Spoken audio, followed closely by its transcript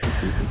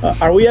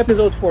Are we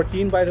episode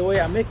 14, by the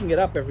way? I'm making it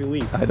up every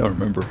week. I don't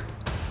remember.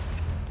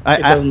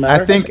 It doesn't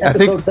matter. I think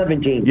Episode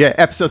 17. Yeah,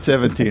 episode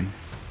 17,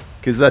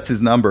 because that's his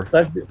number.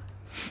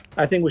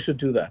 I think we should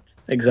do that.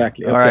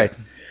 Exactly. All right.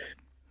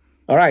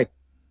 All right.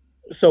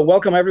 So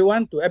welcome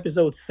everyone to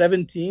episode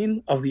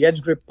 17 of the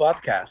Edge Grip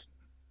podcast.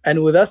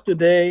 And with us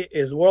today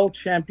is world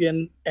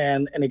champion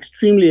and an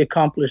extremely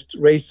accomplished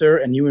racer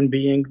and human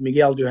being,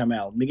 Miguel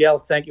Duhamel. Miguel,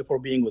 thank you for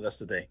being with us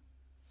today.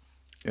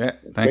 Yeah,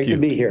 thank you. Great to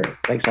be here.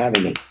 Thanks for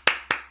having me.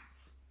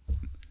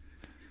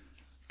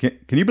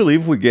 Can you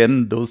believe we're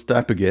getting those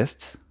type of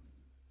guests?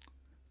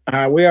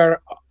 We are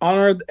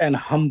honored and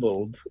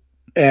humbled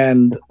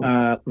and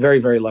very,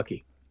 very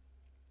lucky.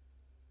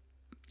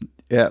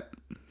 Yeah.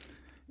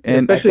 And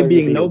especially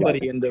being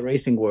nobody in the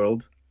racing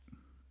world.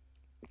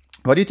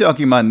 What are you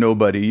talking about,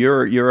 nobody?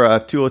 You're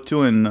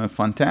 202 in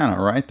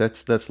Fontana, right?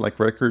 That's like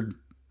record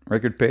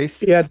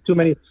pace? Yeah, 2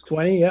 minutes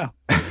 20, yeah.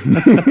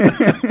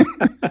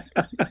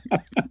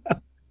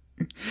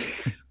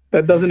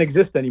 That doesn't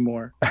exist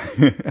anymore.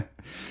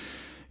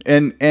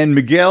 And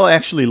Miguel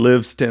actually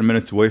lives 10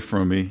 minutes away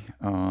from me.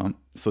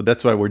 So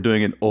that's why we're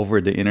doing it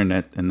over the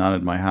internet and not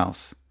at my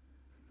house.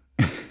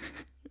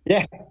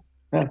 Yeah.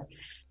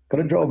 Could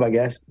have drove, I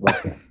guess.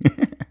 But,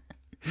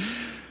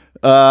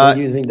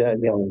 using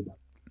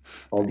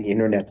all the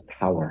internet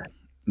power.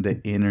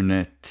 The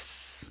internet.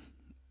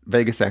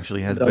 Vegas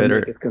actually has Doesn't better.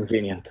 make it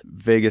convenient.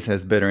 Vegas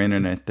has better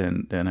internet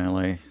than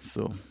LA.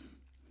 So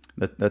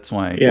that's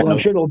why. Yeah, well, I'm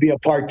sure there'll be a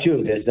part 2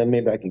 of this. Then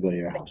maybe I can go to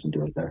your house and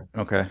do it there.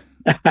 Okay.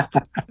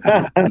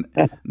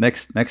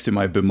 next to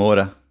my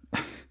Bimota.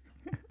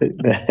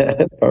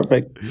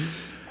 Perfect.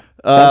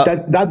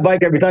 That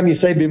bike, every time you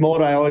say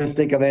Bimota, I always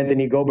think of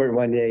Anthony Gobert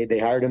when they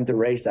hired him to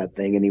race that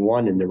thing and he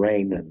won in the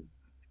rain. And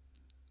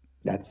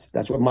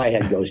that's what my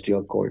head goes to,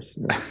 of course,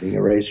 being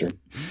a racer.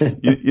 I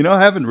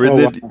haven't ridden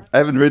it. I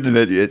haven't ridden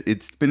it.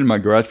 It's been in my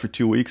garage for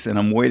 2 weeks, and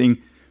I'm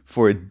waiting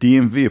for a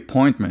DMV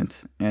appointment.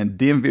 And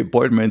DMV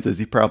appointments,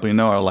 as you probably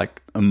know, are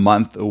like a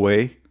month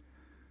away.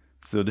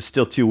 So there's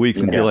still 2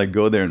 weeks until I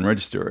go there and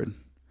register it.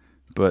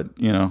 But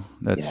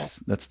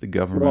that's the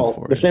government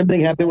for it. The same thing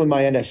happened with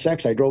my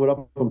NSX. I drove it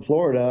up from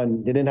Florida,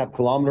 and they didn't have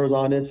kilometers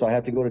on it, so I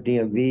had to go to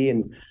DMV,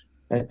 and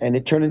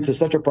it turned into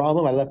such a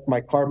problem. I left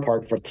my car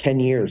parked for 10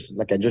 years.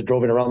 Like I just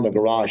drove it around the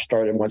garage,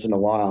 started once in a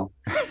while.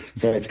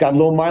 So it's got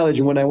low mileage.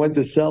 And when I went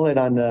to sell it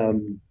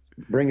on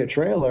Bring a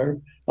Trailer,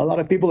 a lot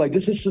of people like,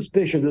 this is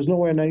suspicious. There's no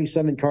way a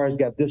 97 car's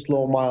got this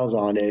low miles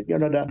on it.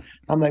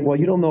 I'm like, well,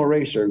 you don't know a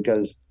racer,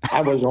 because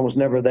I was almost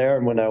never there.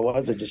 And when I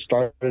was, I just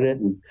started it.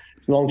 And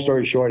it's a long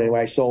story short.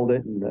 Anyway, I sold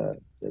it, and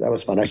that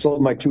was fun. I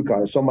sold my 2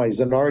 cars. I sold my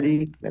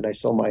Zanardi, and I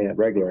sold my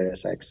regular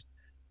NSX.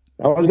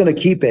 I was going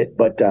to keep it,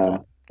 but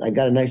I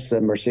got a nice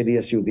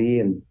Mercedes SUV,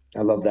 and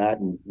I love that,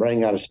 and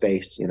running out of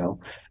space, Yeah.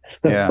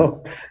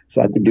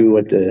 So I had to do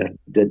what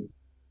it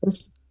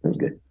was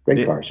good.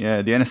 Great cars.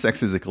 Yeah, the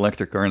NSX is a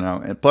collector car now.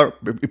 And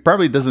it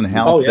probably doesn't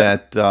help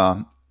that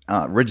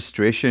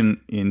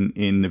registration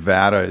in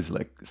Nevada is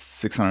like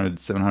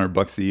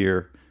 $600-$700 a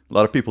year. A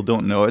lot of people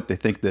don't know it. They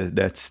think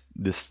that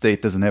the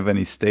state doesn't have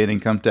any state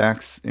income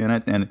tax in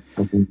it, and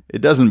it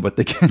doesn't. But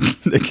they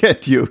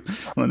get you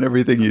on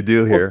everything you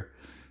do here.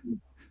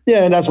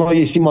 Yeah, and that's why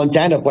you see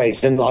Montana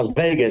place in Las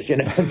Vegas,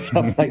 and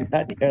stuff like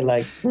that. You're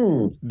like,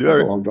 that's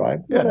a long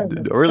drive. Yeah,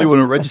 I really want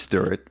to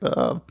register it.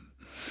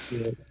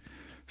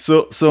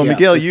 So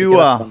Miguel, you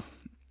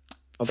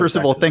first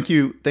of all, thank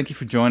you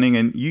for joining.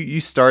 And you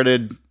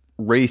started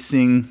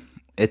racing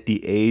at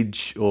the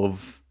age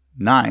of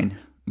 9,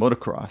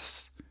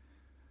 motocross.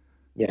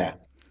 Yeah.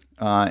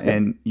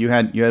 And you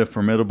had a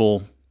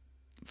formidable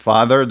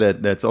father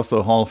that's also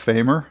a Hall of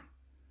Famer.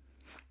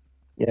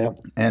 Yeah.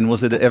 And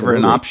was it ever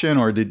an option,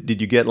 or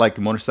did you get like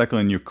a motorcycle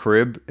in your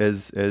crib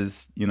as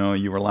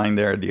you were lying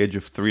there at the age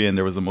of 3 and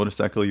there was a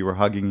motorcycle you were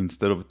hugging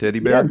instead of a teddy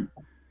bear?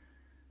 Yeah.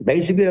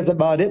 Basically, that's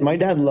about it. My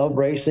dad loved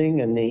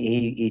racing, and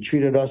he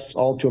treated us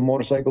all to a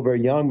motorcycle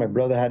very young. My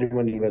brother had it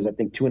when he was, I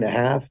think,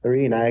 2.5,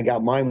 3, and I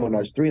got mine when I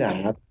was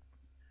 3.5.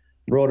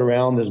 Rode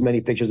around. There's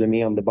many pictures of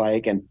me on the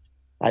bike, and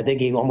I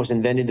think he almost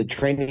invented the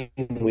training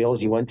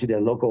wheels. He went to the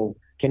local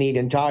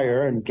Canadian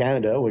Tire in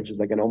Canada, which is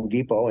like an Home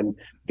Depot, and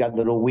got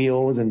little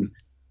wheels and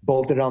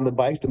bolted on the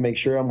bikes to make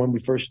sure when we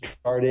first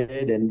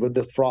started, and with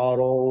the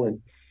throttle,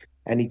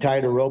 and he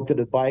tied a rope to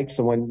the bike.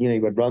 So when, he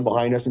would run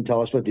behind us and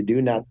tell us what to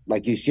do. Not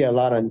like you see a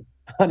lot on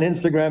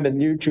Instagram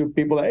and YouTube,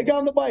 people like, hey, get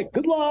on the bike,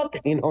 good luck.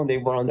 And they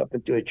run up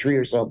into a tree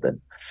or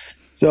something.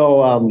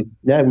 So,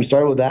 we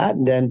started with that.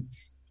 And then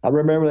I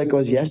remember like it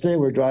was yesterday,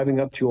 we were driving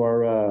up to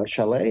our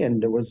chalet,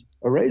 and there was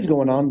a race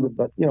going on,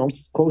 but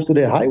close to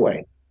the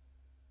highway.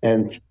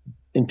 And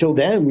until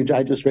then,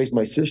 I just raced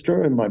my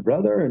sister and my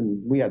brother,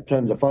 and we had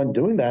tons of fun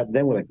doing that.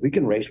 Then we're like, we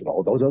can race with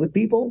all those other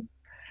people.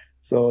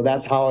 So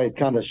that's how it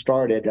kind of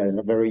started at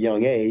a very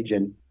young age.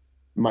 And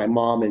my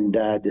mom and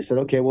dad, they said,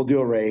 okay, we'll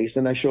do a race.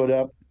 And I showed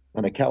up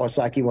on a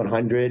Kawasaki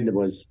 100. It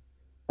was,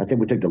 I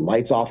think we took the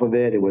lights off of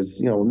it. It was,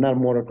 not a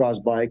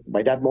motocross bike.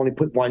 My dad only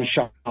put one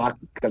shock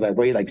because I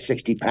weighed like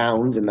 60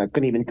 pounds and I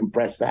couldn't even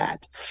compress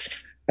that.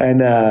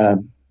 And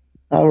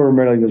I don't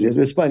remember. It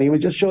was funny. We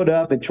just showed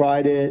up and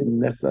tried it,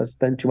 and that's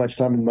spent too much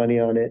time and money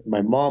on it.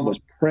 My mom was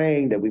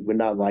praying that we would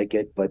not like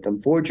it, but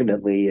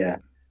unfortunately,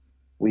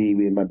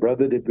 my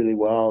brother did really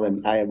well,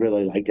 and I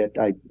really liked it.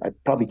 I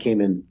probably came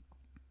in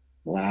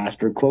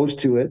last or close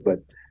to it, but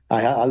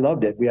I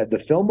loved it. We had the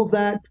film of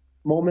that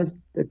momentous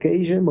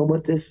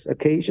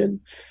occasion,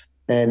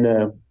 and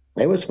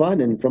it was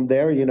fun. And from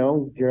there,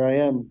 here I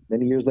am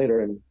many years later,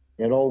 and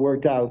it all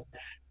worked out.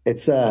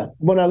 It's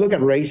when I look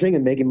at racing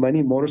and making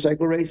money,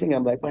 motorcycle racing,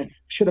 I'm like, man, I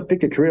should have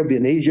picked a career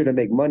being easier to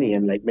make money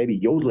and like maybe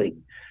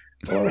yodeling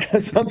or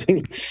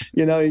something.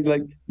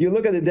 Like you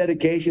look at the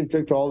dedication it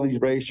took to all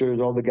these racers,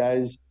 all the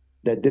guys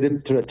that did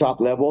it to the top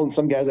level, and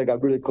some guys that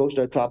got really close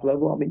to the top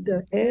level. I mean,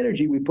 the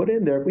energy we put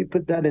in there, if we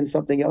put that in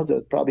something else,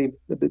 it's probably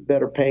a bit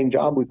better paying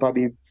job. We'd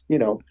probably,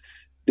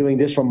 doing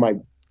this from my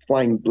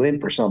flying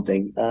blimp or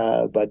something.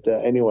 But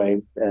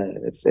anyway,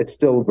 it's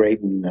still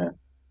great, and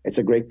it's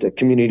a great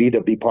community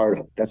to be part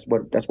of. That's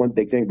one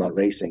big thing about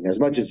racing. As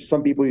much as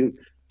some people,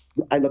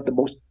 I love the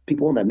most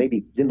people, and I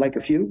maybe didn't like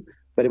a few,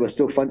 but it was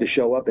still fun to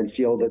show up and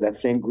see all that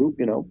same group,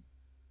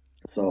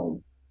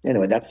 So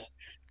anyway, that's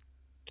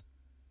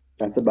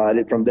about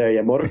it from there.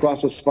 Yeah,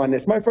 motocross was fun.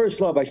 It's my first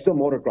love. I still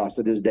motocross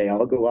to this day.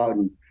 I'll go out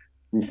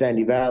in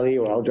Sandy Valley,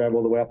 or I'll drive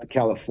all the way up to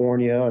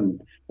California,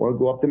 or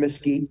go up to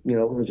Mesquite.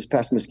 Just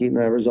past Mesquite in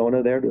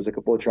Arizona. There's a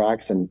couple of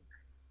tracks, and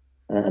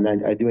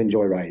I do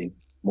enjoy riding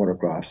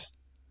motocross.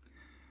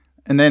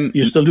 And then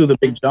you still do the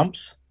big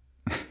jumps?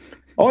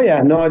 Oh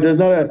yeah, no, there's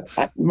not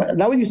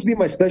that used to be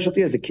my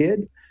specialty as a kid.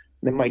 And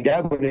then my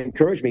dad would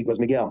encourage me. He goes,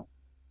 Miguel,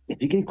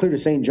 if you can clear the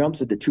same jumps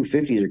that the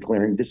 250s are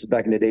clearing, this is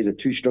back in the days of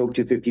two-stroke,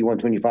 250,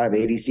 125,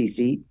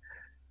 80cc.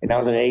 And I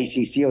was an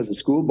ACC, I was a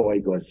schoolboy. He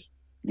goes,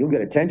 you'll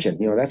get attention.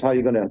 That's how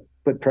you're going to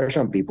put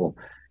pressure on people.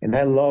 And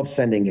I love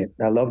sending it.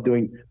 I love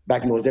doing,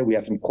 back in those days, we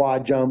had some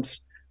quad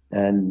jumps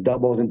and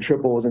doubles and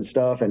triples and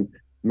stuff. And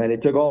man,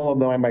 it took all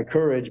of my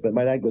courage, but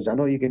my dad goes, I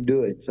know you can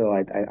do it. So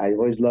I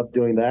always loved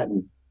doing that.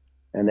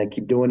 And I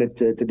keep doing it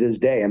to this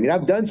day. I mean,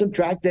 I've done some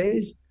track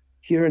days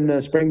here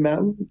in Spring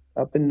Mountain,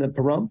 up in the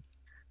Pahrump.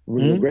 It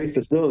was a great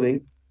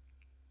facility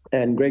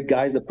and great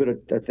guys that put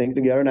a thing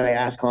together. And I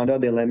asked Honda,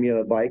 they lent me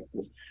a bike.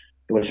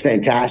 It was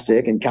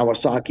fantastic. And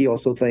Kawasaki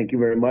also, thank you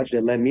very much.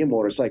 They lent me a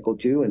motorcycle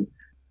too. And,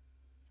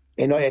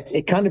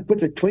 it kind of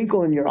puts a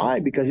twinkle in your eye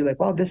because you're like,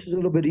 wow, this is a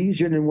little bit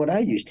easier than what I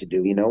used to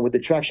do, with the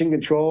traction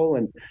control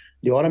and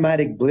the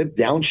automatic blip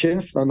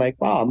downshift. I'm like,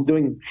 wow, I'm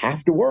doing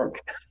half the work.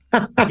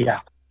 Yeah.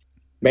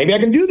 Maybe I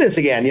can do this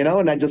again,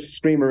 and I just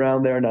scream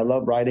around there, and I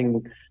love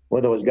riding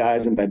with those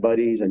guys and my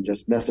buddies and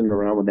just messing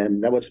around with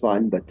them. That was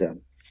fun, but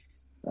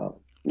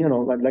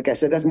like I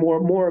said, that's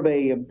more of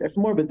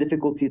a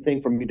difficulty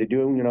thing for me to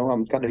do.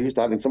 I'm kind of used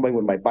to having somebody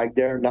with my bike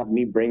there, not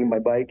me bringing my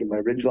bike and my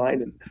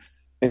ridgeline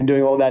and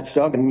doing all that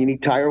stuff. And you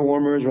need tire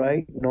warmers,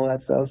 right, and all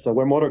that stuff. So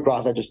where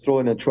motocross, I just throw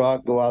in a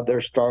truck, go out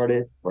there, start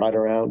it, ride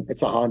around.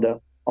 It's a Honda,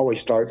 always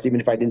starts, even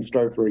if I didn't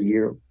start for a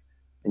year,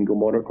 and go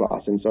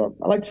motocross. And so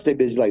I like to stay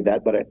busy like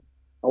that, but I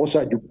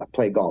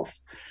play golf.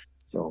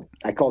 So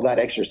I call that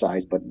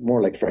exercise, but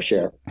more like fresh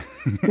air.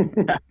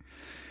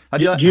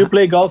 Do you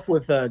play golf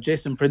with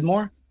Jason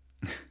Pridmore?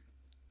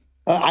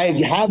 I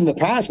have in the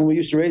past when we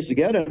used to race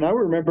together. And I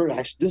remember,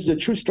 this is a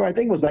true story. I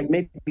think it was like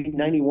maybe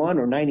 91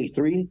 or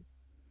 93.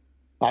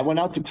 I went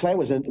out to play.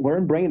 We're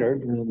in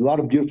Brainerd. There's a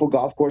lot of beautiful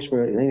golf course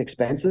for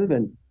inexpensive.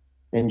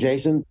 And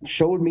Jason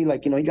showed me,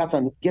 like, he gets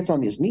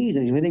on his knees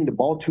and he's hitting the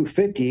ball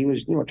 250. He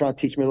was, trying to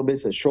teach me a little bit.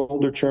 It's a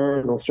shoulder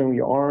turn, swing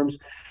your arms.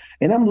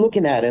 And I'm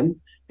looking at him,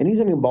 and he's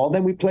hitting the ball.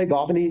 Then we play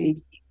golf, and he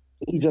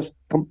just,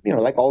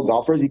 like all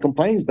golfers, he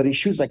complains, but he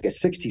shoots like a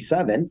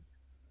 67.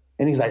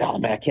 And he's like, oh,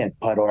 man, I can't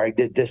putt, or I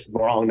did this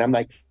wrong. And I'm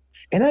like,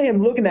 and I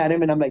am looking at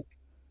him, and I'm like,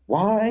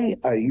 why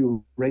are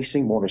you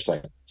racing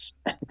motorcycles?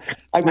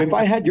 If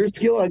I had your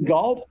skill at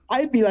golf,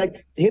 I'd be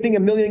like hitting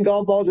 1 million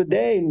golf balls a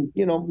day and,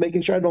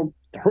 making sure I don't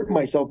hurt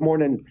myself more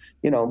than,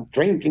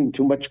 drinking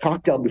too much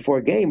cocktail before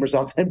a game or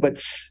something.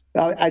 But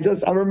I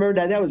remember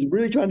that I was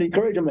really trying to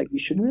encourage him, like, you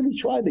should really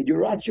try that.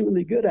 You're actually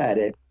really good at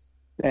it.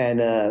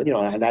 And,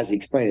 and as he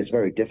explained, it's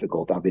very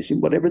difficult, obviously,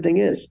 but everything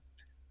is.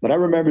 But I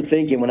remember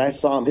thinking when I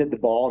saw him hit the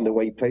ball and the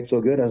way he played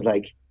so good, I was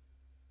like,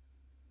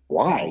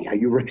 why are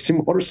you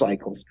racing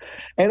motorcycles?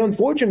 And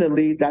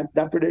unfortunately,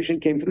 that prediction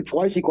came through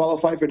twice. He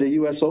qualified for the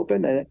U.S.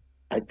 Open, and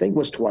I think it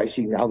was twice.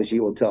 Obviously, he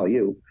will tell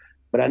you.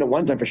 But I know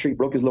one time for sure he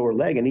broke his lower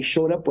leg, and he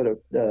showed up with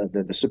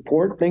the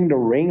support thing, the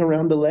ring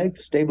around the leg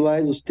to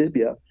stabilize his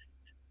tibia.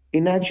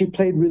 And actually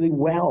played really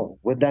well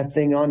with that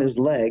thing on his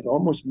leg,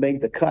 almost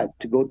made the cut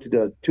to go to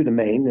the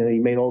main, and he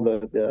made all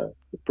the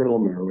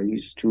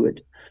preliminaries to it.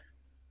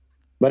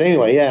 But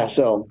anyway, yeah,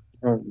 so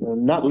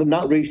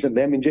not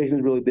recently. I mean,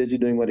 Jason's really busy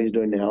doing what he's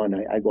doing now, and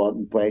I go out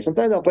and play.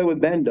 Sometimes I'll play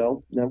with Ben,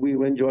 though. We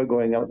enjoy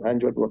going out. I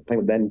enjoy playing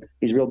with Ben.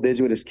 He's real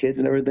busy with his kids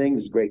and everything.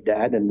 He's a great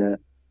dad, and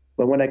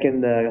but when I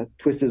can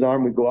twist his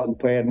arm, we go out and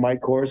play at my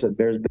course at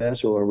Bears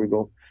Best, or we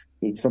go.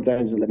 He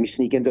sometimes let me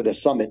sneak into the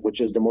Summit,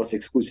 which is the most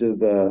exclusive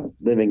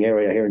living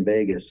area here in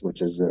Vegas,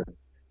 which is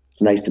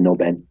It's nice to know,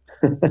 Ben.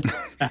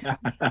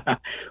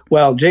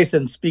 Well,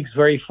 Jason speaks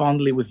very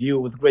fondly with you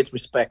with great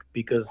respect,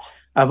 because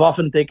I've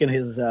often taken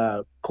his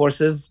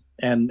courses,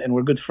 and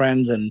we're good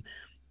friends, and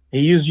he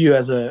used you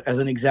as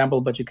an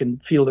example, but you can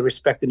feel the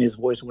respect in his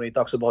voice when he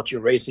talks about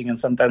your racing. And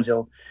sometimes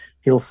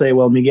he'll say,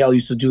 well, Miguel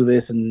used to do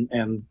this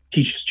and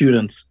teach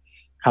students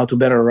how to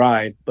better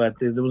ride, but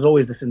there was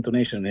always this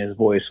intonation in his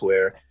voice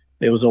where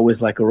there was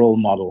always like a role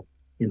model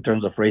in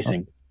terms of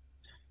racing.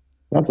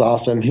 That's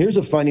awesome. Here's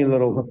a funny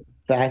little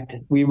fact.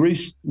 We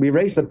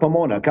raced at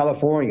Pomona,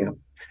 California,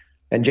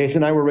 and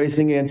Jason and I were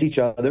racing against each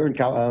other. And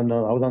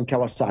I was on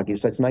Kawasaki,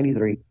 so it's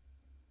 93.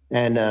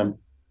 And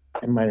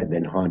it might have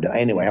been Honda.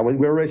 Anyway, we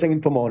were racing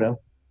in Pomona,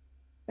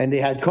 and they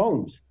had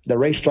cones. The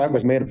racetrack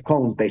was made of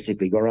cones,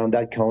 basically. Go around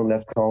that cone,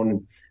 left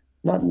cone.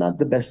 Not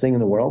the best thing in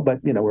the world, but,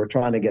 we're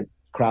trying to get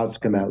crowds to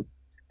come out.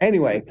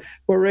 Anyway,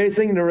 we're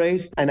racing the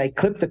race, and I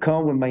clipped the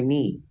cone with my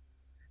knee.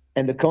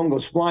 And the cone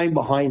goes flying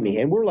behind me.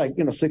 And we're like,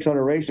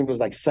 600 racing. There's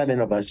like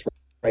 7 of us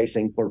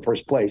racing for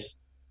first place.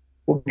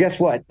 Well, guess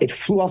what? It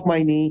flew off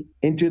my knee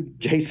into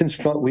Jason's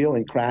front wheel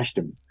and crashed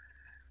him.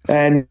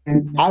 And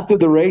after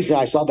the race,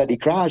 I saw that he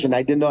crashed, and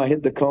I didn't know I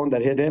hit the cone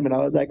that hit him. And I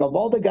was like, of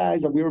all the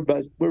guys, we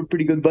were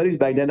pretty good buddies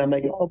back then. I'm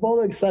like, of all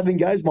the 7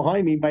 guys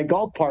behind me, my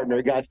golf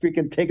partner got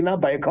freaking taken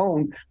out by a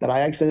cone that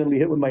I accidentally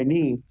hit with my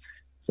knee.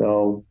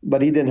 So,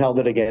 but he didn't hold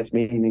it against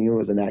me. He knew it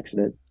was an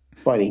accident.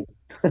 Funny,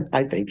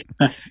 I think.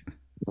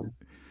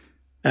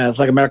 It's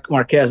like a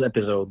Marquez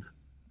episode.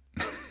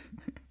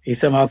 He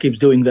somehow keeps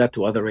doing that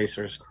to other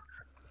racers.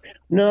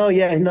 No,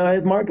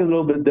 Mark is a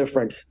little bit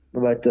different,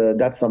 but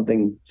that's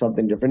something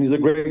different. He's a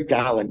great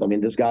talent. I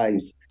mean, this guy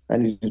he's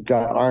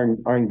got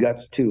iron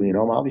guts too.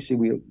 Obviously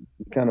we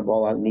kind of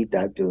all need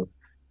that to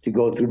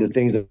go through the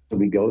things that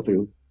we go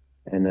through,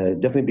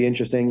 and definitely be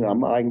interesting. I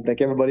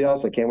like everybody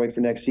else. I can't wait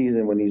for next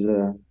season when he's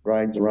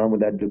rides around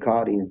with that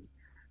Ducati.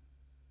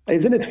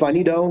 Isn't it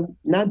funny though?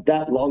 Not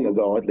that long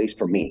ago, at least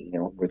for me,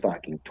 we're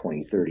talking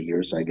 20, 30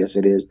 years. So I guess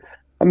it is.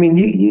 I mean,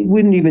 you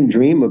wouldn't even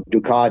dream of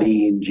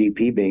Ducati and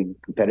GP being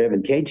competitive,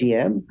 and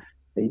KTM.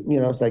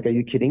 It's like, are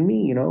you kidding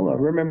me? I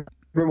remember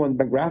when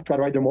McGrath tried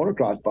to ride their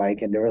motocross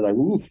bike, and they were like,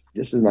 "Ooh,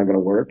 this is not going to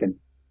work."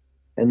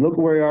 And look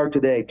where we are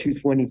today,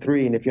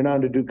 223. And if you're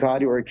not a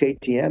Ducati or a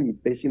KTM, you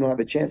basically don't have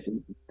a chance.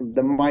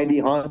 The mighty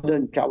Honda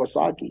and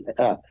Kawasaki,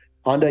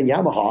 Honda and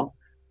Yamaha,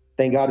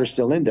 thank God are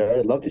still in there.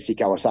 I'd love to see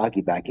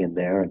Kawasaki back in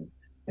there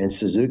and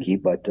Suzuki,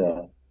 but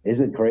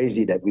isn't it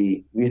crazy that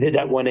we did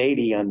that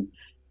 180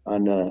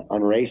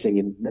 on racing,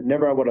 and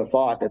never I would have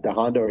thought that the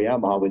Honda or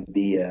Yamaha would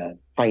be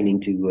pining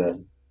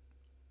to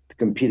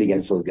compete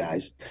against those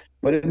guys.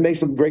 But it makes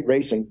them great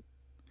racing.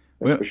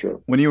 That's for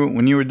sure. When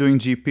you were doing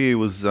GP, it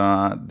was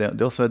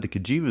they also had the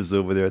Kajivas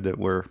over there that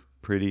were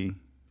pretty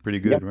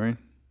good, yep. Right?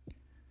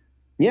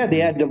 Yeah, they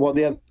had one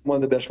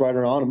of the best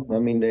riders on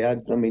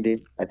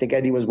them. I think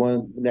Eddie was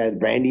one. They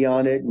had Randy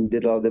on it and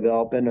did a lot of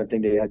development. I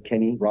think they had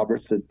Kenny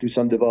Roberts to do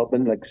some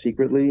development, like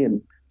secretly.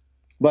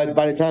 But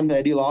by the time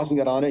Eddie Lawson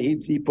got on it,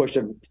 he pushed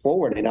it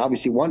forward and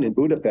obviously won in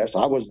Budapest.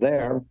 I was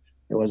there.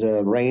 It was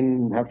a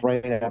half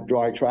rain, half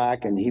dry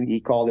track, and he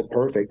called it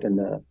perfect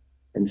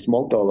and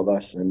smoked all of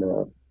us. And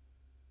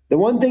the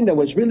one thing that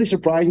was really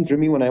surprising for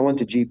me when I went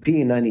to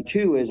GP in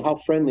 '92 is how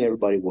friendly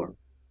everybody were.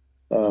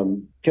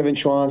 Kevin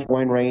Schwantz,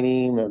 Wayne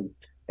Rainey,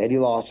 Eddie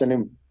Lawson,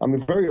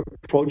 and very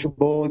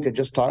approachable. Could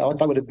just talk. I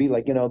thought it would be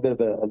like, a bit of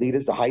a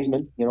elitist, a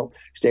Heisman,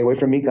 stay away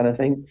from me kind of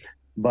thing.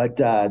 But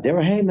they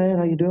were, hey man,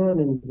 how you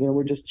doing? And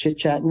we're just chit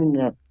chatting.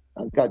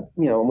 I got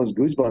almost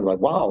goosebumps. Like,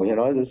 wow,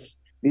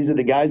 these are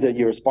the guys that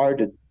you aspire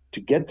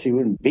to get to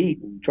and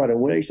beat and try to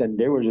race. And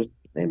they were just,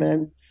 hey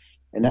man,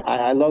 and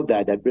I love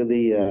that. That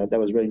really that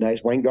was really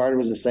nice. Wayne Gardner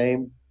was the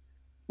same.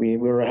 We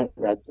were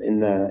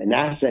in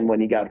Assen when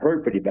he got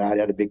hurt pretty bad. He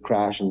had a big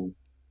crash, and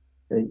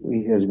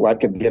his wife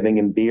kept giving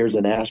him beers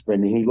and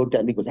aspirin. And he looked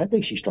at me and goes, I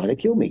think she's trying to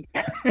kill me.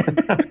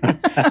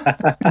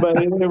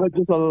 But it was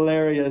just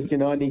hilarious,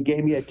 and he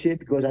gave me a tip.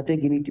 He goes, I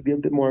think you need to be a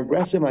bit more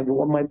aggressive. I go,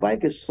 well, my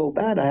bike is so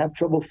bad. I have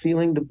trouble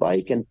feeling the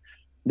bike. And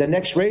the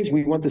next race,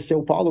 we went to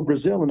Sao Paulo,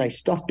 Brazil, and I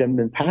stuffed him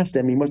and passed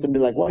him. He must have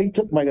been like, well, he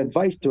took my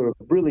advice to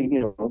really,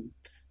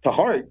 to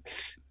heart.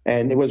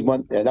 And it was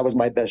that was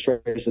my best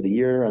race of the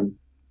year. And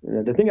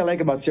the thing I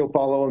like about Sao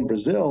Paulo and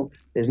Brazil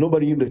is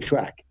nobody knew the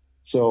track.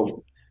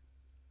 So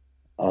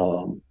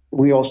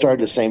we all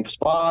started the same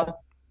spot,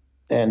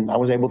 and I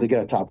was able to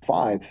get a top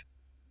 5.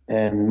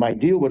 And my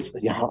deal with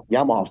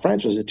Yamaha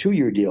France was a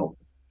 2-year deal.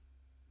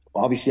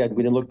 Obviously,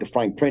 we didn't look the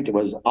fine print. It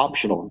was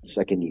optional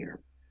second year.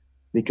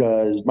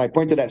 Because my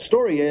point to that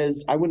story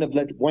is I wouldn't have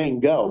let Wayne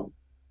go.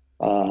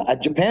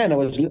 At Japan, I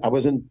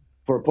wasn't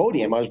for a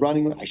podium. I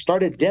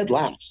started dead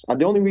last. And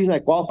the only reason I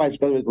qualified is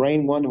because with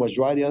Rain one was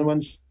dry, the other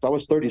ones. So I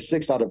was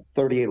 36 out of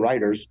 38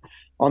 riders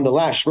on the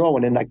last row.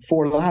 And in like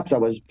 4 laps, I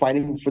was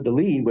fighting for the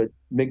lead with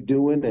Mick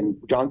Doohan and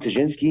John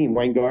Kaczynski and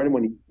Wayne Gardner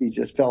when he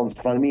just fell in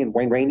front of me, and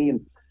Wayne Rainey.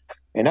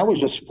 And I was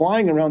just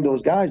flying around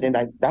those guys. And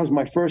that was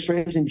my first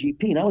race in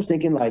GP. And I was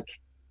thinking, like,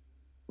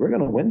 we're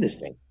going to win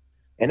this thing.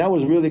 And I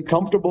was really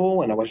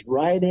comfortable, and I was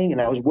riding, and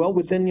I was well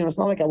within, it's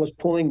not like I was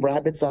pulling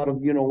rabbits out of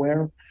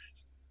where.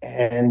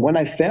 And when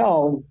I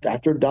fell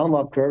after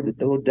Dunlop curve at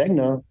Little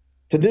Degna,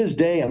 to this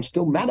day, I'm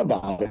still mad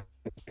about it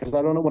because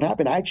I don't know what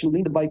happened. I actually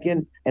leaned the bike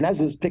in, and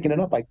as I was picking it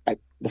up,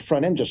 the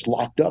front end just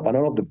locked up. I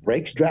don't know if the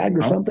brakes dragged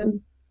or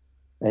something.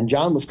 And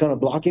John was kind of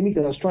blocking me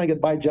because I was trying to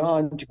get by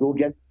John to go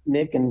get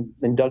Nick and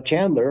Doug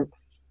Chandler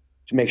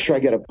to make sure I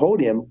get a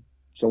podium.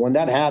 So when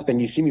that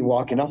happened, you see me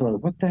walking up, and I'm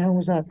like, what the hell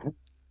was that?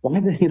 Why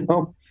did,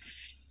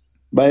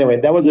 But anyway,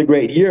 that was a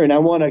great year. And I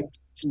want to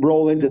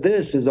roll into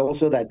this is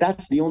also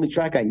that's the only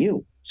track I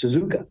knew,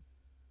 Suzuka.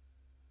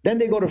 Then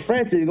they go to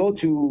France, they go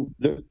to,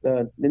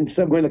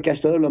 instead of going to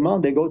Castello Le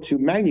Mans, they go to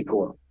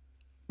Magny-Cours.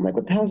 I'm like,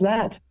 what the hell's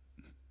that?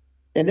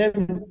 And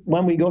then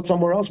when we go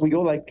somewhere else, we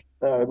go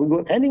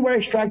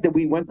anywhere track that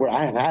we went where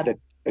I had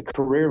a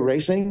career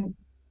racing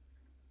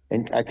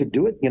and I could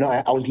do it.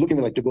 I was looking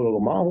to go to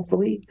Le Mans,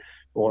 hopefully,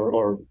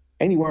 or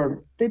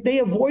anywhere. They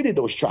avoided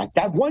those tracks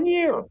that 1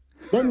 year.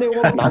 Then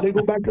now they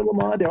go back to Le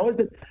Mans. They always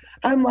did.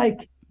 I'm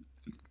like,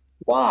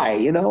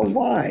 why?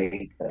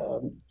 Why?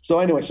 So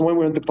anyway, when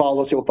we went to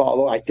Sao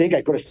Paulo, I think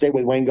I could have stayed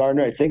with Wayne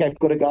Gardner. I think I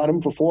could have got him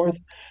for fourth,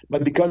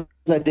 but because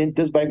I didn't,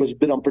 this bike was a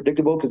bit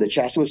unpredictable because the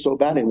chassis was so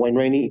bad, and Wayne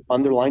Rainey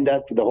underlined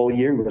that for the whole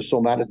year. He was so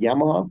mad at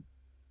Yamaha,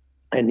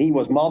 and he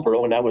was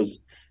Marlboro, and I was,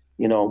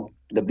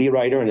 the B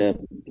rider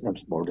and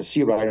or the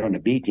C rider on the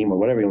B team or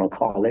whatever you want to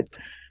call it.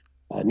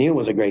 Neil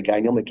was a great guy.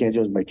 Neil McKenzie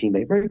was my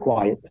teammate. Very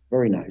quiet,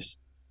 very nice.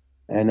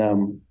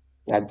 And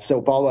at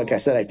Sao Paulo, like I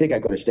said, I think I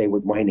could have stayed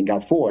with Wayne and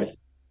got fourth.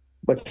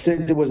 But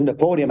since it was in the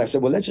podium, I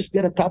said, well, let's just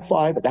get a top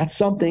five. That's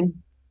something.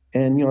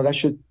 And, that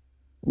should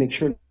make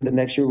sure that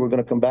next year we're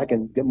going to come back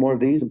and get more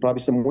of these and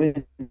probably some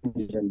wins.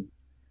 And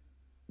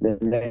the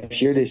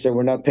next year they said,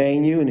 we're not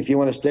paying you. And if you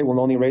want to stay, we'll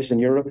only race in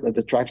Europe at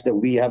the tracks that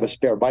we have a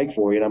spare bike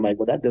for you. And I'm like,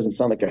 well, that doesn't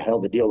sound like a hell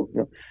of a deal.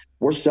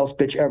 Worst sales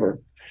pitch ever.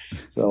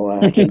 So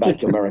I came back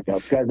to America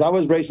because I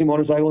was racing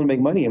motorcycle to make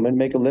money and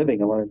make a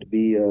living. I wanted to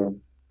be,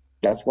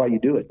 that's why you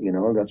do it.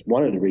 That's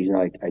one of the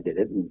reasons I did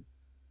it.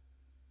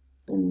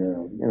 And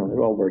it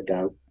all worked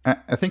out.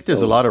 I think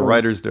there's a lot of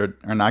riders that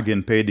are not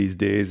getting paid these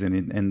days,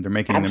 and they're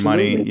making the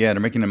money. Yeah,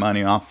 they're making the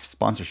money off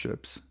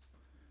sponsorships.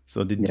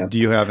 So do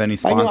you have any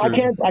sponsors?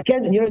 I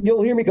can't.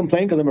 You'll hear me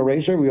complain because I'm a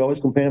racer. We always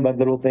complain about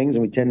little things,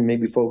 and we tend to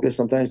maybe focus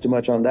sometimes too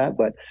much on that.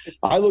 But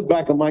I look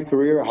back on my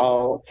career,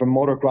 how from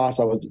motocross,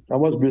 I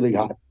was really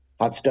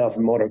hot stuff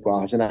in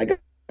motocross, and I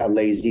got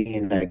lazy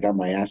and I got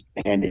my ass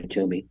handed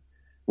to me.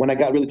 When I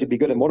got really to be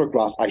good at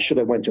motocross, I should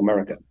have went to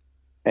America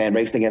and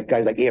raced against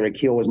guys like Eric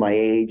Hill was my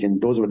age,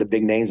 and those were the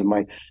big names of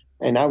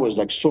and I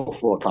was so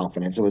full of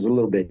confidence. It was a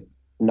little bit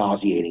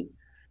nauseating.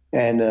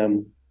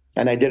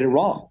 And I did it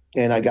wrong.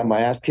 And I got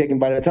my ass kicked.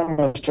 And by the time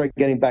I started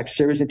getting back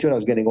serious into it, I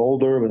was getting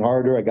older, it was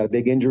harder. I got a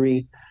big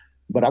injury,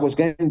 but I was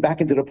getting back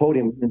into the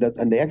podium in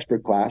the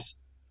expert class.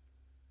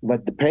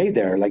 But the pay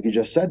there, like you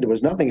just said, there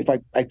was nothing. If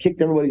I kicked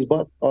everybody's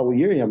butt all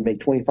year, I make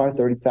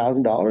 $25,000,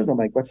 $30,000. I'm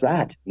like, what's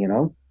that?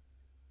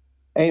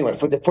 Anyway,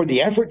 for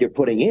the effort you're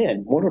putting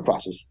in,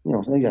 motocross is,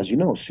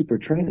 as super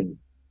training.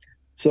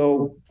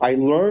 So I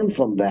learned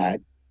from that.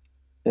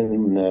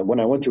 And when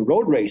I went to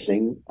road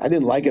racing, I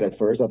didn't like it at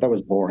first. I thought it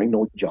was boring,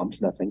 no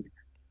jumps, nothing.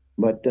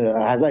 But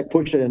as I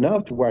pushed it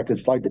enough to where I could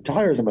slide the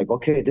tires, I'm like,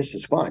 okay, this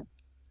is fun.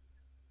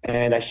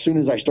 And as soon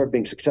as I start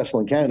being successful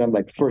in Canada, I'm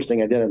like, first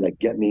thing I did, I'm like,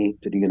 get me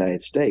to the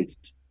United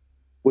States.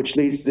 Which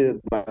leads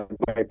to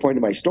my point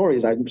of my story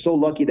is I'm so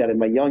lucky that at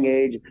my young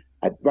age,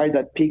 right at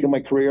that peak of my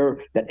career,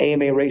 that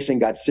AMA racing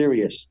got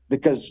serious.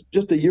 Because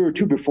just a year or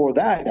two before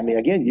that,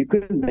 again, you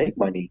couldn't make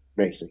money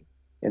racing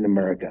in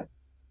America.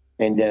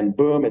 And then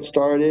boom, it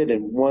started,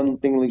 and one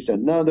thing leads to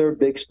another,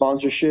 big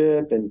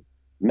sponsorship, and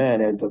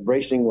and the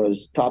racing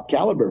was top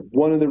caliber.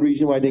 One of the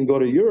reasons why I didn't go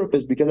to Europe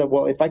is because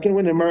if I can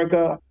win in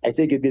America, I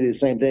think it'd be the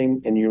same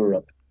thing in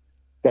Europe.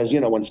 Because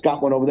when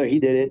Scott went over there, he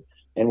did it,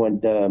 and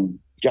when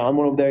John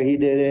went over there, he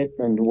did it,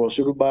 and the World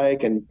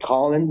Superbike, and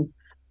Colin,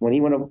 when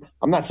he went up,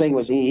 I'm not saying it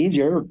was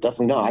easier,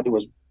 definitely not. It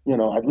was,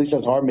 at least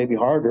as hard, maybe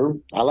harder.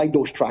 I like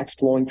those tracks,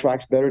 flowing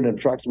tracks better than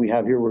the tracks we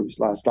have here where it's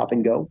a lot of stop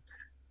and go.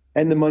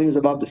 And the money was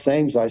about the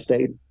same, so I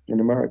stayed in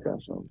America.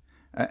 So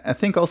I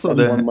think also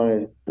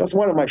that's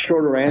one of my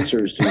shorter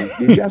answers.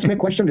 Did you ask me a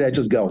question, or did I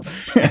just go?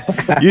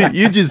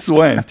 you just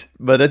went,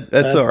 but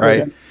that's all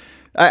right.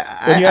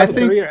 When you have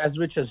a career as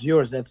rich as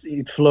yours,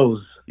 it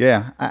flows.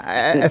 Yeah,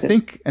 I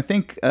think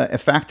a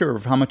factor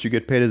of how much you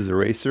get paid as a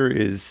racer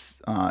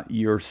is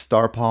your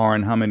star power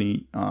and how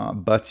many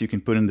butts you can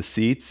put in the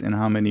seats and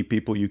how many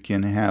people you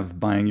can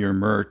have buying your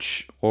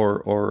merch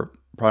or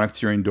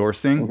products you're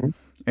endorsing. Mm-hmm.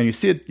 And you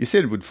see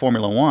it with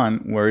Formula One,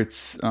 where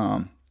it's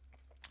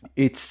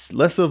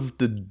less of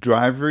the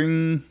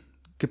driving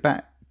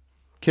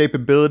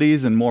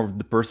capabilities and more of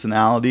the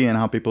personality and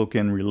how people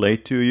can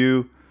relate to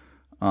you.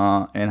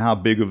 And how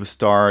big of a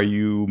star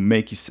you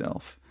make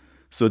yourself.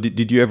 So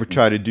did you ever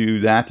try to do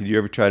that? Did you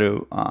ever try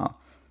to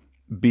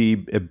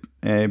be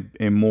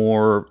a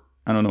more,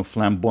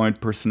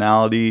 flamboyant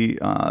personality,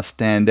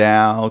 stand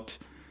out,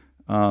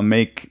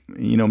 make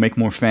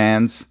more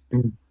fans?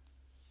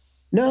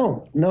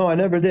 No, I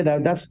never did.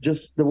 That's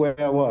just the way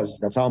I was.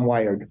 That's how I'm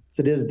wired.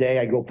 To this day,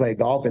 I go play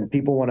golf, and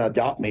people want to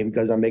adopt me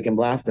because I'm making them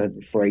laugh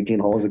for 18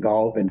 holes of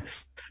golf,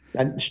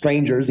 and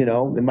strangers,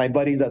 and my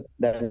buddies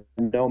that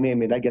know me. I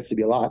mean, that gets to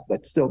be a lot,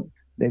 but still,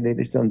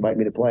 they still invite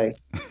me to play.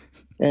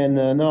 And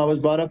no, I was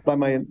brought up by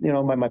my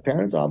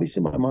parents.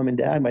 Obviously, my mom and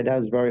dad. My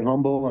dad was very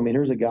humble. I mean,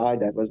 here's a guy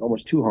that was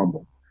almost too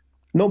humble.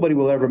 Nobody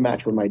will ever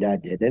match what my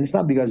dad did, and it's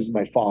not because it's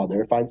my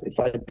father. If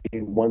I be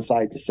one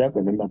side to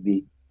seven, and not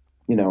be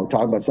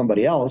talk about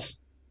somebody else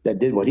that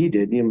did what he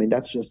did. I mean,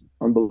 that's just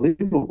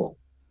unbelievable.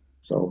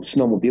 So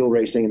snowmobile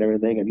racing and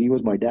everything, and he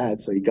was my dad,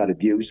 so he got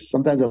abused.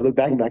 Sometimes I look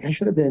back and be like, I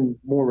should have been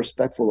more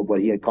respectful of what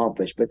he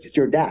accomplished, but it's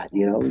your dad,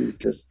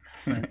 just.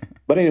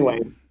 But anyway,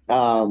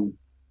 no,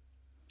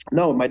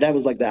 my dad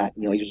was like that.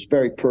 He was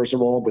very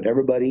personal with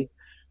everybody.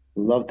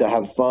 Loved to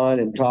have fun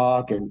and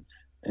talk, and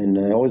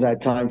I always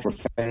had time for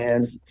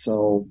fans.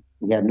 So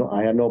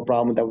I had no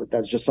problem with that.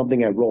 That's just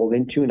something I rolled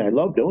into, and I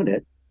love doing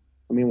it.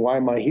 I mean, why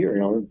am I here?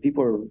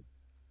 People are.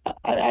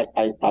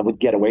 I would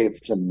get away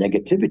with some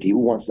negativity. Who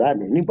wants that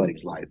in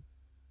anybody's life?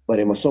 But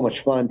it was so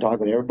much fun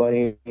talking to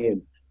everybody.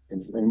 And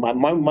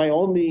my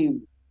only,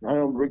 I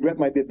don't regret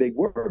might be a big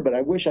word, but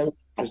I wish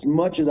as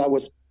much as I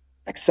was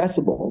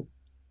accessible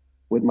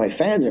with my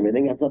fans and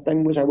everything, I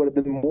wish I would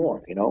have been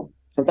more.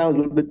 Sometimes a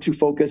little bit too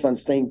focused on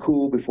staying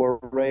cool before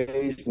a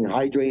race and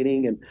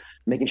hydrating and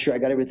making sure I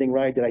got everything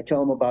right. Did I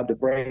tell them about the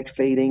brake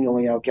fading? Oh,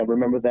 yeah, okay, I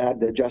remember that.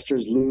 The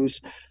adjuster's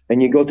loose.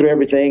 And you go through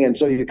everything. And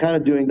so you're kind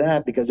of doing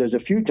that because there's a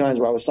few times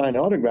where I was signing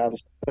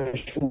autographs,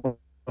 especially when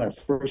I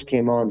first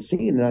came on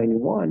scene in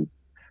 91,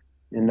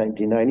 in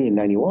 1990 and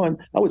 91.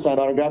 I would sign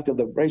autograph till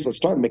the race would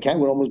start.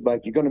 Mechanic would almost be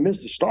like, you're going to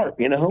miss the start,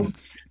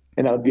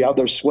 And I'd be out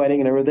there sweating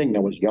and everything.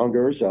 I was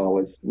younger, so I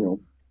was,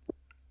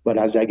 But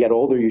as I get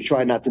older, you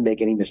try not to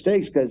make any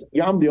mistakes because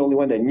I'm the only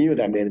one that knew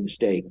that I made a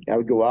mistake. I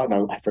would go out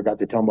and I forgot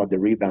to tell them about the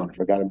rebound. I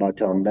forgot about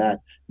telling them that.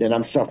 Then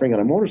I'm suffering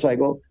on a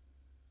motorcycle.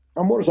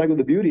 On a motorcycle,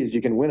 the beauty is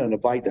you can win on a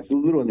bike that's a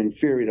little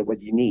inferior to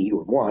what you need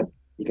or want.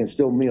 You can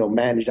still,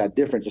 manage that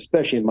difference,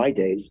 especially in my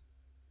days.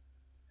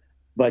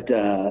 But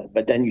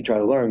then you try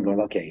to learn, going,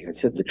 okay, I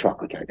sit in the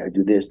truck. Okay, I got to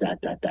do this, that.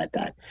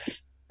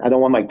 I don't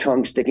want my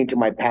tongue sticking to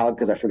my palate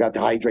because I forgot to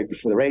hydrate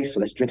before the race. So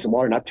let's drink some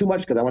water, not too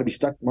much because I want to be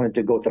stuck, wanting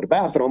to go to the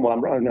bathroom while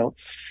I'm running.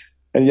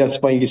 And that's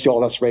funny. You see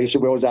all us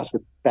racers. We always ask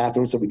for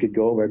bathrooms so we could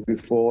go right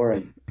before.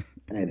 And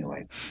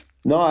anyway,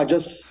 no, I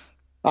just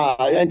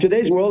in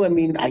today's world, I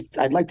mean,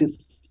 I'd like to.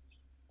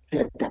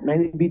 That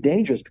might be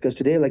dangerous because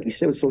today, like you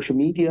said, with social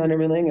media and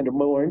everything, and they're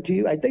more into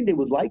you. I think they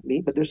would like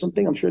me, but there's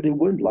something I'm sure they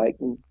wouldn't like.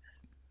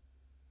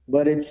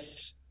 But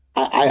it's.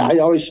 I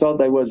always felt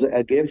that was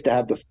a gift to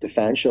have the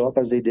fans show up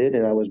as they did,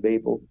 and I was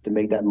able to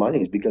make that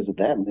money is because of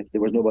them. If there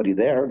was nobody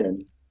there,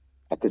 then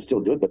I could still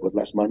do it, but with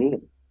less money.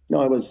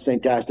 No, it was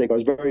fantastic. I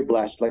was very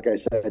blessed, like I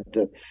said,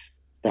 to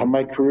have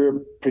my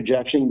career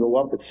projection go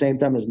up at the same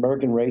time as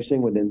American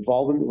racing with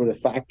involvement with the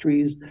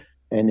factories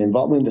and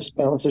involvement in the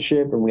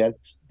sponsorship, and we had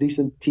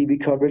decent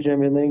TV coverage and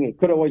everything. It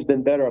could have always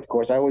been better, of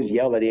course. I always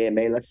yell at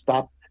AMA, let's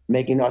stop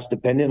making us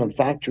dependent on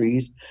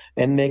factories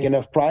and make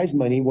enough prize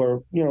money where,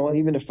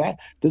 even the fact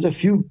there's a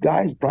few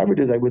guys,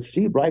 privateers I would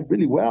see ride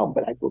really well,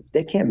 but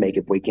they can't make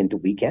it weekend to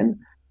weekend.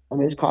 I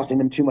mean, it's costing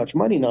them too much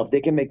money. Now, if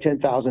they can make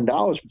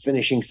 $10,000 for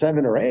finishing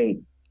 7 or 8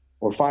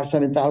 or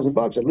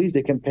 $7,000, at least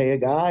they can pay a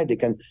guy. They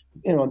can,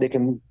 they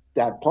can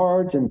have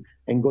parts and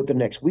go to the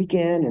next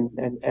weekend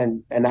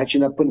and actually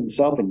not put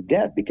themselves in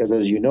debt because,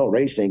 as you know,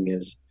 racing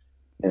is,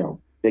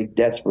 big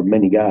debts for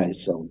many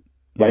guys. So,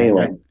 but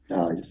anyway,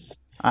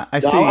 I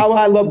see.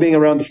 I love being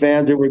around the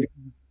fans.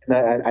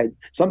 I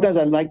sometimes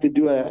I'd like to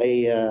do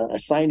a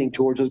signing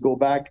tour, just go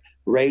back,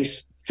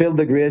 race, fill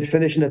the grid,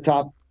 finish in the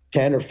top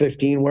 10 or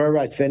 15, wherever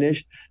I'd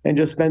finish, and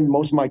just spend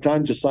most of my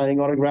time just signing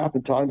autograph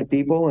and talking to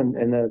people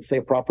and say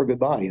a proper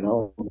goodbye.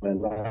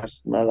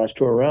 My last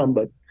tour around,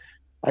 but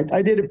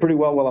I did it pretty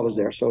well while I was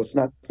there, so it's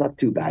not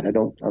too bad. I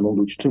don't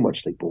lose too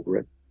much sleep over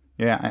it.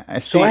 Yeah, I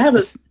see. So I have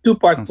a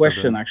two-part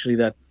question actually,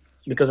 that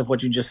because of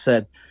what you just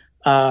said.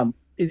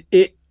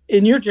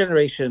 In your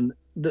generation,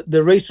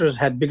 the racers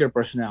had bigger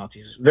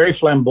personalities, very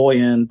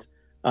flamboyant,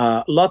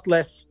 a lot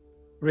less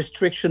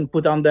restriction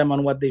put on them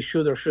on what they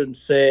should or shouldn't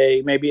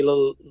say, maybe a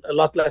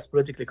lot less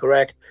politically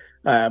correct.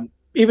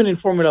 Even in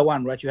Formula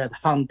One, right? You had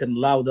Hunt and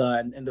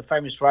Lauda and the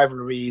famous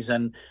rivalries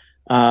and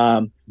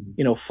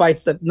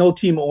fights that no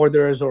team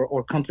orders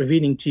or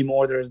contravening team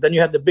orders. Then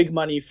you had the big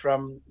money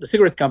from the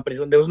cigarette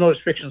companies when there was no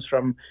restrictions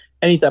from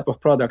any type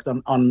of product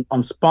on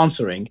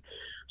sponsoring.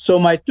 So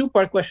my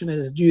two-part question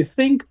is, do you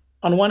think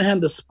on one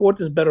hand, the sport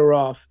is better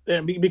off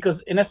because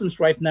in essence,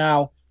 right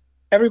now,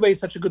 everybody's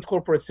such a good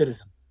corporate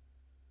citizen.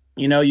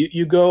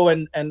 You go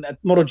and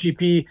at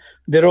MotoGP,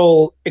 they're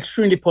all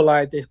extremely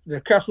polite.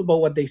 They're careful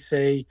about what they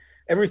say.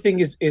 Everything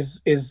is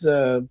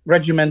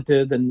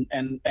regimented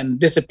and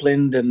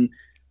disciplined and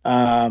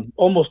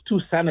almost too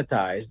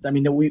sanitized. I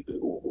mean,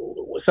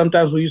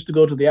 sometimes we used to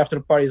go to the after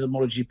parties of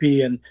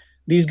MotoGP, and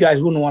these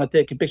guys wouldn't want to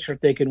take a picture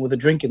taken with a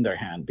drink in their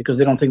hand because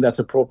they don't think that's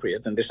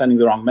appropriate and they're sending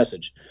the wrong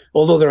message,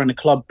 although they're in a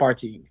club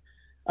partying.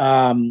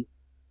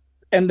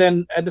 and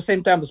then at the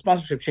same time the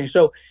sponsorship changed.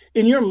 So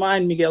in your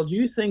mind, Miguel, do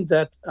you think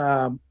that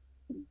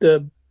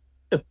the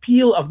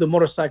appeal of the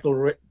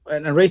motorcycle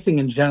and racing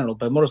in general,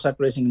 but motorcycle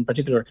racing in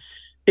particular,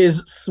 is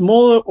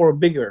smaller or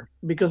bigger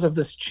because of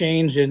this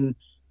change in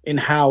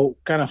how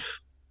kind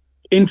of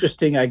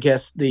interesting, I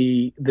guess,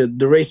 the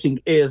racing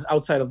is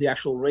outside of the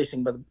actual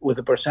racing, but with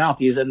the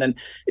personalities? And then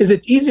is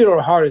it easier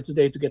or harder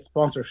today to get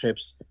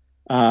sponsorships?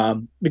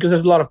 Because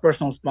there's a lot of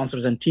personal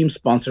sponsors and team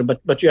sponsor,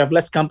 but you have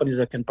less companies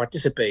that can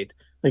participate.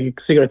 Like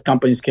cigarette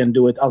companies can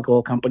do it,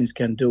 alcohol companies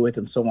can do it,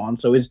 and so on.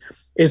 So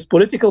is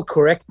political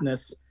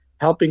correctness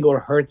helping or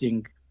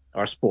hurting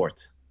our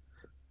sport?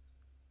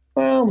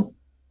 Well,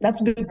 that's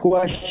a good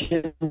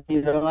question.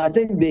 I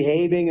think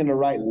behaving in the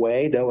right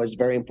way, though, is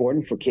very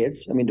important for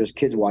kids. I mean, there's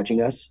kids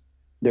watching us.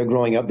 They're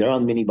growing up. They're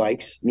on mini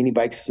bikes. Mini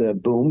bikes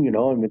boom,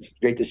 and it's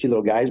great to see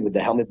little guys with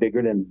the helmet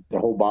bigger than their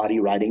whole body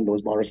riding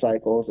those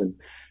motorcycles and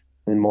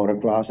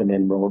motocross and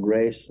then road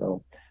race.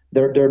 So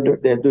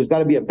there's got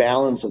to be a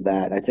balance of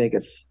that. I think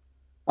it's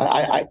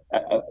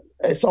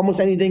almost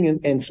anything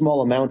in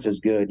small amounts is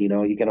good.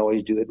 You can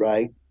always do it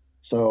right.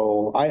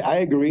 So I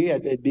agree.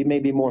 It'd be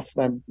maybe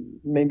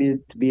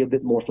to be a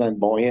bit more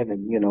flamboyant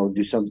and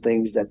do some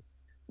things that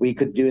we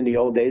could do in the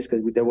old days,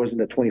 because there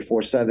wasn't a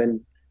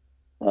 24/7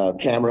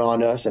 camera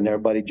on us and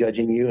everybody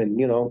judging you. And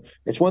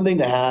it's one thing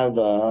to have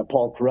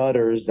Paul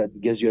Carruthers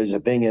that gives you his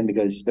opinion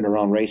because he's been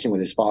around racing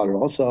with his father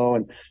also,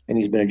 and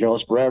he's been a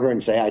journalist forever,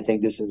 and say, I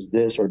think this is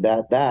this or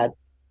that.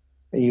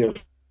 And you're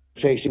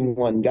facing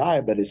one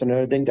guy, but it's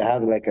another thing to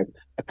have like a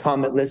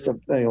comment list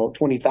of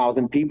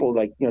 20,000 people,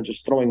 like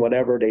just throwing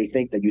whatever they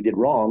think that you did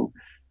wrong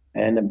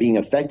and being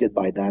affected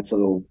by that.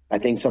 So I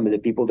think some of the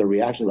people, the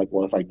reaction is like,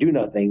 well, if I do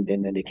nothing,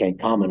 then they can't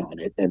comment on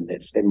it, and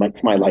it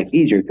makes my life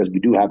easier because we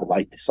do have a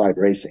life beside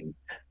racing.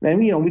 And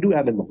we do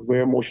have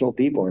we're emotional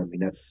people. I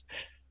mean, it's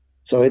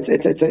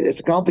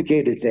a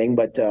complicated thing,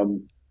 but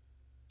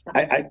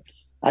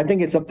I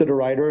think it's up to the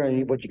rider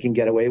and what you can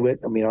get away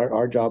with. I mean,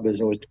 our job is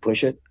always to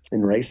push it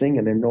in racing,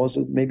 and then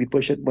also maybe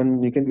push it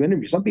when you can do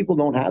interviews. Some people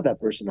don't have that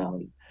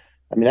personality.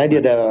 I mean, I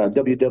did a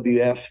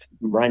WWF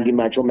Randy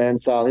Macho Man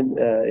style,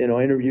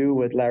 interview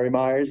with Larry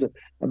Myers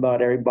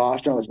about Eric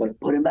Bostrom. I was going to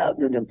put him out,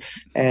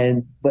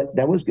 but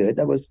that was good.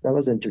 That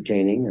was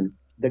entertaining, and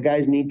the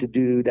guys need to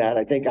do that.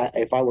 I think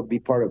if I would be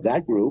part of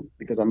that group,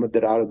 because I'm a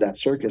bit out of that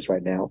circus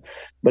right now,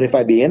 but if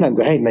I be in, I'm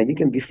go, hey man, you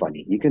can be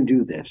funny, you can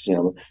do this,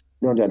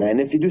 and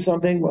if you do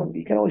something, well,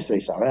 you can always say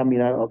sorry. I mean,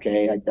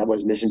 that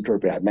was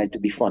misinterpreted. I meant to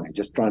be funny,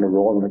 just trying to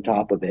roll on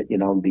top of it,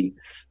 and be.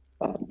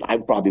 I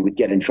probably would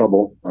get in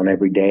trouble on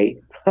every day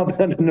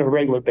on a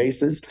regular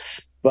basis,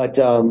 but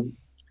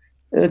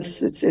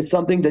it's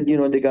something that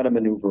they got to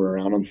maneuver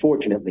around,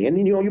 unfortunately.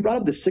 And you brought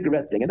up the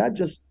cigarette thing, and that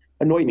just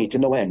annoyed me to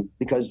no end,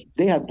 because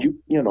they have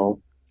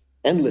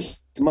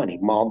endless money,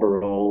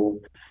 Marlboro,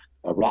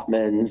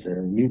 Rotmans,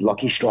 and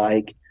Lucky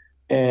Strike,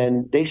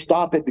 and they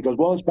stop it because,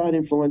 well, it's bad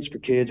influence for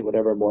kids or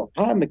whatever. Well,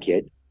 I'm a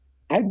kid.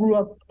 I grew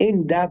up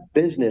in that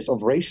business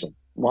of racing,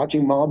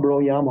 watching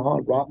Marlboro,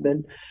 Yamaha,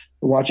 Rotman,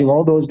 watching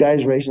all those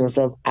guys racing and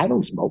stuff. I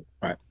don't smoke.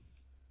 Right.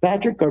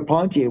 Patrick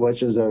Carpentier,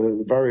 which is a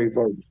very,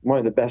 very one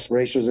of the best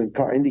racers in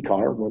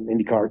IndyCar when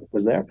IndyCar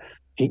was there.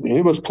 He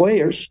was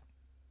players,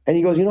 and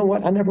he goes, you know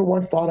what? I never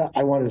once thought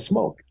I wanted to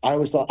smoke. I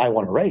always thought I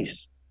want to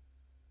race,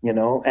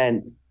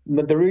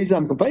 But the reason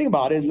I'm complaining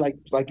about it is like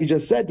you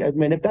just said. I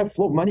mean, if that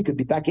flow of money could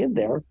be back in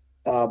there,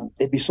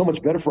 it'd be so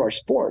much better for our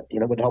sport.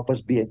 It would help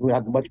us we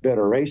have much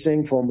better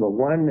racing, Formula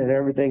One and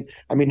everything.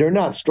 I mean, they're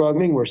not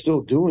struggling. We're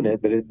still doing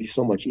it, but it'd be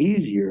so much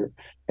easier.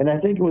 And I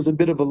think it was a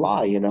bit of a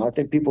lie. I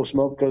think people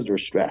smoke because they're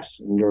stressed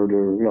and they're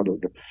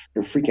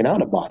freaking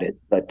out about it.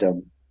 But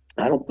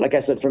I don't, like I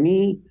said, for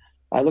me,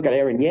 I look at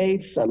Aaron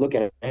Yates, I look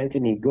at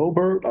Anthony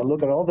Gobert, I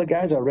look at all the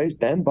guys I raced,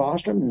 Ben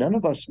Bostrom. None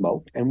of us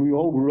smoked, and we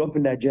all grew up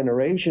in that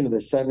generation of the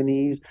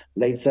 70s,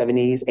 late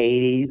 70s,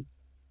 80s.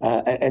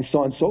 And so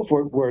on and so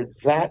forth, where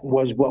that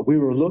was what we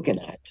were looking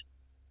at.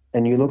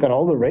 And you look at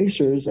all the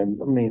racers, and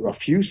I mean, a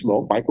few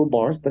smoked. Michael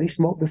Barnes, but he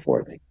smoked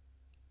before, I think.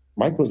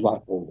 Michael's a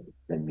lot older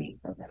than me.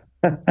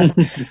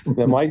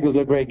 Michael's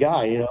a great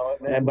guy,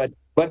 but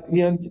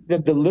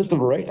the list of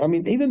race. I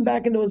mean, even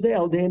back in those days,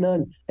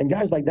 Aldana and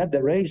guys like that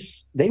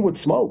race, they would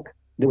smoke.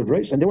 They would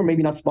race, and they were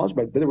maybe not sponsored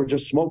by, but they were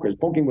just smokers.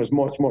 Smoking was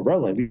much more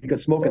relevant. You could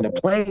smoke in the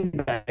plane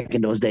back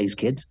in those days,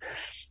 kids.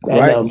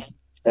 Right.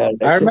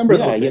 And, I remember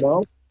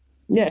that.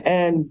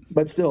 Yeah,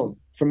 but still,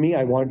 for me,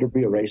 I wanted to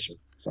be a racer.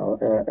 So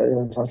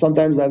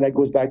sometimes that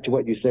goes back to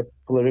what you said,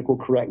 political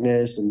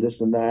correctness and this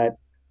and that.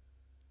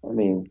 I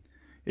mean,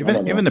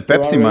 even the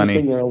Pepsi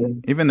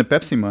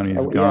money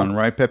is gone,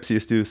 right? Pepsi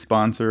used to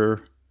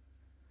sponsor.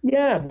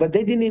 Yeah, but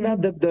they didn't even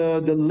have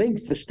the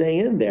link to stay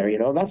in there.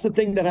 That's the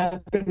thing that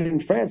happened in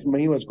France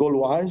when he was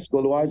Gauloise.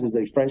 Gauloise is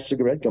a French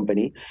cigarette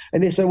company,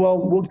 and they said, "Well,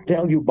 we'll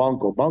tell you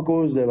Banco.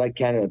 Banco is like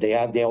Canada.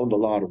 They own the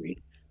lottery."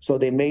 So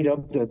they made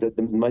up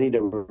the money they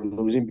were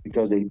losing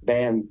because they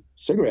banned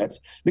cigarettes.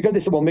 Because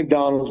they said, well,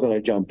 McDonald's going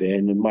to jump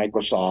in and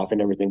Microsoft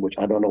and everything, which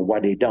I don't know why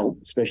they don't,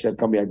 especially a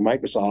company like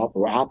Microsoft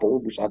or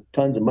Apple, which have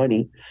tons of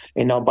money.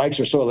 And now bikes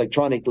are so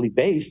electronically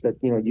based that,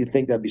 you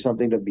think that'd be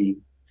something to be,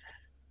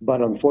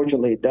 but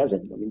unfortunately it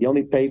doesn't. I mean, the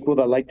only people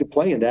that like to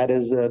play in that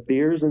is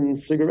beers and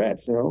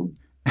cigarettes, And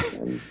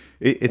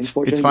it's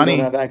unfortunately, funny. we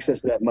don't have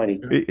access to that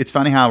money. It's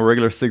funny how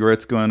regular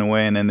cigarettes going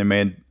away and then they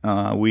made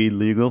weed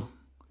legal.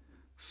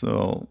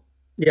 So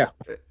yeah,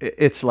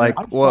 it's like,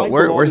 well,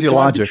 where's your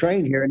logic?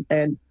 Train here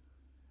and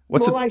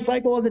I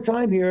cycle all the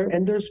time here,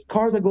 and there's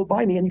cars that go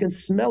by me, and you can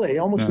smell it. It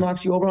almost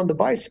knocks you over on the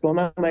bicycle.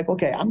 And I'm like,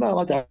 okay, I'm not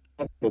allowed to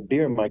have a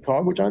beer in my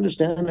car, which I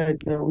understand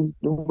that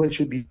nobody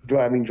should be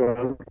driving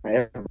drunk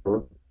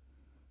ever.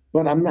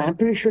 But I'm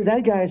pretty sure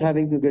that guy is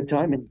having a good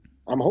time, and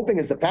I'm hoping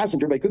it's the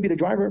passenger, but it could be the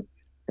driver.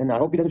 And I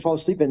hope he doesn't fall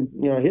asleep and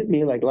hit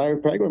me like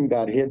Larry Pegram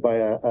got hit by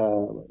a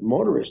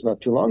motorist not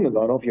too long ago.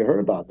 I don't know if you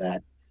heard about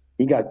that.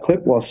 He got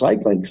clipped while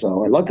cycling, so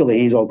luckily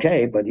he's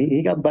okay, but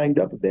he got banged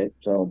up a bit.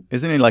 So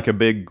isn't he like a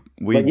big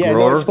weed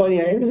grower? No, it's funny.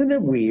 Isn't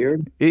it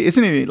weird?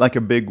 Isn't he like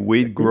a big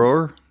weed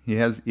grower? He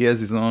has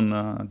his own.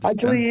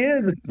 Actually, he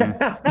is.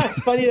 Yeah.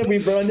 It's funny that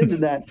we've run into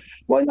that.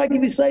 Well, like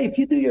you say, if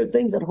you do your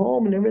things at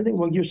home and everything,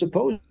 well, you're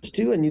supposed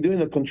to, and you're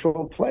doing a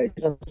controlled place,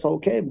 that's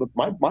okay. But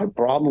my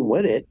problem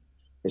with it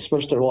is,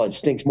 first of all, it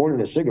stinks more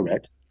than a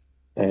cigarette.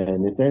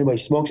 And if anybody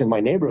smokes in my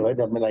neighborhood,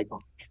 I'm like,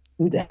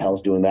 who the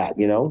hell's doing that?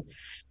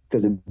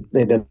 Because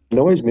it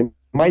annoys me.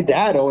 My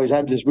dad always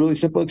had this really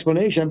simple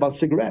explanation about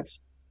cigarettes,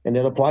 and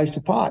it applies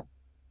to pot.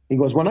 He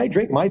goes, when I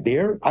drink my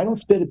beer, I don't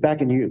spit it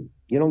back in you.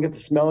 You don't get to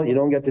smell it. You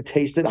don't get to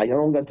taste it. I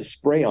don't get to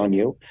spray on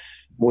you.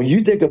 When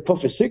you take a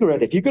puff of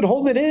cigarette, if you could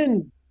hold it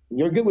in,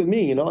 you're good with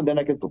me, and then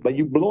I can, but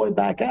you blow it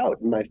back out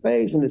in my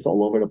face, and it's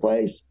all over the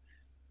place.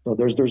 So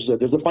there's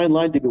a fine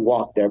line to be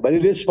walked there. But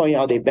it is funny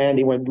how they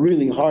went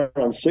really hard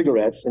on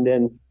cigarettes, and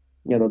then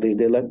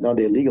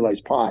they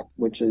legalize pot,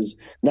 which is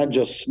not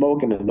just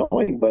smoke and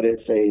annoying, but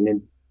it's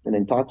an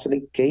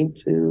intoxicant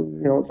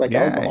to it's like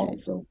alcohol.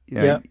 So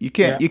you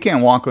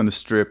can't walk on the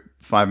strip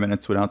 5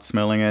 minutes without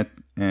smelling it.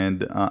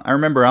 And I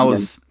remember I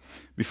was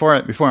before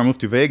I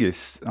moved to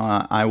Vegas,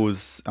 I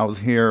was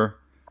here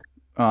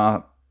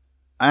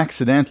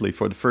accidentally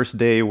for the first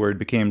day where it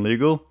became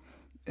legal,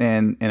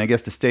 and I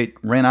guess the state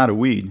ran out of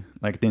weed.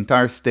 Like the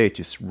entire state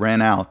just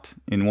ran out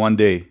in one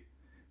day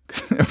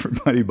because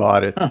everybody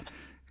bought it.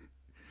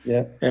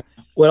 Yeah.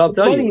 Well, I'll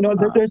tell you.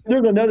 There's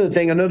another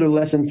thing, another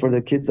lesson for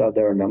the kids out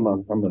there, and I'm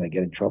going to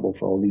get in trouble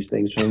for all these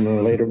things sooner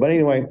or later. But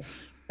anyway,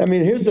 I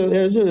mean, here's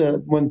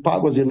when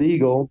pot was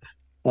illegal,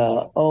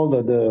 all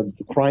the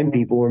crime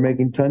people were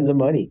making tons of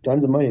money.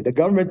 The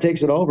government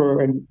takes it over,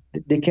 and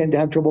they can't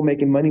have trouble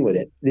making money with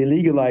it. They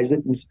legalize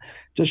it, and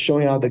just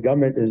showing how the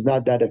government is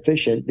not that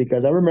efficient.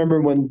 Because I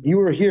remember when you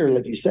were here,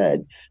 like you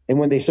said, and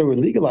when they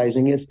started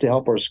legalizing it to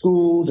help our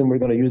schools, and we're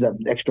going to use that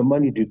extra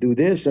money to do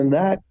this and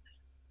that.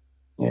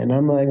 And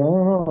I'm like,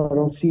 oh, I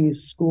don't see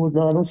school.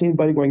 No, I don't see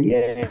anybody going,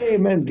 yay,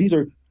 man, these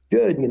are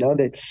good.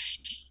 That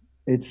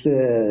it's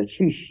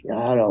sheesh,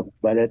 I don't know,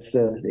 but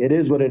it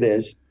is what it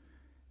is.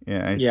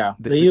 Yeah.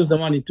 They use the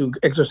money to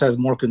exercise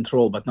more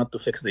control, but not to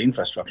fix the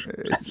infrastructure.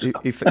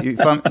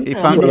 If I'm they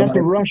have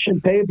to rush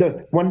and pave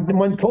when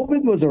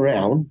COVID was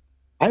around,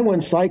 I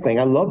went cycling.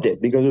 I loved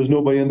it because there was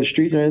nobody on the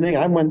streets and anything.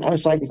 I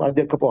was cycling. I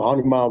did a couple of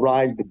 100-mile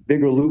rides, but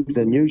bigger loops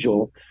than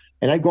usual.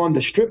 And I go on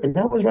the strip, and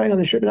I was riding on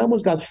the strip, and I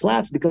almost got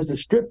flats because the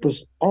strip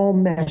was all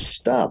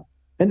messed up.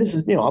 And this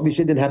is,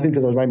 obviously it didn't happen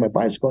because I was riding my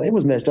bicycle. It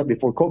was messed up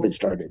before COVID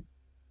started.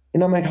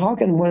 And I'm like, how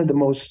can one of the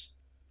most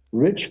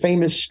rich,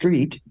 famous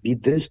street be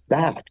this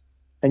bad?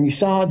 And you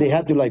saw they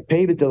had to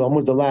pave it till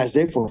almost the last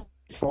day for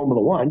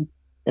Formula One.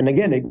 And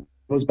again, it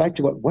goes back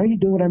to what are you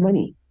doing with our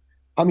money?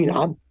 I mean,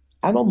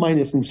 I don't mind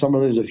if in summer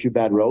there's a few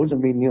bad roads. I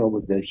mean,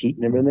 with the heat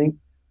and everything,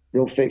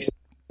 they'll fix it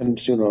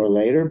sooner or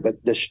later.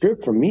 But the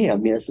strip for me, I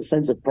mean, it's a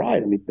sense of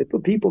pride. I mean,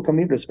 people come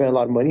here to spend a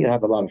lot of money and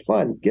have a lot of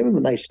fun. Give them a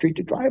nice street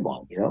to drive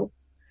on,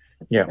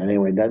 Yeah.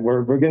 Anyway, that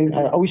we're getting.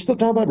 Are we still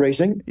talking about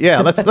racing?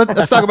 Yeah, let's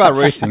talk about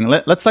racing.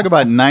 Let's talk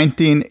about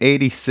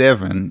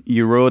 1987.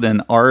 You rode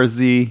an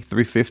RZ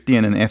 350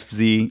 and an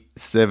FZ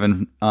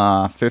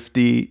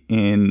 750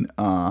 in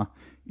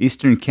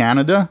Eastern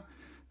Canada.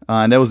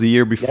 And that was the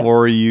year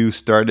before you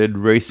started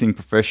racing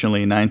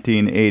professionally in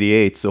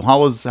 1988. So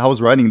how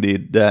was riding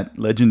that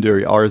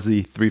legendary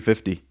RZ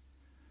 350?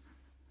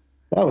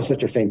 That was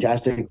such a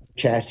fantastic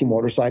chassis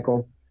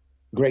motorcycle.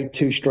 Great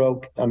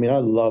two-stroke. I mean, I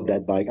love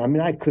that bike. I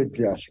mean, I could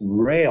just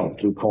rail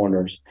through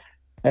corners.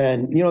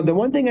 And, the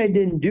one thing I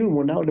didn't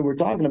do now that we're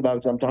talking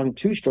about, I'm talking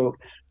two-stroke,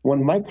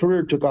 when my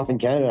career took off in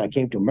Canada, I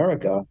came to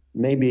America,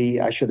 maybe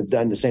I should have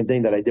done the same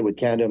thing that I did with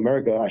Canada,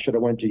 America. I should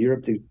have went to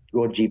Europe to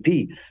go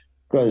GP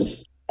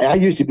because I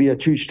used to be a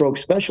two-stroke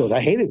specialist. I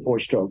hated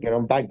four-stroke.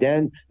 Back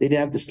then they didn't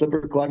have the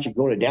slipper clutch. You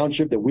go to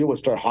downshift, the wheel would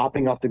start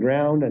hopping off the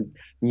ground, and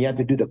you have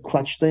to do the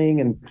clutch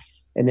thing, and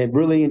it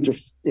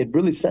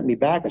really set me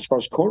back as far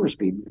as corner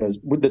speed. Because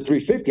with the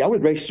 350, I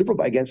would race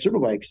superbike against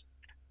superbikes,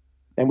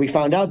 and we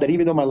found out that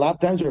even though my lap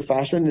times were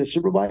faster than the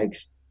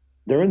superbikes,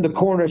 they're in the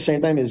corner at the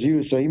same time as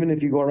you. So even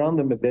if you go around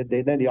them a bit,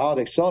 they ought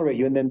to accelerate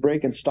you and then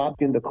break and stop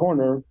you in the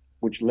corner,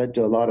 which led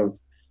to a lot of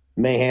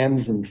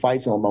mayhems and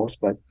fights almost.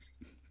 But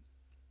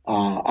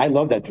I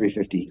love that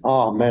 350.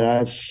 Oh man,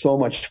 that's so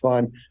much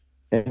fun.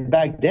 And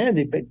back then,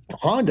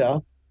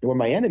 Honda, they were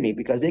my enemy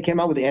because they came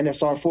out with the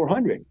NSR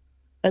 400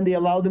 and they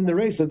allowed them to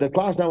race. So the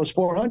class now was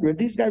 400.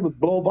 These guys would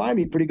blow by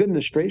me pretty good in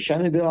the straight.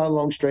 Shannonville had a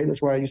long straight.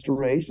 That's where I used to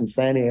race, in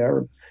Saint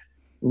Air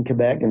in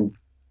Quebec.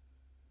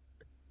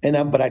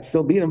 But I'd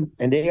still beat them.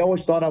 And they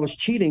always thought I was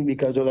cheating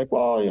because they're like,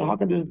 well, how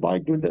can this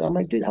bike do that? I'm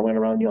like, dude, I went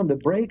around you on the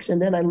brakes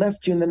and then I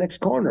left you in the next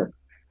corner.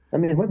 I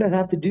mean, what did that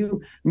have to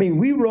do? I mean,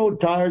 we rode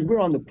tires. We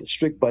were on the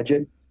strict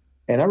budget.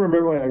 And I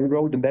remember when I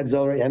rode the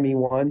Metzeler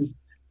ME1s,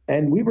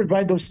 and we would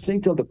ride those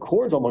things till the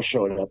cords almost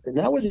showed up. And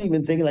I was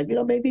even thinking, like,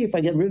 maybe if I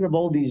get rid of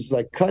all these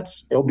like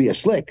cuts, it'll be a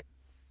slick.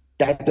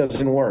 That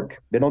doesn't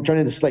work. They don't turn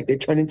into slick. They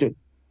turn into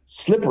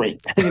slippery.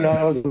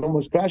 I was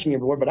almost crashing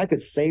everywhere, but I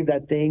could save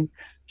that thing,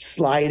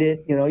 slide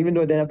it, even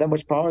though it didn't have that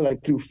much power,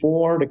 like through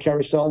 4, the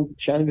carousel,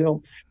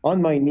 Shannonville,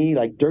 on my knee,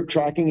 like dirt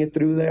tracking it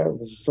through there. It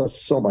was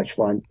so much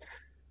fun.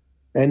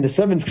 And the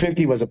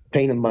 750 was a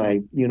pain in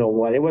my,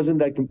 what. It wasn't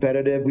that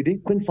competitive. We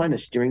couldn't find a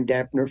steering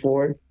dampener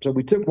for it. So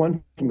we took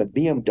one from a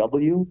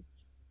BMW,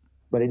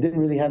 but it didn't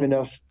really have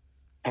enough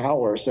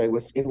power. So it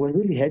would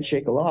really head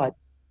shake a lot.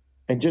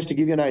 And just to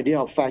give you an idea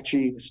how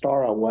factory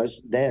star I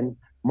was then,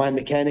 my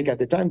mechanic at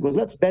the time goes,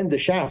 let's bend the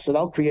shaft. So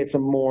that'll create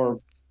some more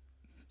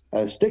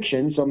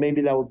stiction. So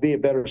maybe that would be a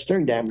better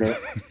steering dampener.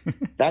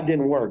 That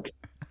didn't work.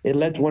 It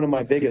led to one of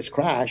my biggest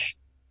crash.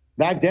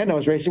 Back then, I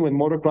was racing with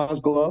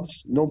motocross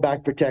gloves, no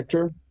back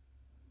protector,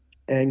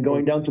 and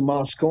going down to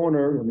Moscow,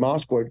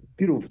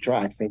 beautiful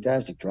track,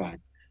 fantastic track.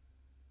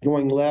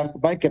 Going left, the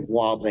bike kept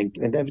wobbling.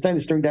 And every time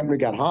the steering dampener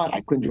got hot,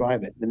 I couldn't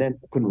drive it. And then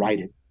I couldn't ride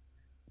it.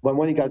 But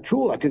when it got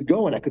cool, I could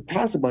go and I could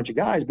pass a bunch of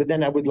guys. But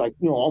then I would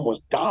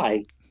almost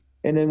die.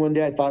 And then one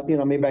day I thought,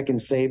 maybe I can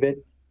save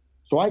it.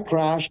 So I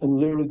crashed and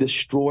literally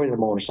destroyed the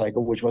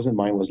motorcycle, which wasn't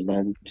mine, was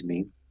lent to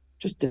me.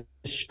 Just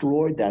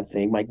destroyed that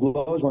thing. My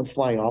gloves went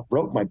flying off,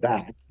 broke my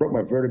back, broke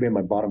my vertebrae in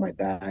my bottom of my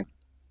back.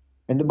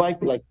 And the bike,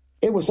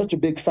 it was such a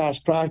big,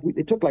 fast crash.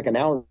 It took like an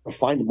hour to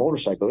find the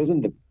motorcycle. It was in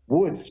the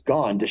woods,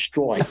 gone,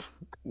 destroyed.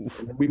 And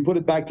we put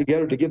it back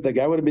together to give the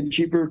guy. Would have been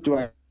cheaper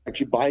to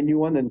actually buy a new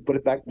one and put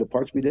it back to the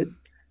parts we did.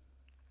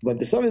 But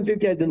the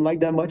 750, I didn't like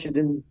that much. It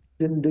didn't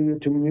do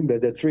it to me.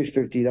 But the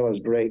 350, that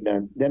was great.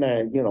 And then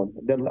I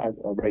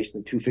raced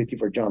the 250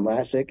 for John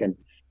Lassick, and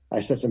I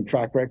set some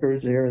track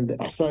records here, and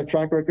I saw a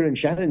track record in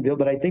Shannonville,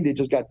 but I think they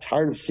just got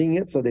tired of seeing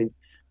it, so they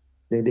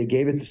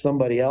gave it to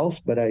somebody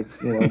else. But I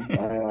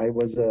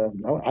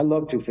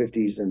love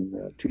 250s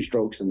and two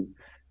strokes, and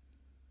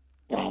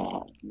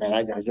man,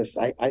 I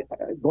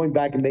going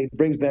back, and it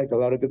brings back a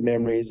lot of good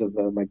memories of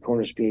my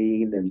corner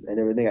speed and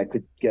everything. I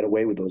could get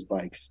away with those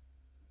bikes.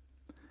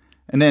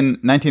 And then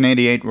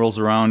 1988 rolls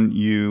around.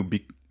 You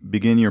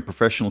begin your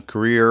professional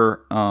career.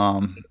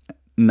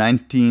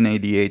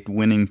 1988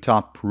 winning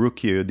top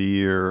rookie of the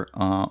year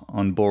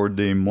on board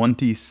the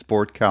Monty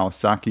Sport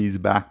Kawasaki's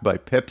backed by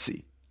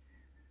Pepsi.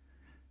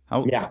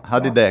 How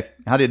did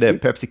that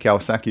Pepsi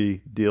Kawasaki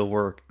deal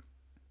work?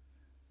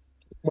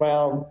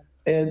 Well,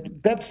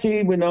 and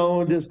Pepsi, we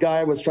know this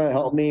guy was trying to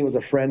help me. He was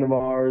a friend of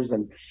ours,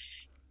 and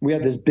we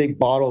had this big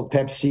bottle of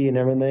Pepsi and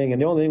everything.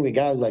 And the only thing we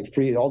got was like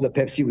free, all the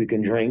Pepsi we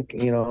can drink,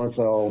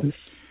 so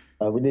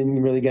we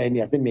didn't really get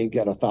any. I think we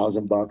got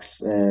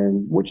 $1,000,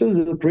 and which was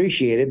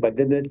appreciated, but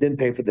didn't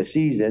pay for the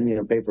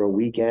season. Pay for a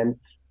weekend,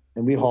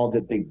 and we hauled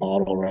the big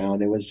bottle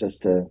around. It was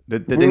just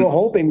we were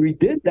hoping we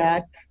did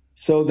that,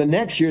 so the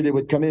next year they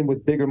would come in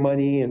with bigger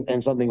money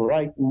and something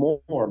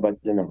more.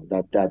 But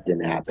that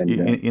didn't happen.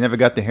 You never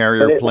got the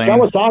Harrier plane.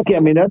 Kawasaki.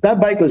 I mean, that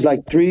bike was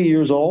like 3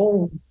 years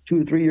old, 2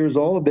 to 3 years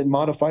old. Had been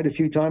modified a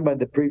few times by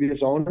the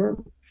previous owner,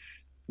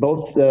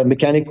 both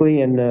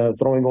mechanically and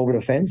throwing over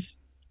the fence.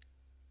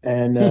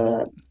 And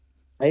it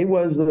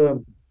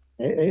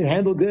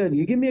handled good.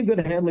 You give me a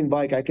good handling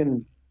bike, I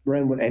can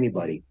run with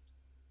anybody.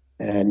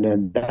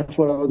 And that's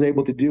what I was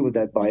able to do with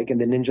that bike. And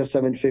the Ninja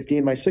 750,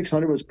 and my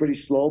 600 was pretty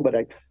slow, but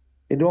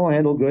it all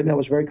handled good. And I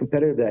was very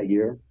competitive that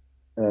year.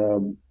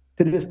 To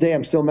this day,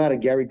 I'm still mad at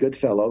Gary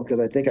Goodfellow because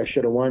I think I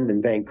should have won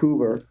in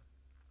Vancouver.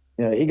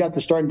 He got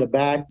the start in the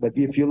back, but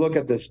if you look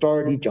at the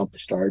start, he jumped the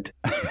start.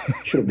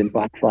 Should have been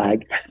black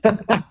flag.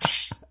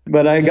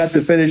 But I got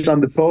to finish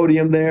on the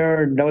podium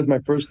there, and that was my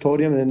first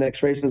podium. And the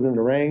next race was in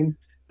the rain.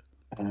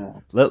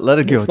 Let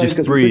it go.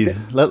 Just breathe.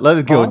 Let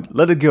it go.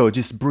 Let it go.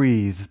 Just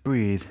breathe.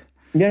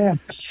 Yeah.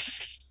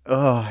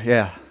 Oh,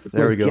 yeah.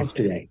 There we go.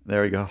 Yesterday.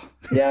 There we go.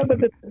 Yeah, but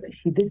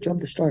he did jump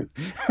the start.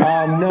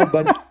 No,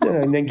 but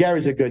and then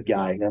Gary's a good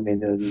guy. I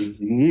mean,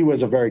 he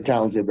was a very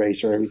talented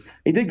racer.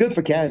 He did good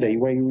for Canada.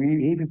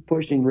 He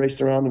pushed and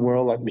raced around the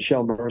world like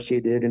Michel Mercier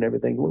did and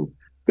everything.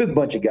 Good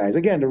bunch of guys.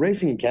 Again, the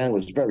racing in Canada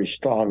was very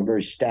strong,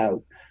 very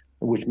stout,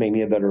 which made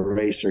me a better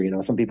racer.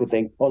 Some people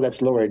think, oh,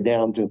 let's lower it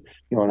down to,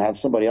 have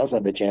somebody else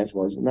have a chance.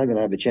 Well, I'm not going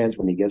to have a chance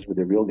when he gets with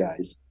the real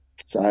guys.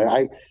 So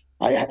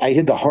I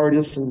hit the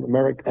hardest in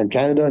America and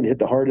Canada, and hit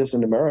the hardest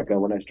in America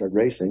when I started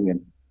racing.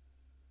 And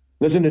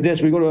Listen to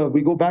this. We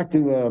go back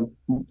to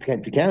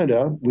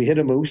Canada. We hit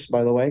a moose,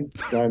 by the way,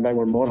 driving back.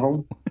 We're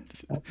motorhome.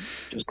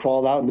 Just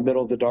crawled out in the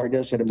middle of the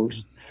darkness, hit a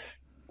moose,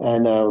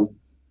 and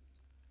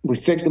we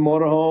fixed the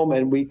motorhome.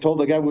 And we told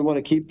the guy we want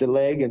to keep the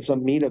leg and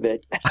some meat of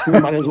it. We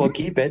might as well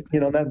keep it,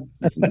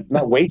 that's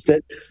not waste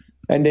it.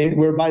 And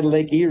we're by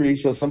Lake Erie,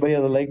 so somebody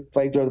on the lake,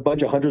 like there was a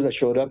bunch of hunters that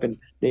showed up, and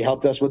they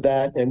helped us with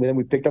that. And then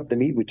we picked up the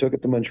meat. We took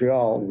it to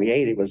Montreal. And we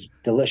ate it. It was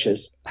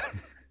delicious.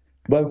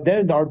 But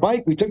then our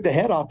bike, we took the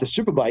head off the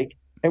superbike,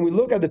 and we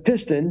look at the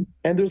piston,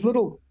 and there's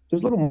little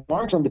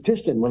marks on the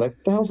piston. We're like,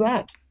 what the hell's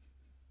that?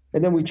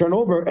 And then we turn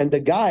over, and the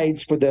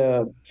guides for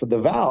the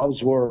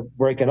valves were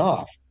breaking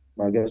off.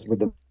 I guess with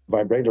the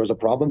vibrator, there was a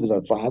problem. There's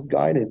a valve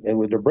guide, and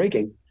with they're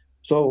breaking.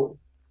 So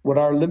with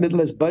our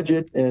limitless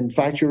budget and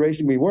factory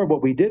racing,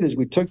 what we did is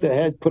we took the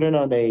head, put it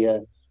on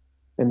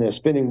in the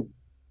spinning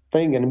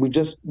thing, and we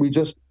just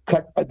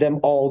cut them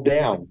all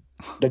down.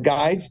 The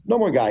guides, no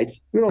more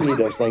guides. We don't need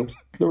those things.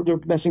 They're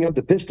messing up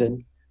the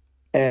piston.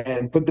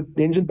 And put the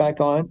engine back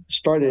on,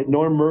 started it.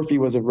 Norm Murphy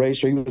was a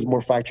racer. He was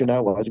more factory than I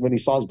was. When he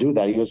saw us do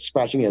that, he was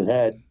scratching his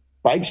head.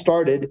 Bike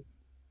started.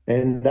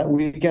 And that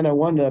weekend I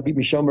won, beat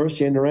Michel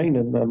Mercier in the rain,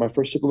 and my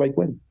first Superbike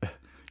win.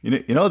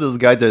 You know those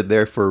guys are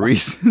there for a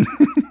reason.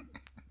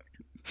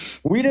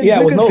 We couldn't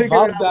figure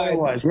out what it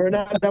was.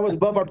 That was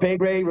above our pay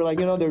grade. We're like,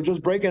 they're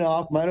just breaking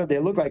off. They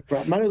look like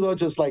crap. Might as well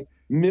just like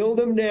mill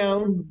them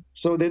down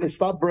so they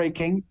stop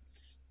breaking.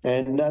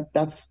 And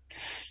that's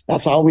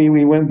how we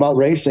went about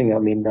racing. I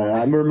mean, I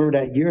remember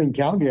that year in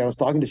Calgary, I was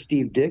talking to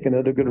Steve Dick,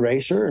 another good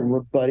racer, and we're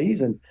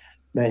buddies. And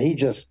man, I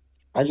just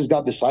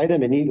got beside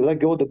him, and he let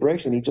go of the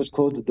brakes, and he just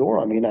closed the door.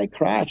 I mean, I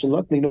crashed, and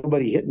luckily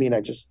nobody hit me, and I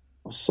was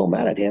so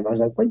mad at him. I was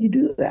like, why'd you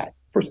do that?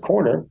 First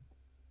corner.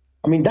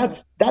 I mean,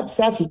 that's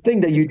the thing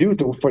that you do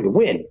for the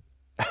win.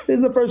 This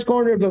is the first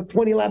corner of a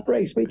 20-lap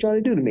race. What are you trying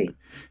to do to me?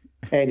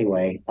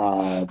 Anyway,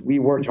 we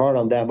worked hard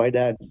on that. My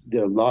dad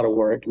did a lot of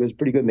work. He was a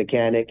pretty good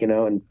mechanic,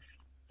 and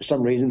for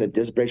some reason the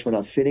disc brakes were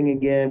not fitting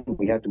again.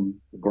 We had to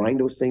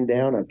grind those things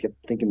down. I kept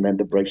thinking, man,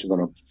 the brakes are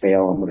going to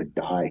fail. I'm going to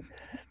die.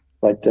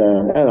 But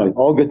I don't know,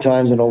 all good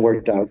times and all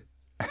worked out.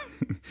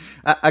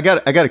 I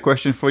got a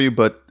question for you,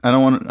 but I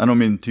don't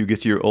mean to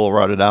get you all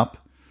rotted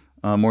up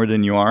more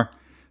than you are.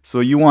 So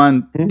you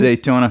won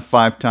Daytona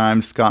 5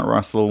 times. Scott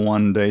Russell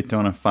won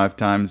Daytona 5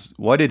 times.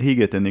 Why did he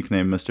get the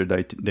nickname Mr.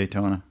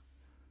 Daytona?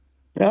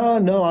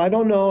 No, I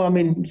don't know. I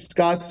mean,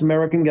 Scott's an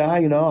American guy.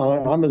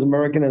 I'm as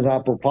American as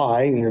apple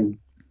pie. And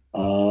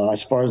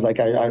as far as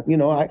like I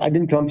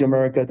didn't come to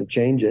America to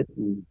change it,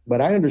 but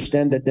I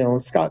understand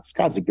that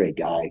Scott's a great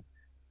guy.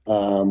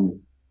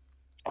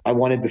 I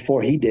won it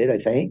before he did, I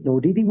think. No,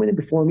 did he win it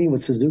before me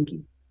with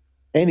Suzuki?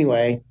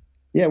 Anyway,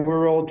 yeah,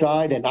 we're all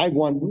tied, and I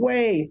won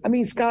way. I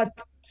mean,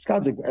 Scott's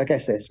like I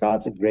said,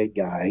 Scott's a great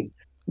guy.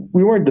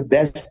 We weren't the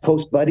best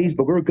close buddies,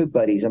 but we were good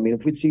buddies. I mean,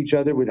 if we'd see each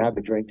other, we'd have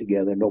a drink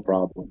together, no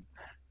problem.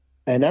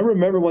 And I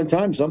remember one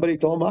time somebody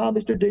told him,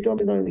 Mr.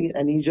 Daytona,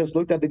 and he just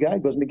looked at the guy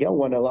and goes, Miguel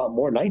won a lot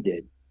more than I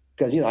did.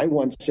 Because, I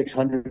won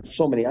 600,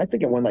 so many. I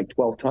think I won like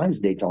 12 times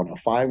Daytona,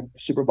 5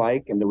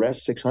 Superbike and the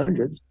rest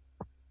 600s.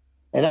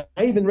 And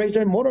I even raced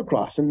there in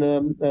motocross in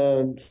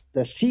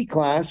the C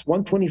class,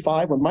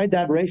 125. When my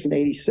dad raced in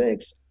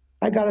 86,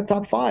 I got a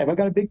top 5. I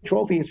got a big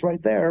trophy. It's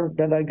right there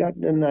that I got.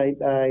 And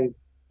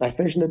I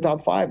finished in the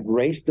top 5,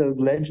 raced the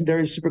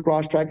legendary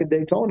Supercross track at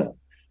Daytona.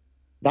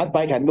 That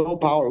bike had no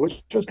power,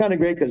 which was kind of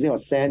great because,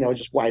 it's sand. I was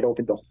just wide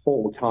open the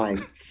whole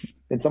time.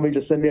 And somebody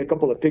just sent me a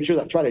couple of pictures.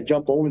 I tried to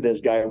jump over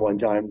this guy one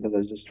time because I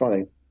was just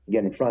trying to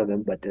get in front of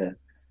him. But that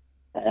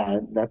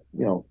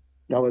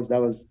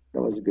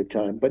was a good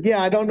time. But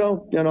yeah, I don't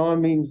know. I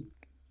mean,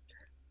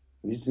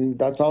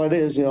 that's how it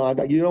is. You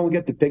don't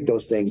get to pick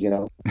those things.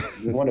 You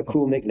want a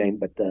cool nickname,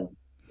 but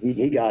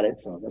he got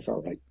it, so that's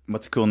all right.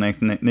 What's a cool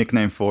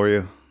nickname for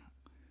you?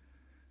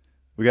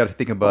 We got to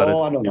think about it.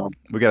 Oh, I don't know.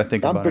 We got to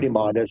think about it. I'm pretty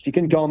modest. You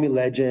can call me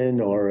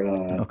Legend or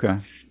okay.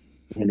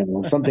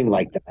 Something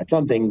like that.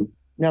 Something.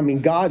 I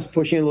mean, God's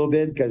pushing a little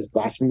bit because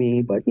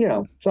blasphemy, but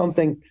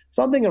something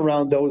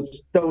around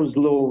those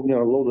low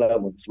low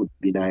levels would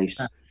be nice.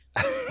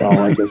 So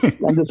I'm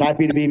just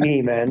happy to be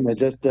me, man. I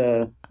just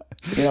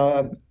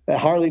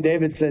Harley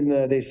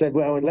Davidson. They said,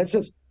 well, let's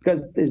just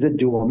because is it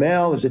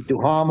Duhamel? Is it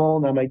Duhamel?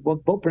 And I'm like, well,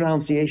 both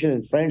pronunciation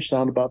and French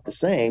sound about the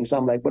same. So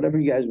I'm like, whatever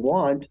you guys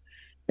want.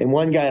 And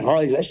one guy at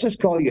Harley, let's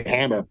just call you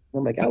Hammer.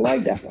 I'm like, I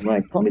like that. I'm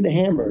like, call me the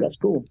Hammer. That's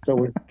cool.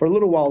 So for a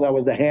little while, that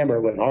was the Hammer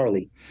with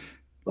Harley.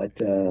 But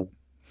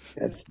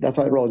that's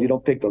how it rolls. You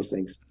don't pick those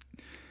things.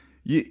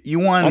 You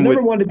won. I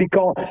never wanted to be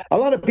called. A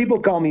lot of people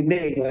call me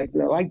Mig,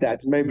 like that.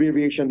 It's my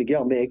abbreviation,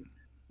 Miguel Mig.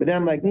 But then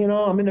I'm like,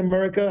 I'm in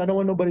America. I don't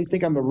want nobody to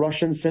think I'm a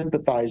Russian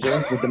sympathizer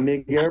with the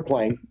MiG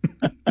airplane.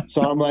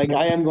 So I'm like,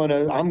 I'm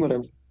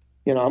gonna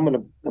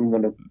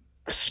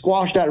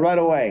squash that right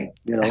away.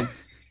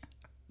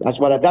 That's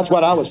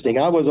what I was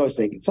thinking. I was always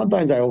thinking.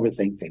 Sometimes I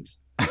overthink things.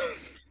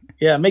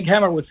 Yeah, MiG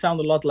Hammer would sound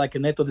a lot like a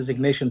NATO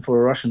designation for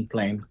a Russian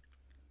plane.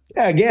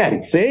 Yeah,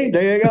 again, see,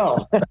 there you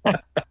go.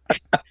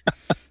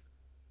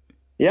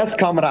 Yes,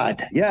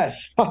 comrade.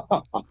 Yes.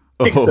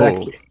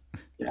 Exactly.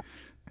 Yeah.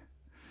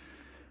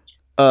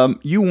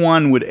 You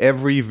won with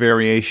every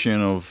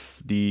variation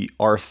of the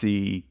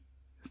RC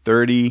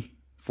 30,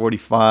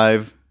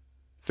 45,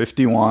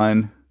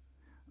 51.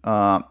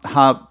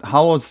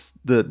 How was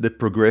the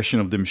progression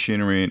of the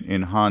machinery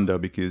in Honda?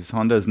 Because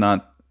Honda is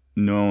not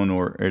known,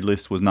 or at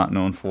least was not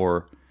known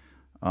for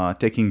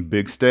taking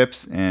big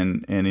steps,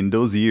 and in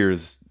those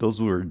years,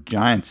 those were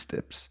giant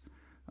steps.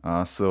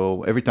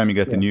 So every time you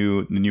got the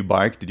new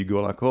bike, did you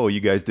go like, oh, you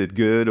guys did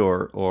good,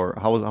 or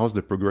how's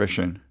the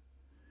progression?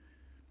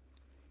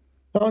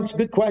 No, it's a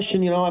good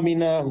question. I mean,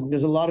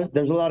 there's a lot in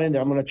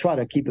there. I'm going to try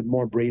to keep it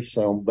more brief.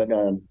 But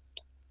I'm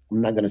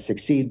not going to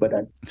succeed. But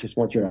I just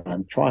want you to know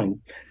I'm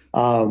trying.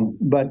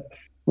 But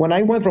when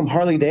I went from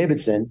Harley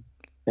Davidson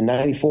in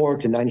 '94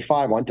 to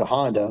 '95, I went to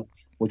Honda,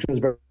 which was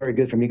very, very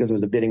good for me because it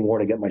was a bidding war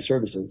to get my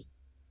services.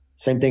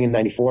 Same thing in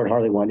 '94,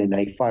 Harley won. In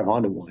 '95,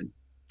 Honda won.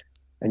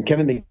 And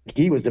Kevin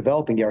McGee was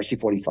developing the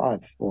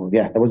RC45. Well,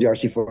 yeah, that was the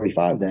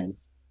RC45 then.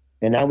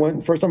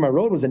 And first time I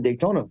rode was in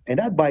Daytona, and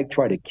that bike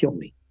tried to kill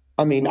me.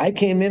 I mean, I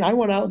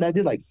went out and I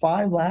did like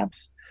 5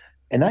 laps,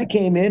 and I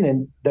came in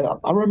and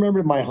I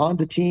remember my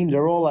Honda teams,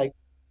 they're all like,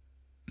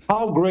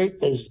 how great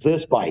is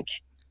this bike?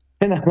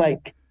 And I'm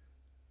like,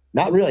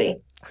 not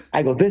really.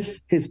 I go,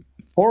 this is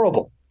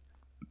horrible.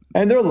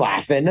 And they're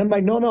laughing. I'm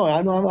like, no,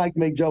 I know I like to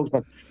make jokes,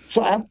 but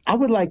so I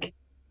would like,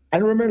 I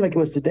remember like it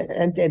was today,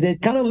 and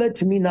it kind of led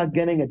to me not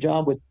getting a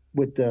job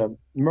with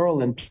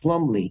Merlin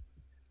Plumley,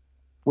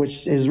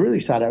 which is really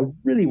sad. I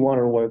really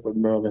wanted to work with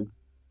Merlin.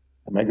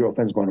 My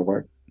girlfriend's going to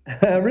work.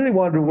 I really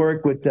wanted to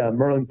work with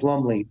Merlin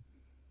Plumley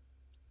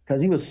because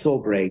he was so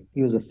great.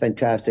 He was a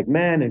fantastic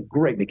man and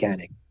great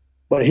mechanic.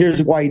 But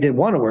here's why he didn't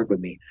want to work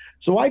with me.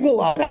 So I go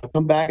out, I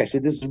come back. I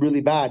said, this is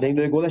really bad. And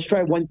they go, let's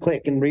try one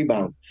click and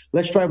rebound.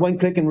 Let's try one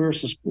click and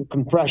reverse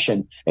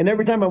compression. And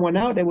every time I went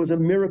out, it was a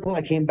miracle.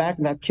 I came back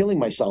not killing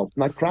myself,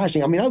 not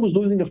crashing. I mean, I was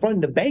losing the front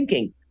and the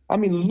banking. I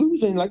mean,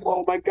 losing like,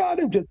 oh my God.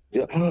 And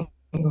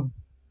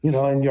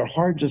your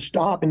heart just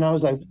stopped. And I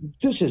was like,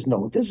 this is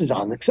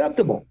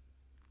unacceptable.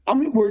 I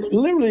mean,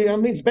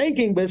 it's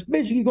banking, but it's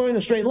basically going in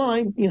a straight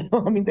line.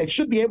 I mean, they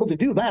should be able to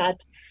do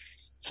that.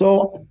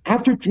 So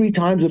after 3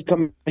 times of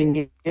coming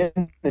in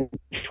and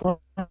trying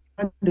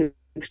to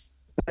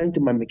explain to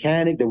my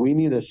mechanic that we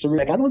need a service,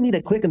 like, I don't need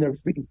a click in their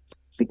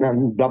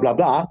freaking blah, blah,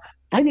 blah.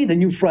 I need a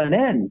new front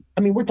end.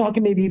 I mean, we're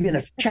talking maybe even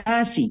a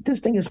chassis. This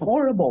thing is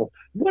horrible.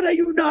 What are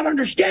you not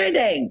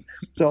understanding?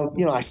 So,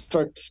 I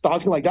start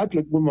talking like that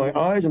with my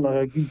eyes, and I'm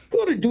like, you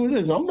got to do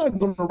this. I'm not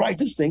going to write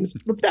this thing. It's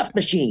the theft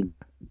machine.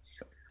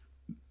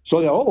 So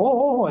they,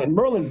 and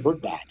Merlin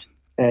heard that.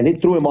 And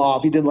it threw him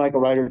off. He didn't like a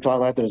rider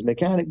talking after his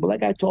mechanic. But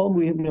like I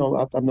told him,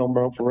 I've known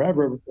Merlin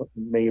forever.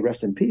 May he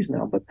rest in peace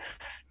now. But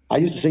I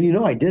used to say,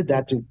 I did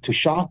that to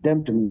shock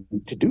them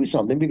to do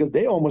something, because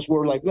they almost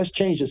were like, let's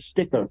change the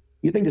sticker.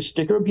 You think the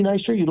sticker would be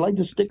nicer? You'd like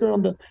the sticker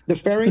on the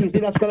fairing? You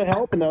think that's going to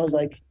help? And I was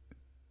like,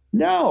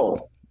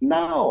 no.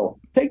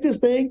 Take this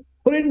thing,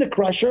 put it in the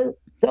crusher,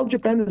 tell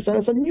Japan to send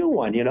us a new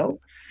one,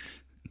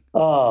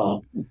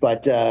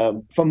 But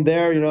from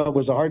there, it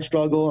was a hard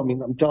struggle. I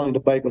mean, I'm telling you,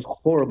 the bike was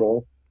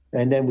horrible.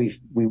 And then we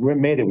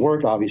made it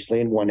work, obviously,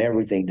 and won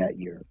everything that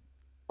year.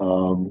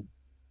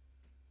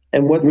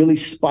 And what really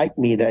spiked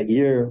me that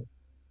year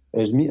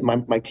was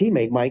my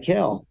teammate, Mike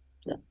Hale.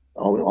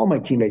 All my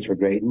teammates were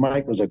great.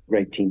 Mike was a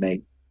great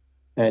teammate,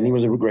 and he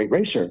was a great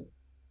racer.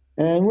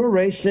 And we're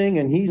racing,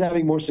 and he's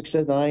having more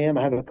success than I am.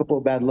 I have a couple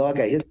of bad luck.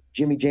 I hit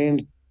Jimmy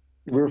James'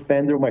 rear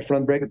fender, my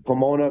front brake at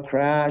Pomona,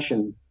 crash,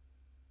 and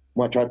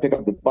when I try to pick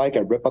up the bike, I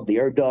rip up the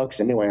air ducts.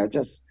 Anyway,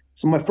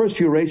 so my first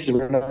few races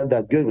were not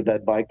that good with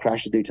that bike,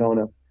 crashed at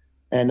Daytona.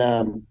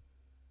 And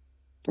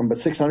but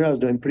 600, I was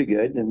doing pretty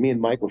good. And me and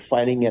Mike were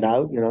fighting it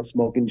out,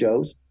 smoking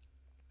Joes.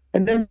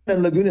 And then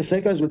Laguna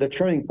Seca was the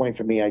turning point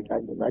for me. I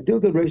do a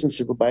good race in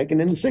Superbike.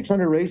 And in the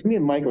 600 race, me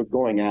and Mike were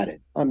going at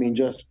it. I mean,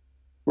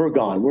 we're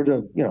gone.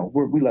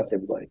 We left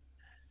everybody.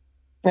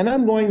 And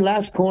I'm going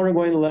last corner,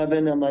 going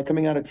 11. I'm like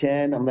coming out of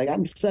 10.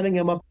 I'm setting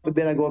him up a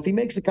bit. I go, if he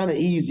makes it kind of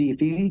easy, if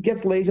he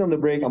gets lazy on the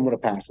brake, I'm going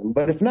to pass him.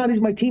 But if not,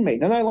 he's my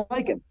teammate, and I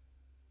like him.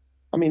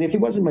 I mean, if he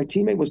wasn't my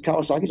teammate, was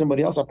Kawasaki,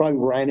 somebody else, I probably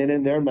ran it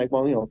in there. I'm like,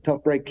 well,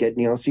 tough break, kid.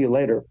 See you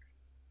later.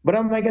 But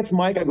I'm like, it's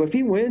Mike. I go, if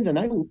he wins, and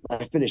I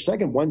finish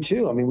second,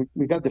 1-2. I mean,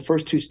 we got the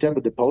first 2 steps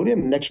at the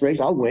podium. Next race,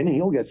 I'll win, and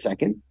he'll get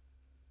second.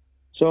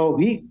 So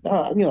he,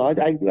 I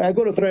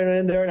go to throw it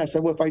in there, and I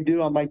said, well, if I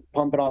do, I might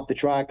pump it off the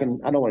track,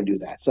 and I don't want to do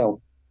that. So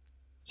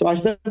I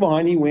step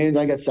behind, he wins,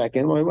 I get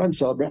second. I run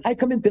celebrate. I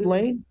come in pit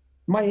lane.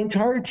 My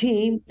entire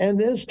team and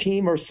this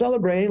team are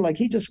celebrating like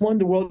he just won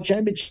the world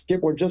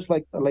championship, or just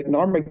like an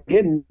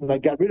Armageddon,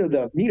 like got rid of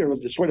the meter, was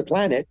destroyed the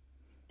planet.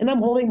 And I'm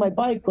holding my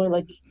bike going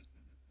like,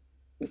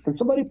 can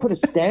somebody put a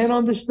stand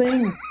on this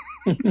thing?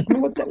 I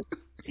mean,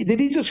 did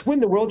he just win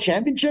the world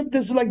championship?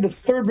 This is like the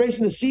 3rd race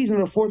in the season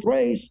or 4th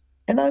race.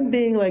 And I'm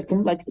being like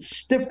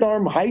stiff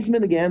arm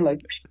Heisman again,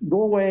 like,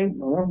 go away. I don't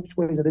know which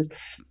way it is.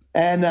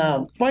 And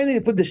finally,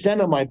 to put the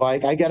stand on my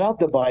bike, I get out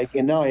the bike,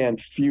 and now I am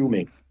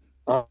fuming.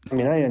 I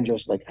am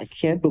just like, I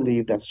can't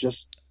believe that's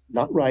just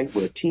not right.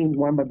 We're a team.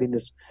 Why am I being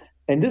this?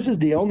 And this is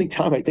the only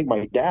time I think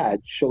my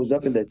dad shows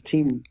up in the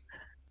team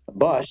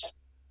bus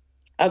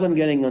as I'm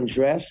getting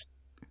undressed.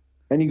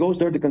 And he goes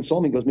there to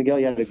console me. He goes, Miguel,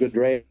 you had a good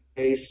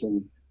race,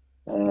 and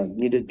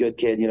you did good,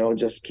 kid.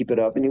 Just keep it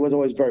up. And he was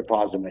always very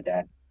positive, my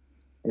dad.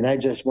 And I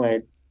just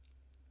went,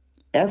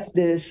 F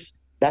this.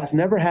 That's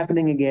never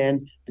happening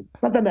again.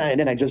 And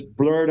then I just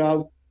blurred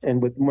out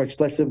and with more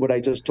explicit what I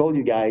just told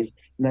you guys.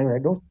 And I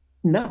went, no,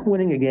 not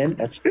winning again.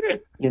 That's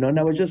it. And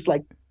I was just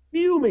like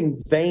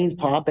fuming, veins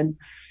popping.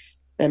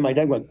 And my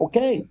dad went,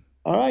 okay,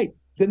 all right,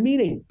 good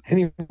meeting. And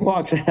he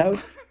walks out.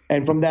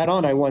 And from that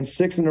on, I won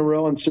 6 in a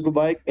row on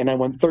Superbike, and I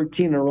won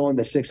 13 in a row in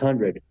the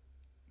 600.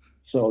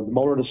 So the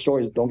moral of the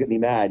story is don't get me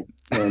mad.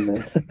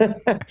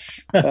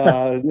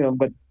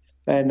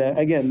 And,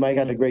 again, Mike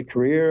had a great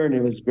career, and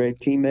he was a great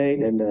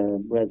teammate,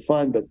 and we had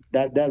fun. But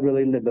that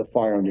really lit the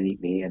fire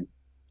underneath me, and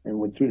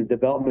went through the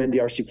development, the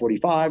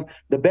RC45.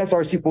 The best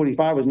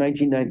RC45 was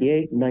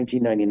 1998 and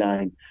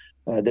 1999.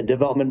 The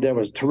development there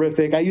was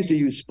terrific. I used to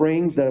use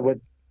springs that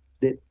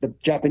the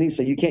Japanese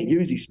say you can't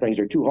use these springs;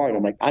 they're too hard.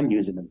 I'm like, I'm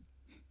using them.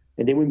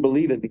 And they wouldn't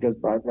believe it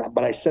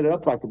but I set it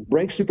up so I could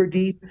brake super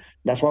deep.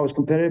 That's why I was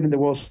competitive in the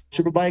World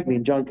Superbike. Me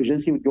and John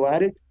Kuczynski would go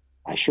at it.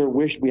 I sure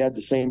wish we had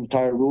the same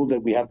tire rule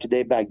that we have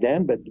today back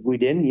then, but we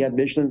didn't. He had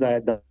Michelin's, I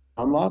had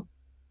Dunlop.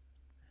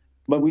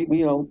 But we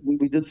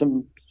did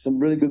some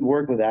really good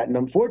work with that. And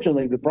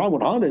unfortunately, the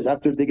problem with Honda is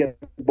after they get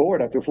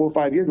bored after 4 or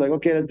 5 years, like,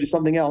 okay, let's do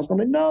something else. I'm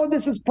like, no,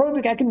 this is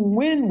perfect. I can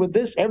win with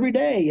this every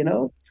day,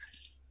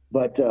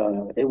 But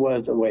it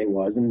was the way it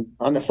was. And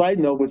on a side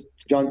note, with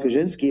John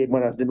Kuczynski,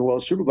 when I was in the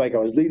World Superbike, I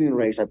was leading the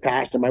race. I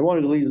passed him. I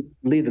wanted to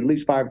lead at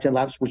least 5 or 10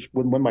 laps, which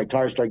when my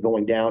tires started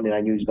going down and I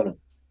knew he was going to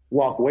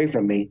walk away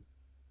from me.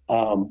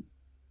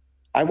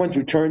 I went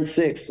through turn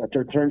 6,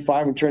 after turn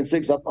 5 and turn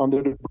 6 up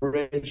under the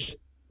bridge,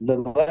 the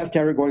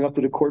left-hander going up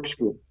to the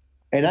corkscrew.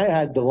 And I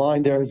had the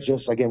line there. It's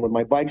just, again, with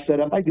my bike set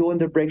up, I go in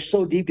the brakes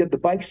so deep, get the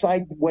bike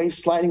sideways,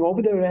 sliding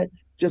over there,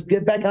 just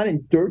get back on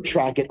and dirt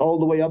track it all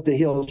the way up the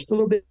hill. Just a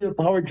little bit of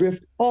power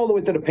drift all the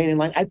way to the painting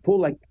line. I pull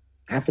like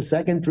half a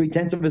second,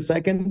 0.3 of a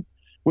second,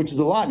 which is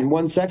a lot in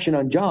one section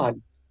on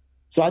John.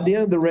 So at the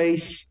end of the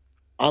race,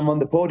 I'm on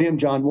the podium.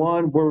 John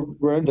won.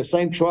 We're in the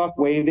same truck,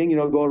 waving.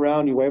 Go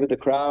around. You wave at the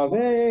crowd,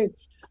 hey,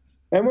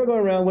 and we're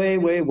going around,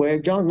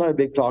 wave. John's not a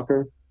big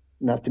talker,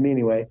 not to me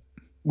anyway.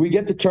 We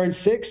get to turn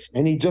 6,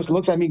 and he just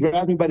looks at me,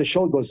 grabs me by the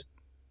shoulder, goes,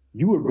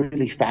 you were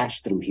really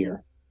fast through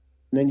here.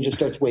 And then he just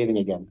starts waving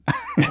again.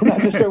 And I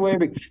just start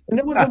waving. And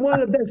it was one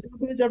of the best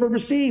compliments I've ever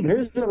received.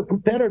 Here's a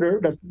competitor.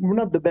 We're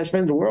not the best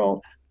friends in the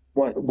world.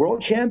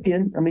 World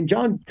champion. I mean,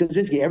 John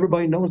Kuczynski,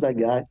 everybody knows that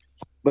guy.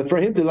 But for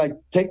him to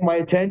take my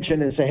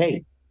attention and say,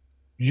 hey,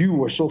 you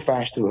were so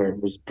fast through her,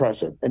 it was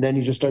impressive. And then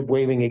he just started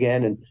waving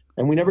again.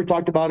 And we never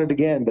talked about it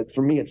again. But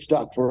for me, it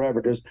stuck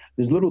forever. There's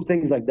little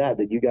things like that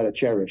you got to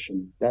cherish.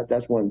 And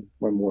that's one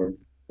more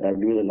that I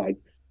really like.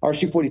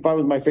 RC45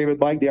 was my favorite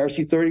bike. The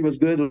RC30 was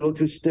good, a little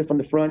too stiff on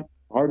the front,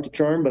 hard to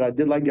turn, but I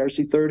did like the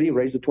RC30.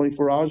 Raised the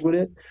 24 hours with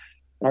it.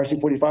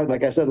 RC45,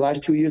 like I said, the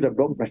last 2 years I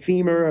broke my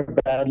femur,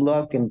 bad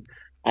luck, and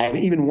I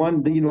even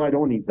won. I'd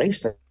only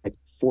raced like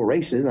 4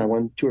 races, and I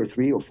won 2 or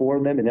 3 or 4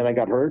 of them, and then I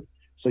got hurt.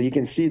 So you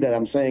can see that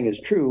I'm saying is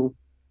true.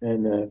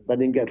 And if I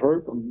didn't get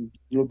hurt,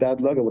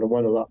 bad luck, I would have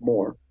won a lot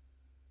more.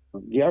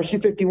 The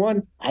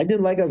RC51, I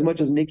didn't like it as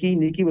much as Nicky.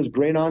 Nicky was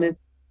great on it.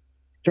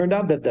 Turned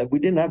out that we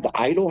didn't have the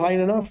idle high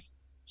enough.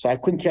 So I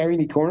couldn't carry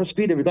any corner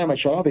speed. Every time I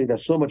shut off, it had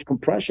so much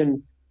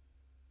compression.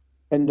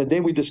 And the day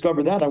we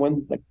discovered that, I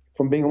went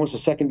from being almost a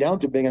second down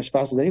to being as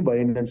fast as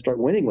anybody and then start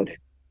winning with it.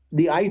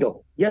 The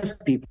idle. Yes,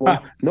 people.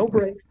 No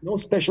brakes, no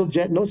special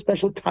jet, no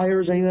special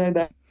tires, anything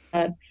like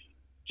that.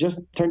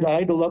 Just turned the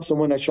idle up. So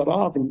when I shut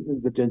off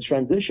and in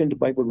transition, the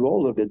bike would roll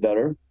a little bit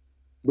better.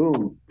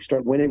 Boom.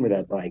 Start winning with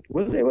that bike.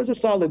 It was a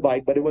solid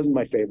bike, but it wasn't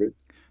my favorite.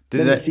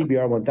 Then the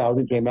CBR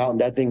 1000 came out,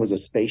 and that thing was a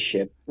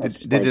spaceship.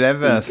 Did it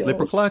have a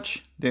slipper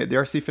clutch? The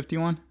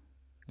RC51?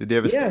 Did they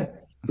have a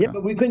Yeah,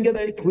 but we couldn't get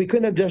it. We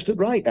couldn't adjust it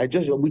right.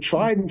 We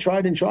tried,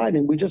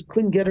 and we just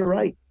couldn't get it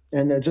right.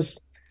 And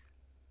just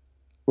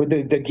with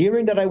the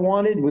gearing that I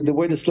wanted, with the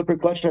way the slipper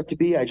clutch had to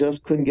be, I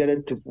just couldn't get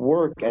it to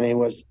work. And it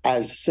was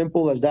as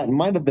simple as that. It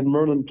might have been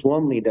Merlin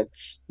Plumley that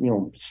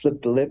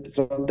slipped the lip or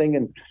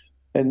something,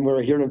 and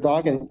we're hearing him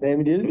talking,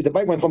 and the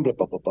bike went from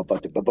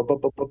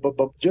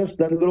just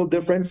that little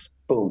difference,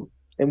 boom.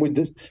 And with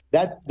this,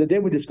 the day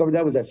we discovered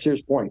that was at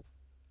Sears Point,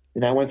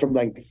 and I went from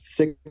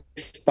 6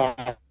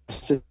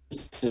 fastest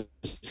to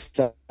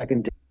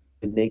second to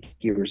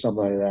Nicky or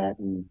something like that,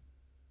 and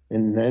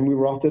then we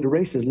were off to the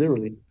races,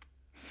 literally.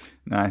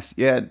 Nice,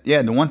 yeah.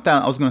 The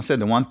 1000. I was going to say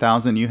the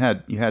 1000. You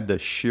had the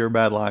sheer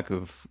bad luck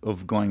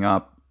of going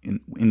up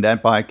in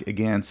that bike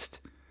against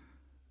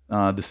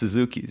the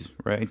Suzuki's,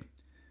 right?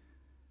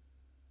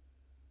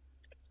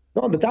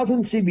 No, the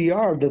 1000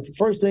 CBR, the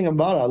first thing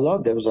about it, I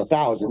loved it was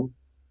 1000.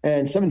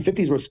 And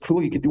 750s was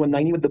cool. You could do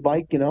 190 with the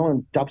bike,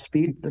 and top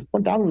speed. This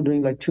 1000 was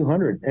doing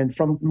 200. And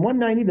from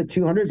 190 to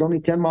 200 is only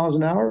 10 miles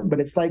an hour, but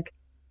it's like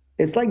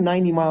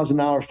 90 miles an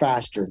hour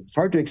faster. It's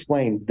hard to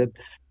explain.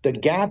 The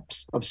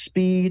gaps of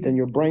speed and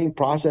your brain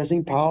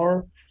processing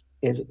power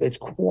it's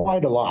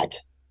quite a lot.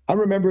 I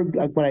remember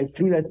like when I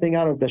threw that thing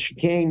out of the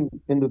chicane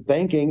in the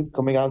banking,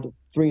 coming out to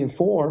 3 and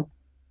 4,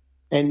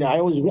 and I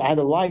always had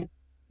a light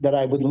that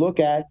I would look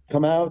at,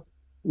 come out,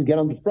 and get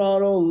on the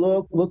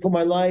throttle, look for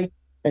my light,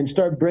 and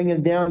start bringing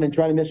it down and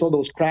try to miss all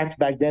those cracks.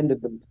 Back then,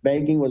 the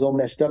banking was all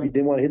messed up. You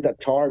didn't want to hit that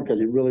tar because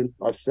it really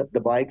upset the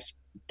bikes.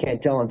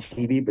 Can't tell on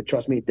TV, but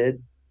trust me, it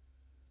did.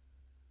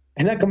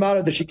 And I come out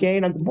of the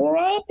chicane, I go,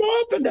 up,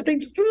 and that thing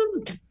just,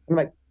 I'm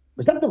like,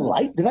 was that the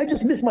light? Did I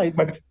just miss my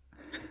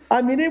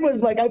I mean, it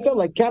was like, I felt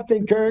like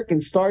Captain Kirk in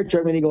Star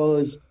Trek when he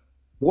goes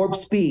warp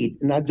speed.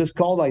 And I just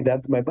called like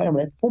that to my bike. I'm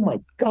like, oh my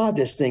God,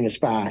 this thing is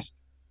fast.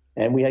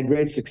 And we had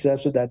great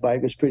success with that bike.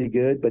 It was pretty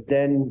good. But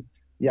then,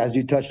 yeah, as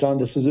you touched on,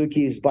 the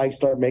Suzuki's bikes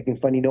start making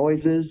funny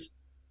noises.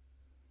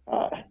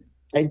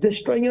 I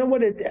destroy, you know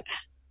what?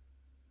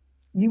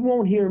 You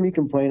won't hear me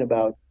complain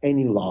about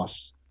any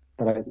loss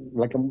that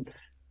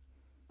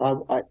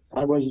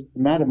I was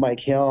mad at Mike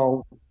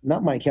Hill,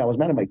 not Mike Hill. I was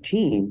mad at my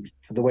team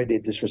for the way they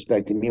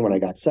disrespected me when I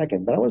got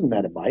second, but I wasn't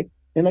mad at Mike.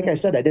 And like I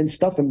said, I didn't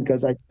stuff him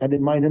because I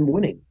didn't mind him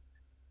winning.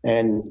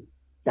 And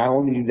I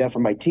only do that for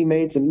my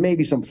teammates and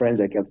maybe some friends,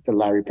 like if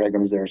Larry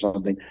Pegram's there or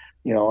something.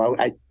 You know,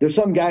 there's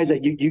some guys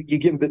that you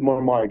give a bit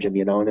more margin,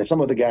 you know, and there's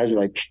some other guys who are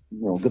like,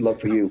 you know, good luck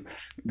for you.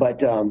 But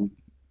the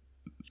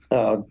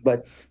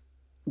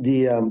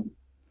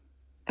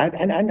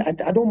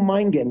I don't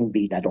mind getting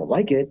beat. I don't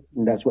like it,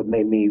 and that's what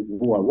made me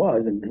who I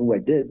was and who I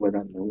did,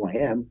 who I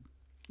am.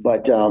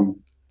 But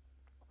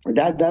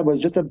that was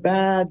just a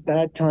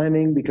bad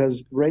timing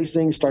because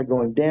racing started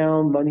going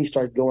down, money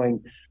started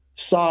going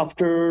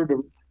softer.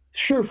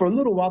 Sure, for a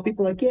little while,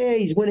 people were like, yeah,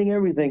 he's winning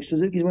everything.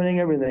 Suzuki's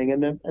winning everything,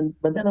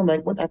 but then I'm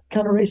like, what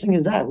kind of racing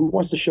is that? Who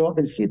wants to show up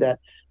and see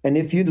that? And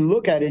if you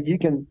look at it, you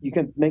can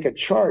make a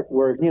chart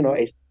where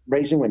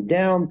racing went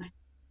down.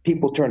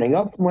 People turning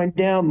up went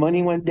down,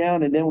 money went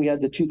down, and then we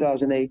had the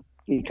 2008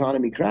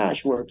 economy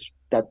crash where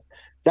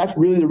that's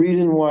really the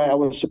reason why I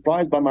was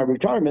surprised by my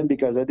retirement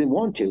because I didn't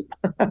want to.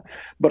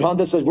 But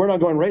Honda says, we're not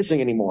going racing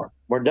anymore.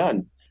 We're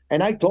done.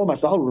 And I told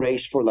myself I'll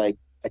race for like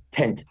a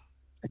tenth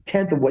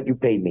of what you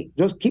paid me.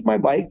 Just keep my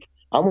bike.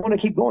 I want to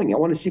keep going. I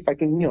want to see if I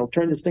can,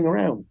 turn this thing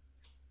around.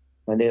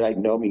 And they're like,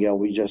 no, Miguel,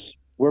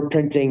 we're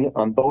printing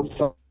on both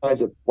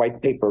sides of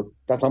white paper.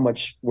 That's how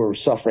much we're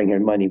suffering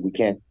in money. We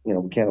can't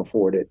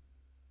afford it.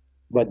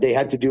 But they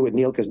had to do it,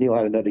 Neil, because Neil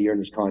had another year in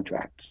his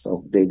contract.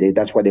 So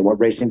that's why they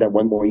weren't racing that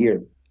one more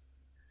year.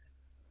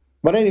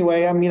 But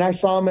anyway, I mean, I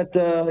saw him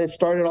it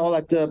started all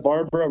at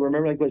Barbara. I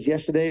remember like it was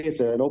yesterday. It's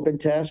an open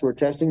test. We're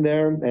testing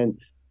there. And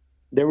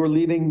they were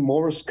leaving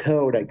Morse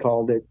code, I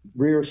called it,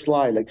 rear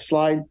slide, like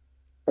slide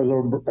a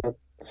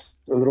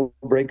little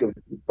break of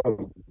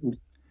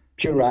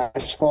pure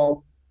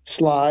asphalt,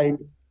 slide,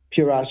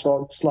 pure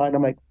asphalt, slide.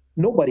 I'm like,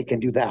 nobody can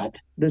do that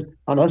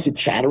unless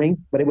it's chattering,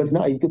 but it was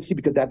not. You could see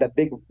because that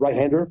big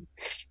right-hander.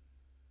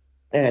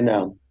 And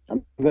I'm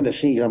going to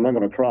see, I'm not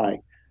going to cry.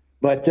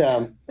 But,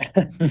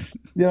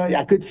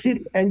 I could see,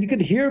 and you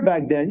could hear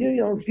back then,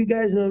 if you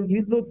guys know,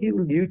 you look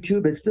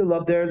YouTube, it's still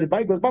up there. The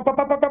bike goes, bah, bah,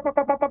 bah, bah, bah, bah,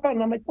 bah, bah, bah,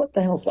 and I'm like, what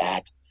the hell's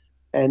that?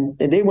 And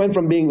they went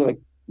from being like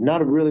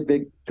not a really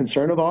big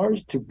concern of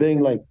ours to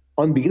being like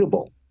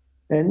unbeatable.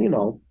 And,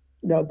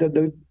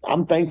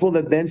 I'm thankful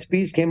that Ben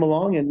Spies came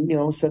along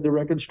and, set the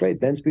record straight.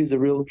 Ben Spies is a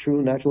real,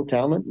 true, natural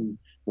talent and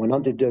went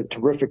on to do a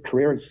terrific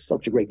career. He's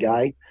such a great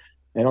guy.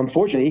 And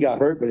unfortunately, he got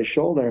hurt with his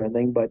shoulder and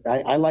everything. But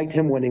I liked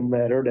him winning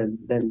better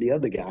than the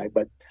other guy.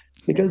 But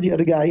because the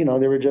other guy,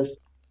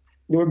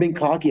 they were being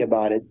cocky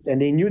about it.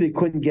 And they knew they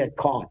couldn't get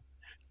caught.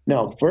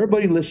 Now, for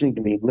everybody listening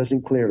to me,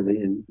 listen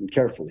clearly and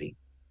carefully.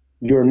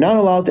 You're not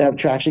allowed to have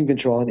traction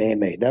control in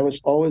AMA. That was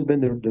always been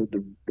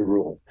the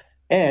rule.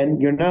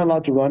 And you're not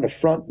allowed to run a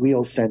front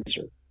wheel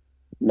sensor.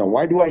 Now,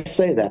 why do I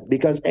say that?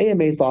 Because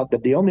AMA thought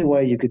that the only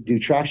way you could do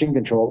traction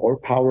control or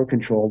power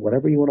control,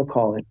 whatever you want to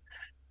call it,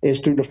 is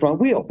through the front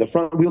wheel. The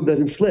front wheel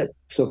doesn't slip.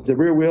 So if the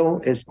rear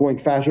wheel is going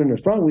faster than the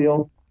front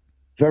wheel,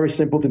 very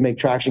simple to make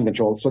traction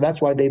control. So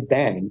that's why they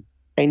banned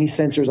any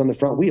sensors on the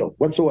front wheel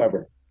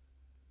whatsoever.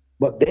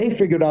 But they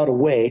figured out a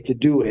way to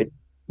do it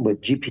with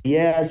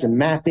GPS and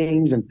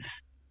mappings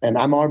and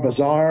Amar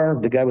Bazaar,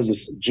 the guy was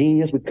a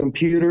genius with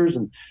computers,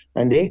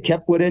 and they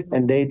kept with it,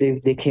 and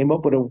they came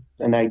up with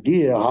an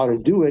idea how to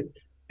do it,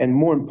 and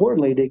more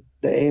importantly,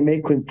 the AMA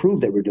couldn't prove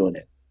they were doing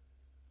it.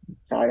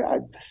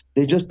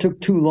 They just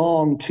took too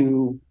long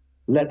to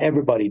let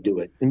everybody do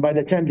it, and by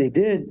the time they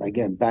did,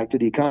 again, back to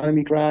the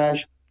economy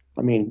crash.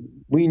 I mean,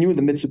 we knew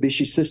the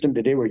Mitsubishi system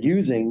that they were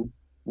using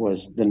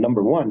was the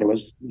number one. They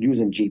was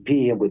using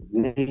GP with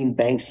lean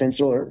bank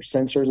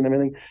sensors and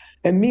everything.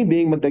 And me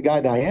being with the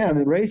guy that I am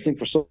in racing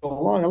for so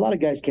long, a lot of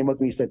guys came up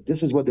to me and said,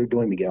 this is what they're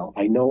doing, Miguel.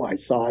 I know, I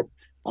saw it.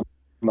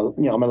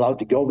 I'm allowed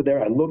to go over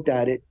there. I looked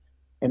at it.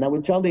 And I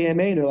would tell the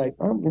AMA, and they're like,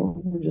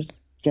 we just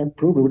can't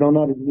prove it. We don't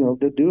know how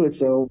to do it.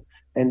 So,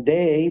 and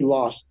they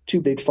lost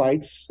two big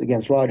fights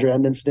against Roger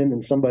Edmonston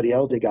and somebody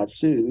else. They got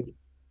sued.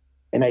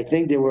 And I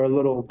think they were a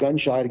little gun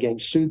shy to getting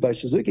sued by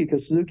Suzuki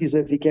because Suzuki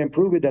said, if he can't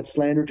prove it, that's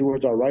slander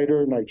towards our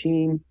rider and our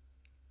team.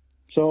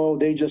 So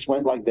they just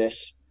went like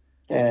this.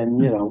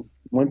 and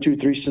 1, 2,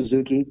 3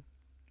 Suzuki,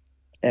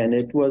 and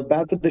it was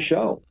bad for the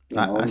show.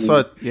 I saw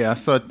it. Yeah, I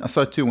saw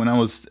it too when I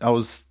was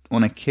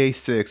on a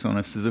K6, on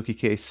a Suzuki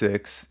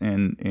K6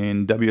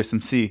 in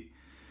WSMC,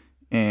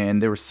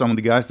 and there were some of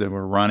the guys that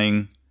were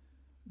running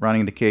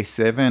the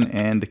K7,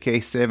 and the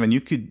K7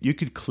 you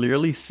could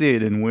clearly see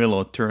it in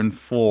Willow turn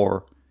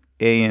 4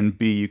 A and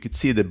B. You could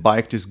see the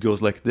bike just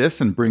goes like this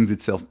and brings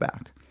itself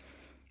back,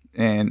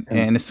 and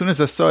as soon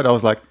as I saw it, I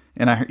was like,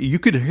 and you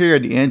could hear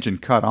the engine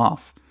cut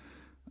off.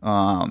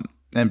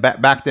 And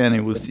back then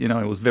it was it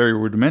was very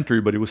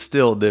rudimentary, but it was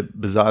still the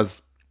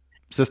Bazaz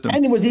system.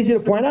 And it was easy to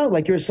point out,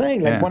 like you're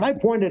saying. Like when I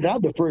pointed it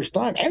out the first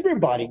time,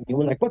 everybody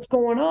knew, like, what's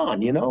going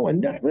on,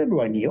 and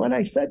everyone knew. And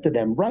I said to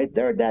them right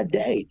there that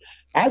day,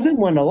 as it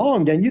went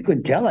along, then you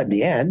could tell at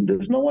the end.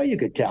 There's no way you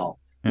could tell,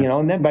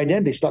 and then by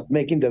then they stopped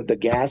making the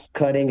gas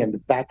cutting and the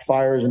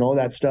backfires and all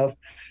that stuff.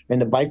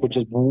 And the bike would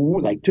just,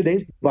 like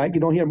today's bike,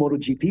 you don't hear a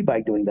MotoGP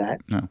bike doing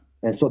that. No.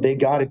 And so they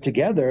got it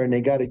together and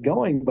they got it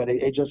going, but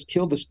it just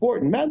killed the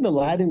sport. And Matt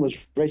Mladen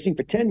was racing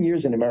for 10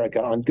 years in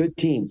America on good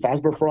team,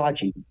 Fazber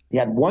Faraci. He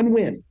had 1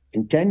 win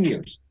in 10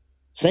 years.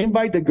 Same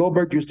bike that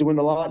Goldberg used to win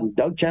a lot, and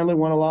Doug Chandler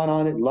won a lot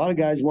on it. A lot of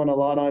guys won a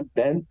lot on it.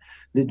 Ben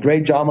did a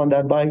great job on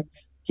that bike.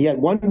 He had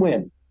 1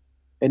 win.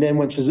 And then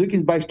when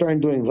Suzuki's bike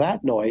started doing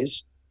that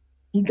noise,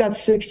 he got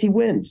 60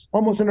 wins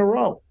almost in a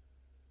row.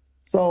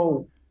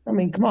 So, I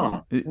mean, come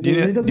on. Do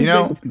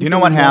you know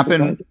what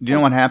happened? Do you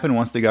know what happened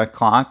once they got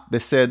caught? They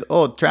said,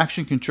 "Oh,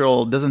 traction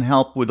control doesn't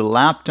help with the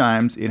lap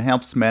times. It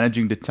helps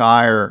managing the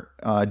tire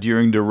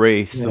during the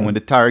race. Yeah. So when the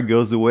tire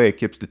goes away, it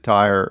keeps the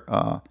tire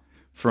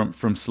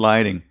from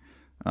sliding."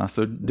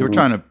 So they were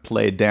trying to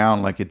play it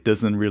down like it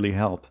doesn't really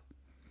help.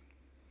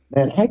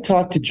 Man, I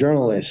talked to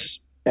journalists,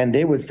 and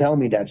they would tell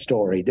me that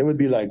story. They would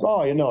be like,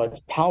 "Oh, it's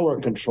power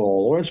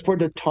control, or it's for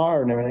the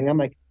tire and everything." I'm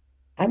like,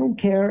 I don't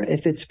care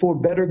if it's for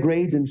better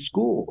grades in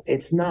school.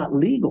 It's not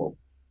legal.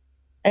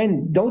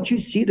 And don't you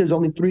see there's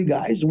only 3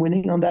 guys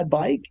winning on that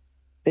bike?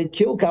 It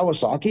killed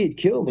Kawasaki. It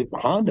killed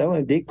Honda.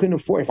 And they couldn't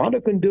afford it. If Honda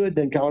couldn't do it,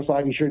 then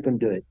Kawasaki sure couldn't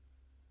do it.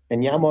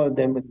 And Yamaha,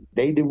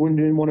 they didn't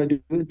want to do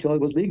it until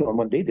it was legal. And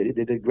when they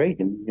did great.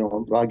 And, a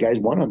lot of guys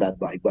won on that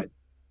bike. But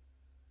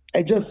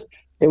it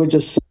was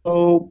just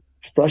so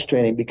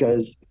frustrating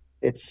because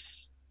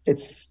it's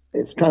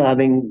kind of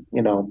having,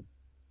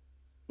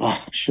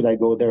 should I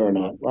go there or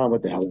not? Well,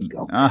 what the hell, let's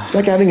go. It's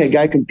like having a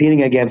guy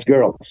competing against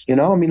girls,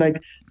 I mean,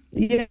 like,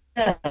 yeah,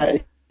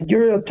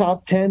 you're a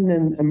top 10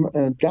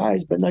 and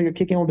guys, but now you're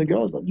kicking on the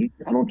girls. But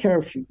I don't care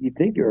if you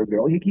think you're a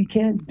girl. You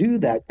can't do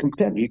that.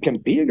 You can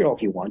be a girl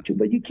if you want to,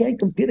 but you can't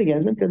compete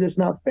against them because it's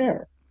not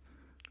fair.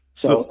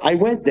 So I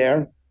went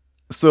there.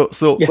 So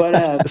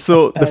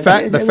the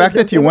fact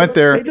that you went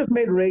there, they just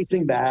made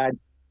racing bad.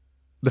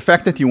 The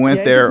fact that you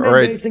went there, just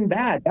made racing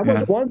bad. That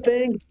was one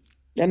thing.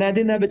 And I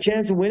didn't have a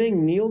chance of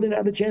winning. Neil didn't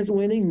have a chance of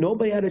winning.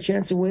 Nobody had a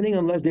chance of winning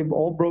unless they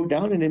all broke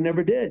down, and they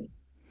never did.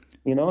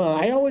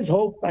 I always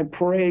hope, I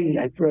pray,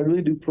 I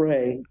really do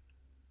pray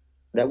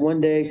that one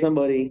day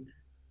somebody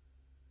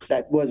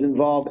that was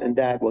involved in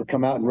that will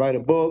come out and write a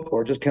book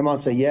or just come out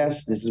and say,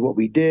 yes, this is what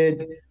we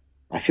did.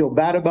 I feel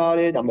bad about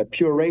it. I'm a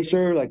pure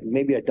racer, like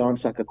maybe a Don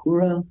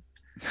Sakakura,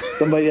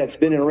 somebody that's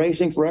been in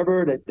racing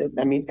forever.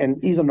 And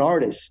he's an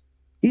artist.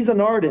 He's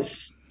an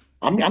artist.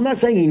 I'm not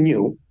saying he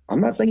knew.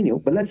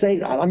 But let's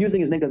say I'm using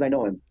his name because I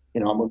know him. I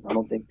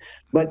don't think.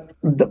 But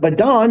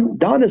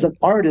Don is an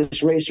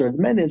artist racer. The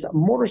man is a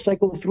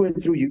motorcycle through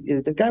and through.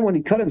 The guy, when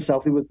he cut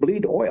himself, he would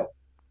bleed oil.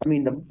 I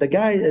mean, the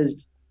guy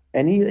is,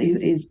 and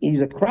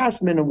he's a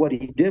craftsman of what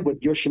he did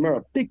with Yoshimura,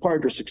 a big part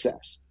of their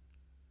success.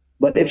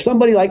 But if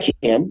somebody like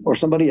him or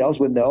somebody else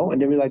would know,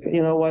 and they'd be like,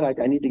 you know what,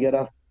 I need to get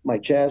off my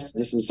chest.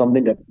 This is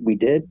something that we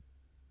did.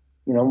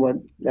 What,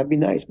 that'd be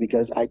nice,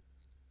 because I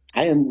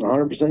am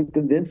 100%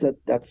 convinced that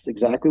that's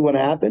exactly what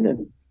happened.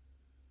 And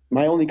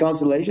my only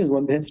consolation is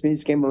when Ben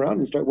Smith came around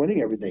and started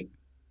winning everything.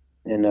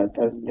 And,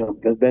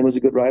 because Ben was a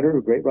good rider,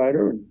 a great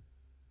rider, and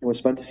it was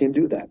fun to see him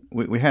do that.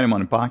 We had him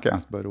on a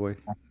podcast, by the way,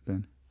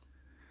 Ben.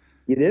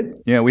 You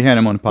did? Yeah, we had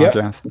him on a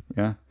podcast. Yep.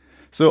 Yeah.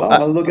 So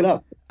I'll look it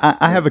up.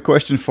 I have a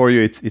question for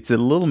you. It's a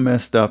little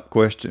messed up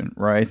question,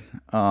 right?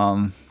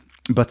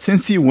 But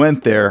since you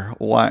went there,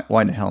 why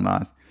the hell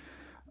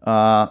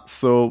not?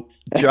 So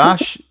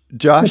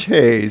Josh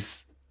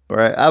Hayes, all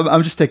right,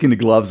 I'm just taking the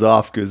gloves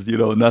off because,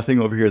 nothing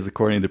over here is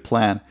according to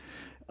plan.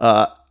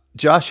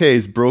 Josh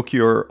Hayes broke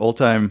your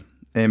all-time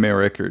AMA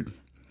record.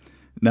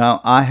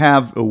 Now, I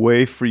have a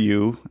way for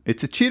you.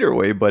 It's a cheater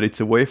way, but it's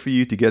a way for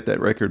you to get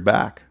that record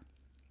back.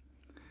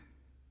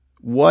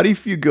 What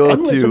if you go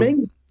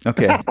listening.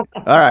 Okay,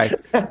 all right.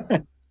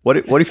 What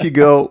if you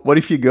go?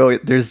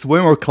 There's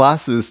way more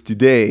classes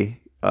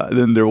today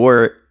than there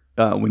were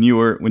when you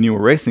were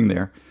racing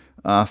there.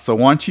 So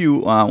why don't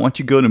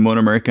you go to Moto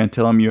America and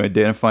tell them you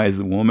identify as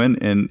a woman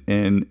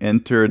and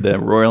enter the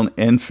Royal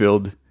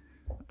Enfield,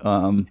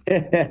 the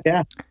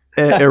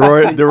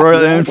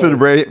Royal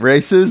Enfield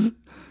races,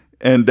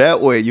 and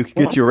that way you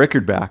can get your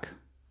record back.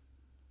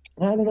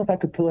 I don't know if I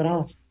could pull it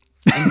off.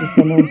 I just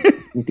don't know.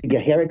 Need to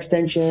get hair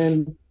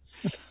extension.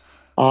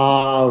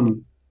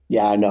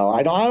 Yeah, no,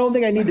 I don't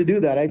think I need to do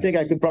that. I think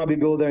I could probably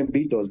go there and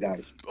beat those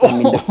guys. I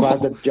mean, the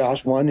class that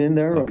Josh won in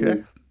there. I Okay.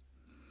 mean,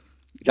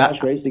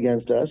 Josh raced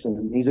against us,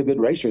 and he's a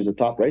good racer. He's a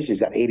top racer. He's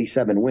got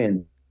 87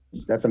 wins.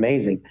 That's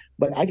amazing.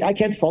 But I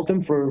can't fault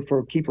him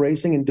for keep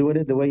racing and doing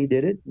it the way he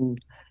did it. And,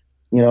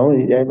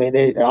 I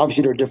mean,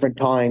 obviously there are different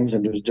times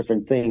and there's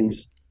different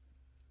things.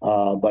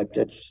 But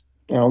it's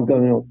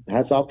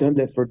hats off to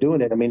him for doing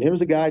it. I mean,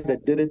 here's a guy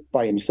that did it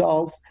by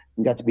himself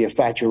and got to be a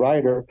fracture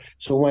rider.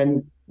 So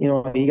when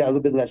he got a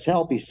little bit less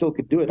help, he still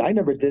could do it. I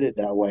never did it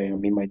that way. I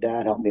mean, my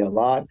dad helped me a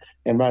lot,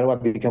 and right away I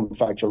became a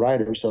fracture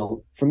rider.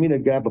 So for me to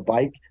grab a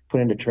bike, put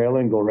in a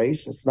trailer, and go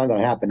race, it's not going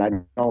to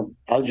happen.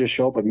 I'll just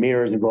show up with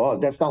mirrors and go, oh,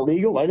 that's not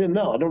legal. I didn't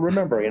know. I don't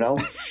remember.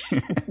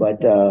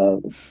 But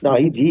no,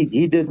 he did.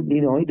 He did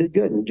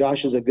good. And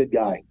Josh is a good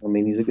guy. I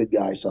mean, he's a good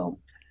guy. So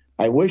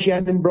I wish he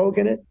hadn't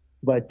broken it.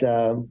 But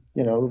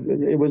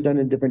it was done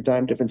in different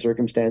time, different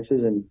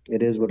circumstances, and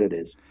it is what it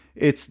is.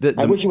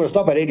 I wish you would have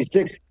stopped at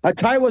 86. A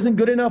tie wasn't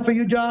good enough for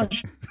you,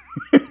 Josh.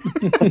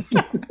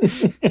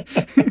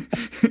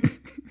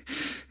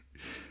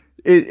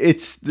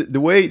 It's the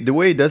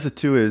way he does it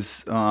too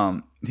is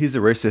he's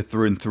a racer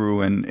through and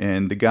through,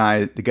 and the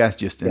guy's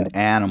just an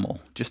animal,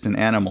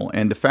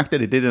 and the fact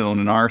that he did it on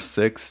an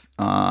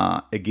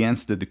R6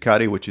 against the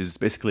Ducati, which is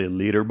basically a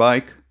leader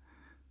bike,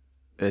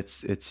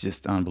 it's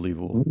just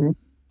unbelievable. Mm-hmm.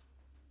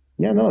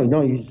 Yeah,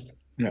 no, he's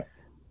done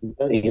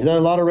a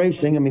lot of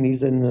racing. I mean,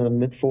 he's in the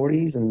mid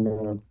 40s,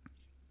 and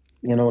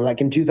like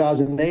in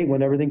 2008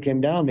 when everything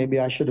came down, maybe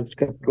I should have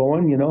kept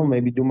going.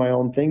 Maybe do my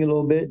own thing a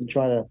little bit and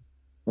try to,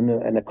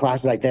 in a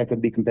class like that,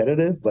 could be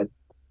competitive. But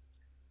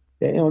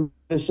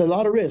there's a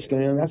lot of risk. I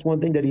mean, that's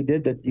one thing that he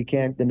did that you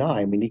can't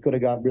deny. I mean, he could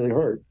have got really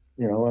hurt.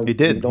 He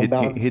did.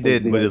 He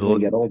did with his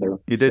get older.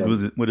 He did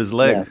with his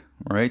leg,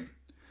 right?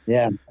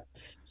 Yeah.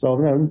 So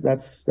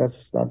that's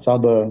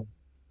how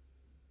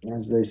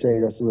as they say,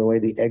 that's the way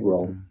the egg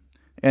roll.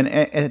 And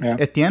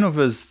at the end of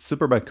his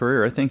superbike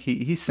career, I think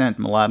he sent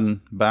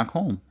Mladen back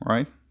home,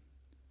 right?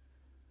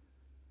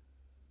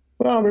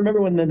 Well, I remember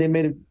when they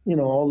made it,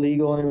 all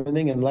legal and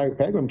everything, and Larry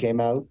Pegram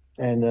came out,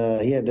 and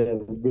he had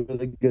a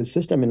really good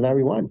system, and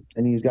Larry won.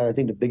 And he's got, I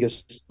think, the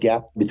biggest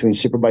gap between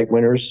superbike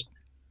winners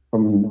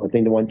from, I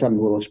think, the one time in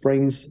Willow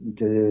Springs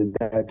to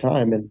that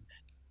time, and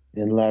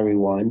Larry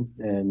won.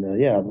 And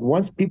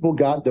once people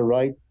got the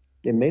right,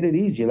 it made it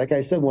easier. Like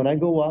I said, when I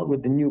go out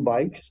with the new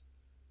bikes,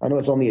 I know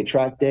it's only a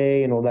track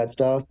day and all that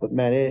stuff, but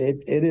man,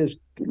 it's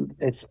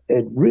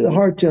really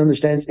hard to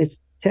understand. It's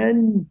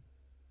 10,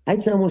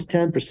 I'd say almost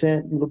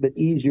 10%, a little bit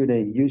easier than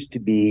it used to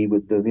be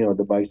with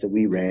the bikes that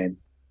we ran.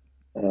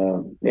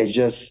 It's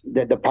just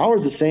that the power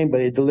is the same,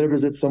 but it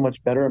delivers it so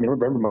much better. I mean, I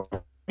remember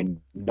my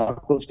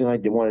knuckles, I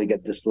didn't want to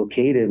get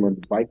dislocated when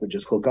the bike would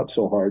just hook up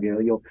so hard.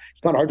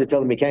 It's not hard to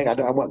tell the mechanic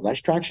I want less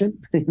traction,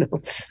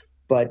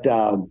 but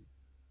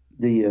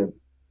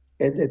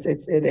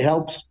it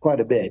helps quite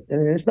a bit,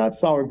 and it's not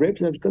sour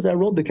grapes because I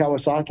rode the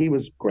Kawasaki, it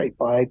was a great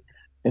bike,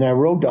 and I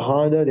rode the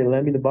Honda. They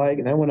lent me the bike,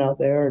 and I went out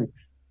there and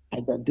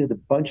I did a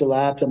bunch of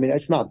laps. I mean,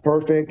 it's not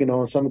perfect,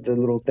 some of the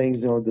little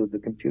things,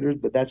 the computers,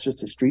 but that's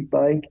just a street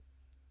bike,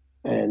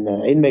 and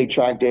it made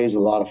track days a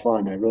lot of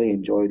fun. I really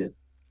enjoyed it,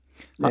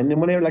 and then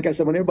like I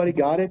said, when everybody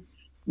got it,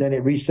 then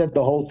it reset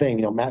the whole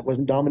thing. Matt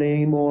wasn't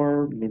dominating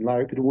anymore. I mean,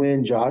 Larry could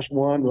win, Josh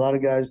won, a lot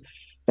of guys.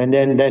 And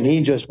then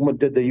he just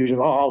did the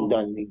usual, I'm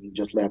done. He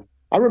just left.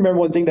 I remember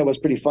one thing that was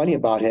pretty funny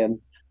about him.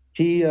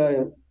 He,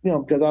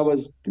 because I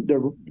was,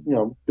 doing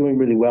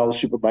really well,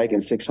 Superbike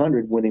and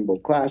 600, winning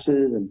both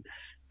classes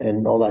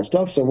and all that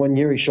stuff. So one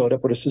year he showed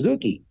up with a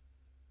Suzuki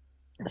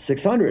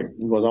 600.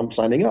 He goes, I'm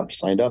signing up,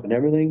 signed up and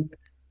everything.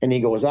 And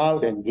he goes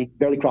out and he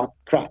barely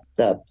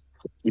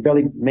he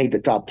barely made the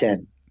top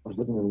 10. I was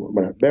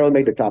looking at barely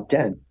made the top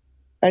 10.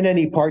 And then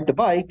he parked the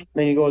bike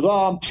and he goes,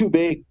 I'm too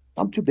big.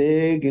 I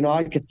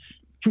can.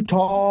 Too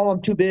tall,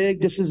 I'm too big.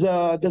 This is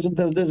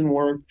doesn't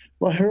work.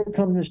 Well, here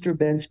comes Mr.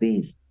 Ben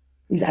Spies.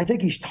 I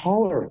think he's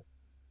taller.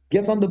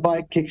 Gets on the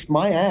bike, kicks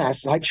my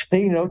ass.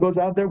 Actually, goes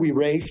out there. We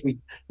race.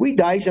 We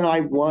dice, and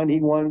I won.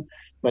 He won,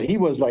 but he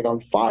was like on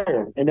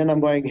fire. And then I'm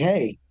going,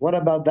 hey, what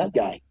about that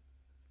guy?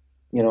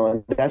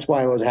 And that's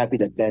why I was happy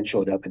that Ben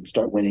showed up and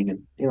start winning.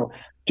 And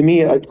to me,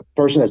 a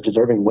person that's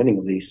deserving winning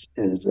at least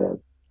is.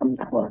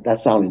 Well, that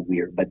sounded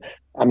weird, but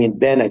I mean,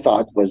 Ben, I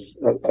thought was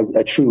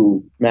a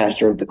true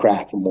master of the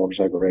craft for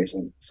motorcycle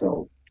racing.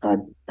 So that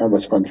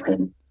was fun for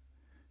him.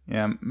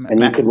 Yeah,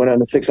 and he could win on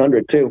the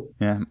 600 too.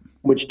 Yeah,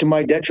 which to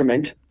my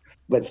detriment,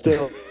 but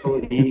still,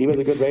 he was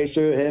a good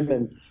racer. Him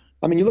and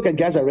I mean, you look at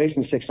guys I raced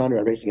in 600.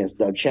 I raced against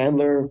Doug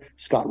Chandler,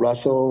 Scott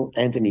Russell,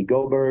 Anthony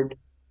Gobert,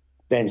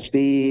 Ben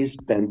Spies,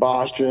 Ben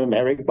Bostrom,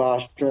 Eric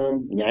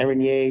Bostrom,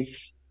 Aaron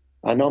Yates.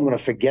 I know I'm going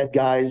to forget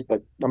guys,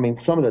 but I mean,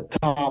 some of the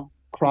top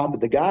crop of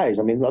the guys.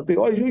 I mean,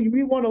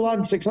 you won a lot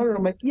in 600.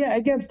 I'm like, yeah,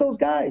 against those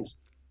guys.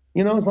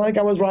 It's like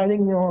I was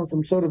riding,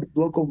 some sort of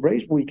local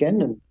race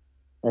weekend,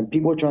 and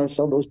people were trying to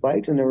sell those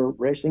bikes, and they were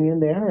racing in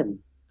there. And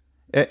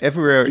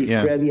everywhere, Steve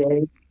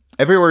Crevier.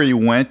 Everywhere you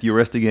went, you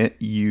raced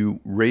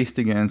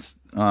against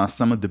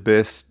some of the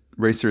best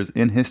racers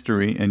in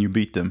history, and you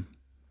beat them.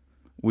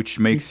 which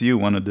makes you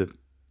one of the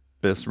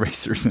best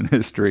racers in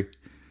history.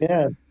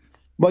 Yeah.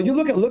 Well, you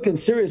looking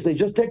seriously,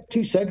 just take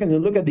 2 seconds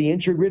and look at the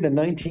entry grid in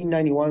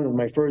 1991 was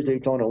my first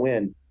Daytona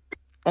win.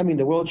 I mean,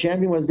 the world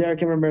champion was there. I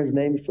can't remember his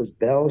name. It was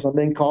Bell or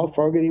something. Carl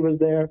Fogarty was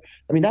there.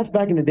 I mean, that's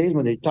back in the days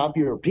when the top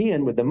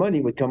European with the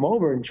money would come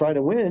over and try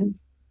to win.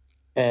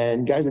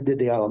 And guys that did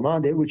the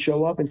Alemán, they would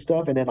show up and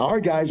stuff. And then our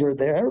guys were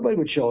there. Everybody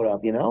would show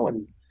up,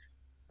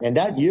 And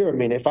that year, I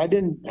mean, if I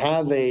didn't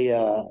have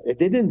if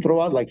they didn't throw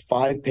out like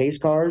 5 pace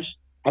cars,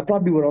 I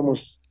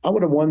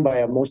would have won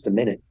by almost a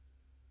minute.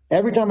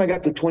 Every time I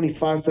got to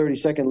 25,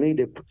 30-second lead,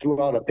 they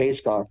threw out a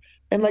pace car.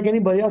 And like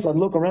anybody else, I'd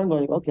look around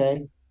going,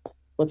 okay,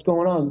 what's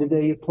going on? Did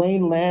the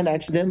plane land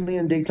accidentally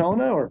in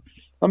Daytona? Or,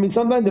 I mean,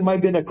 sometimes there might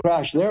have been a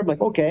crash there. I'm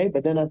like, okay.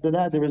 But then after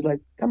that, there was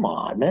like, come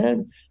on,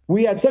 man.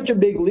 We had such a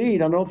big lead.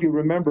 I don't know if you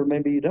remember,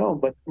 maybe you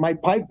don't, but my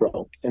pipe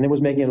broke and it was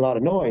making a lot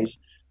of noise.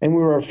 And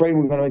we were afraid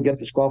we were going to get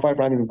disqualified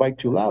for having the bike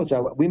too loud.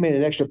 So we made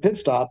an extra pit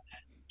stop,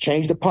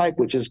 changed the pipe,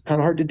 which is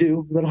kind of hard to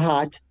do, a little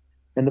hot.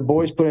 And the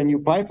boys put a new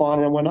pipe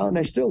on and went out, and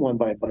I still won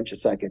by a bunch of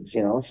seconds,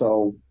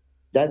 So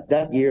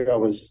that year I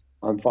was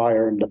on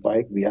fire in the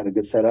bike. We had a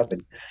good setup,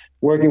 and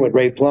working with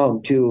Ray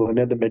Plum too,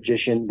 another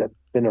magician that's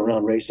been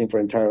around racing for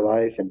entire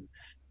life, and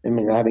I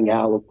mean having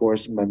Al, of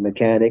course, my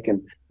mechanic,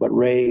 but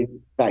Ray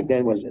back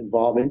then was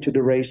involved into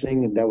the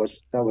racing, and that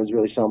was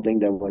really something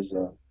that was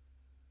an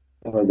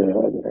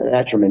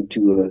attribute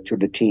to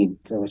the team.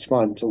 So it was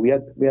fun. So we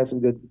had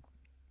some good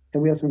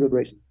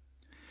racing.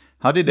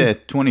 How did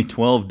that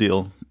 2012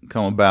 deal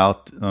come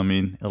about? I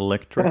mean,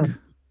 electric.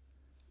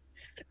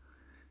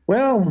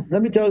 Well,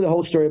 let me tell you the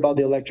whole story about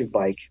the electric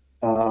bike.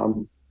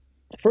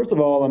 First of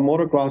all, I'm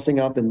motocrossing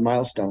up in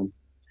Milestone,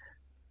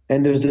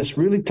 and there's this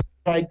really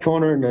tight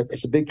corner, and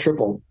it's a big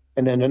triple,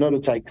 and then another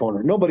tight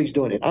corner. Nobody's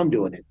doing it. I'm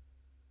doing it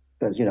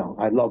because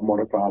I love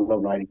motocross, I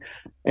love riding,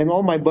 and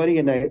all my buddy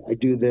and I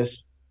do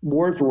this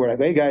word for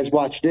word. Hey guys,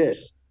 watch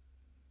this.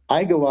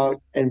 I go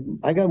out and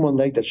I got one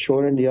leg that's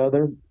shorter than the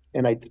other.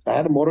 And I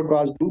had a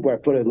motocross boot where I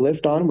put a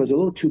lift on. It was a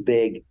little too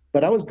big,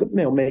 but I was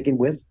making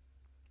width.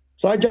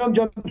 So I jump,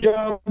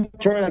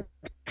 turn, I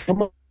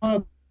come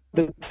on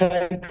the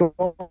tight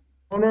corner,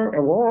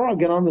 and I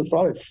get on the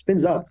throttle. It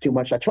spins up too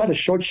much. I try to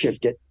short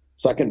shift it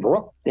so I can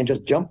and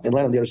just jump and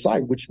land on the other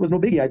side, which was no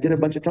biggie. I did it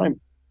a bunch of times.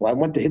 Well, I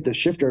went to hit the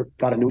shifter,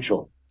 got a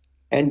neutral.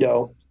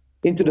 Endo,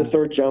 into the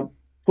third jump,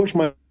 push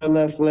my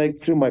left leg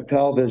through my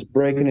pelvis,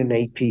 breaking in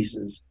 8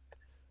 pieces.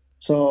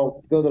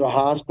 So go to the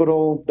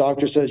hospital.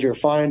 Doctor says, you're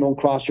fine. Don't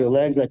cross your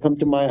legs. I come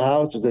to my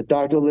house. There's a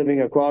doctor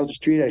living across the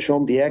street. I show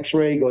him the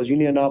x-ray. He goes, you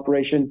need an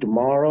operation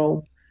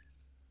tomorrow.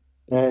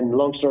 And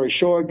long story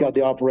short, got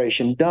the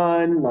operation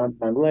done on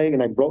my leg,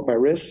 and I broke my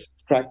wrist,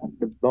 cracked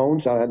the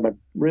bones. I had my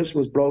wrist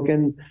was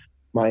broken,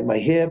 my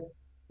hip,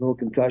 little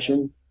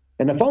concussion.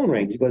 And the phone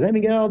rings. He goes, hey,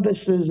 Miguel,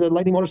 this is a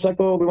Lightning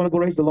Motorcycle. We want to go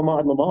race the Le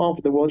Mans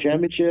for the World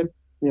Championship.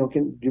 Do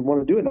you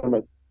want to do it? And I'm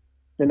like,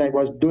 and I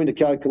was doing the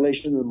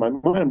calculation in my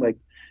mind. I'm like,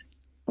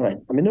 all right,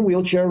 I'm in a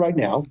wheelchair right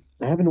now.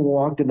 I haven't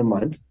walked in a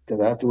month because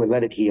I have to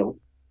let it heal.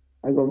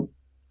 I go,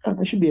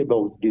 I should be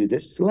able to do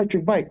this. It's an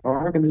electric bike.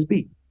 How can this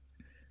be?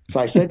 So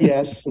I said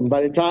yes. And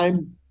by the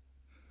time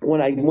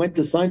when I went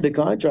to sign the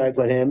contract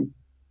with him,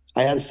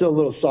 I had still a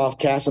little soft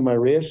cast on my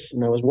wrist,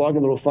 and I was walking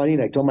a little funny.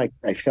 And I told him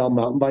I fell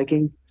mountain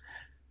biking.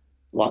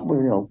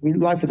 We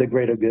live for the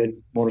greater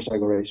good,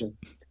 motorcycle racer.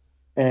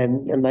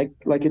 And like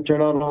it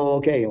turned out all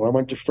okay. When I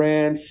went to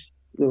France,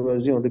 there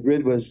was, the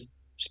grid was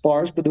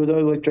sparse, but there was an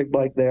electric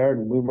bike there,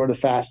 and we were the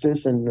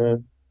fastest, and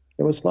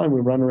it was fun.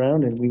 We run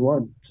around and we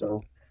won.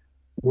 So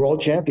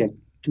world champion,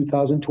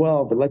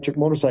 2012, electric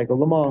motorcycle,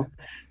 Le Mans.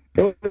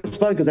 It was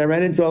fun because I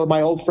ran into all of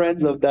my old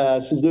friends of the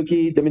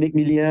Suzuki, Dominique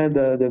Millien,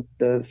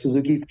 the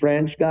Suzuki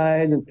French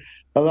guys, and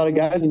a lot of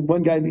guys. And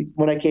one guy,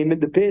 when I came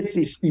into pits,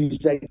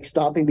 he's like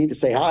stopping me to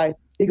say hi.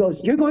 He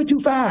goes, "You're going too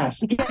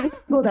fast. You can't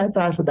go that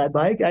fast with that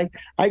bike."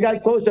 I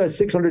got close to a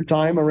 600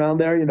 time around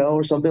there,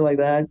 or something like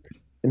that.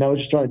 And I was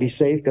just trying to be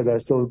safe because I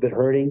was still a bit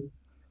hurting.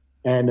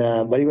 And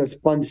but it was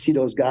fun to see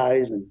those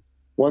guys and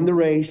won the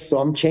race. So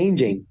I'm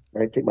changing.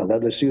 Right, take my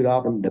leather suit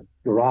off in the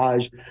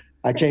garage.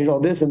 I changed all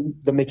this, and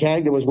the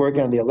mechanic that was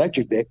working on the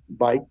electric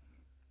bike,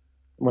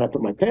 when I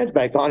put my pants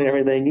back on and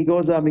everything, he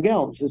goes,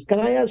 Miguel, says, "Can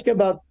I ask you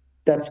about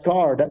that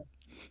scar?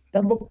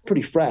 That looked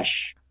pretty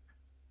fresh."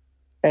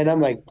 And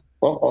I'm like,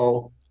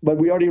 uh-oh. But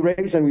we already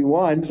raced and we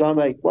won. So I'm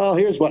like, well,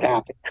 here's what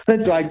happened.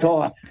 And so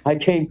I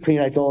came clean.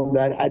 I told him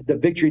that at the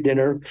victory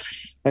dinner.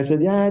 I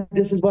said, yeah,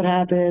 this is what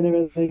happened. And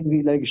everything.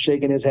 He like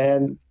shaking his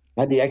hand.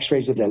 I had the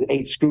x-rays of the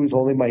 8 screws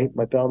holding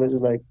my pelvis.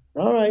 Is like,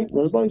 all right,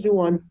 well, as long as you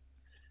won.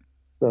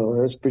 So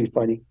that's pretty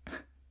funny.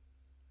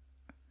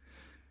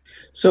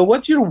 So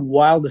what's your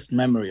wildest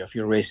memory of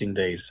your racing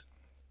days?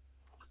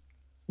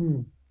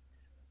 Well,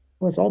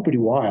 it's all pretty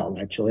wild,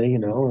 actually. I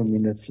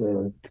mean, it's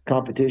the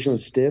competition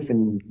was stiff,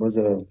 and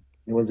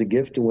it was a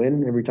gift to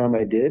win every time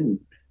I did. And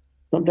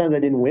sometimes I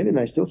didn't win, and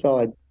I still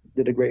felt I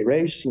did a great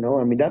race. I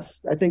mean,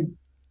 I think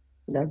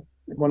that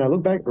when I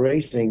look back at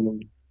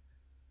racing,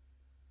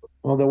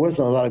 well, there was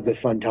a lot of good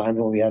fun times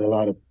when we had a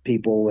lot of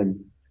people,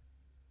 and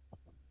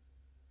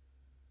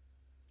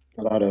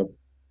a lot of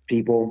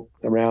people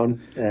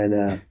around, and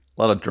a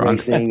lot of drunk,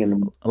 racing,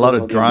 and a lot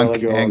of the umbrella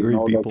drunk, girl, and angry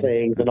all the people.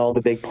 things, and all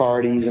the big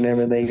parties and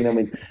everything. I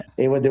mean,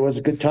 there was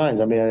good times.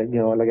 I mean,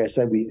 like I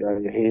said,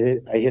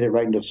 I hit it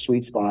right into the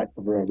sweet spot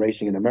of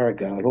racing in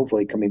America, and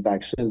hopefully coming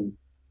back soon.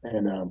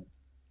 And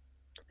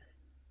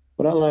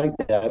but I like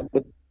that.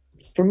 But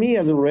for me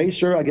as a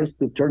racer, I guess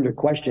to turn to the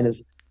question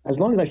is, as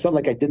long as I felt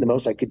like I did the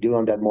most I could do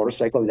on that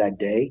motorcycle that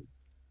day,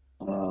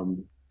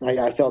 um,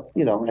 I felt,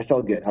 I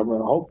felt good. I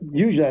hope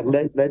usually I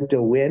led to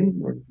a win,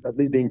 or at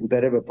least being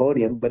competitive at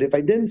podium. But if I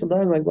didn't,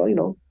 sometimes I'm like,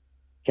 well,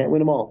 can't win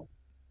them all.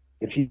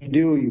 If you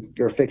do,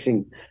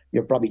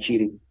 you're probably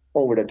cheating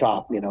over the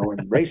top,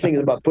 and racing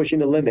is about pushing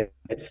the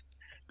limits.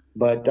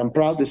 But I'm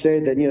proud to say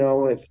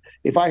that,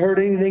 if I heard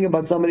anything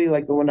about somebody,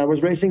 like when I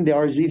was racing the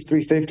RZ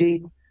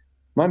 350,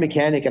 my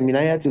mechanic, I mean,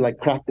 I had to like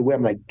crack the whip.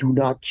 I'm like, do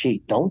not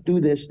cheat. Don't do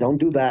this. Don't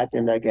do that.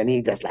 And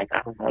he just like,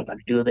 I'm going to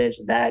do this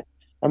and that.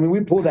 I mean,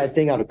 we pulled that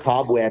thing out of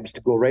cobwebs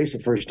to go race the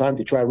first time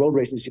to try road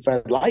racing, see if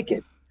I'd like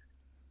it.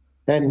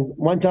 And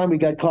one time we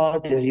got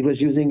caught. He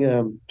was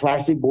using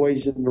plastic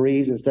boys and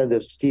Marie's instead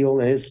of steel.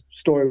 And his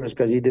story was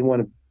because he didn't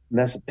want to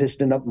mess a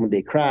piston up when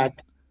they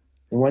cracked.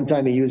 And one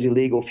time he used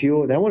illegal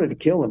fuel, and I wanted to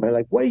kill him. I'm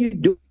like, what are you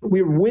doing?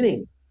 We were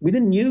winning. We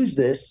didn't use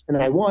this, and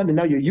I won, and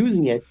now you're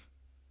using it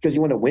because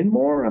you want to win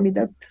more? I mean,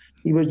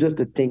 he was just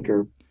a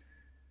tinker.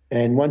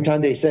 And one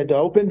time they said to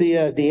open the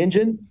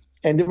engine,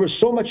 and there was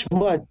so much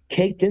mud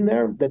caked in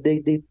there that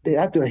they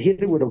had to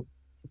hit it with a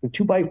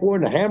 2x4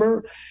 and a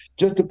hammer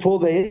just to pull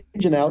the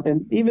engine out.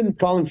 And even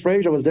Colin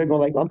Fraser was there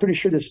going like, I'm pretty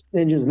sure this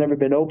engine's never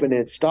been opened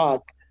in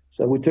stock.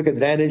 So we took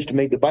advantage to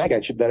make the bike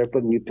actually better,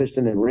 put a new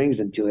piston and rings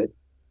into it.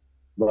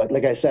 But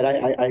like I said,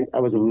 I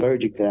was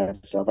allergic to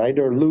that stuff. I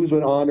either lose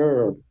with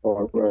honor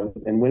or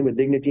and win with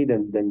dignity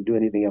than do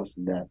anything else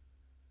than that.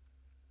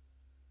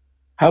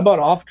 How about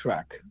off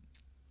track?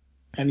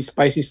 Any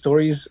spicy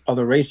stories?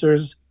 Other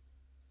racers?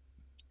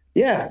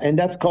 Yeah, and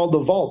that's called the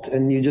vault,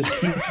 and you just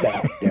keep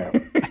that there.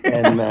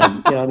 And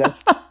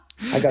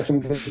I got some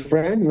good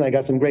friends, and I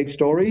got some great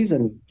stories,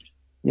 and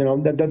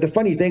the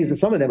funny thing is that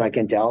some of them I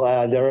can tell.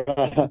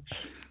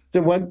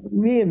 So when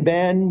me and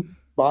Ben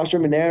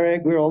Bostrom and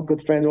Eric, we were all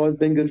good friends. Always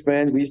been good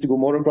friends. We used to go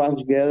motocross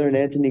together, and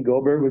Anthony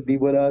Gobert would be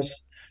with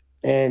us.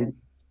 And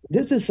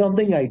this is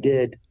something I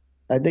did,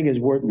 I think is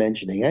worth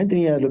mentioning.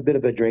 Anthony had a bit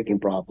of a drinking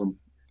problem.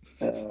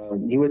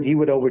 He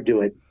would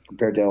overdo it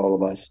compared to all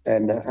of us.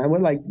 And I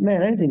was like,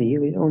 man, Anthony,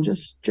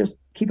 just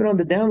keep it on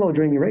the down low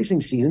during your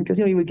racing season, because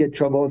he would get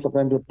trouble and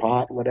sometimes with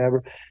pot,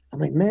 whatever. I'm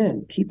like,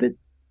 man,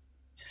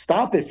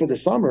 stop it for the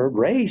summer,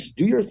 race,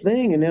 do your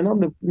thing, and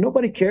then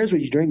nobody cares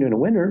what you drink during the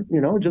winter.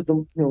 Just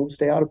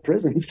stay out of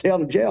prison, stay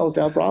out of jail,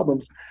 stay out of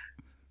problems.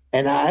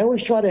 And I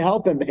always try to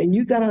help him. And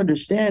you got to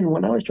understand,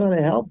 when I was trying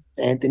to help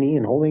Anthony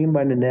and holding him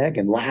by the neck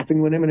and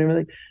laughing with him and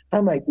everything,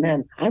 I'm like,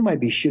 man, I might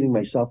be shooting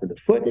myself in the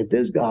foot if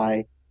this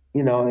guy,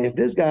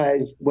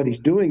 what he's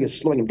doing is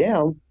slowing him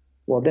down.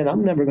 Well, then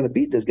I'm never going to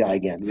beat this guy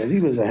again, because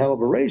he was a hell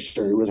of a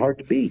racer. He was hard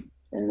to beat,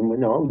 and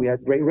we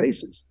had great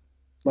races.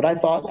 But I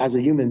thought, as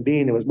a human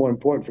being, it was more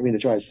important for me to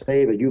try to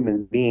save a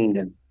human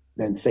being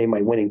than save my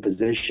winning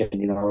position.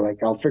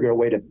 Like I'll figure a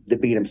way to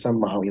beat him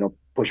somehow.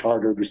 Push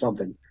harder, do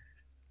something.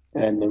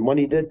 And when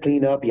he did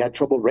clean up, he had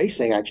trouble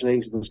racing. Actually,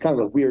 it was kind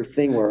of a weird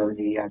thing where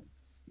he had,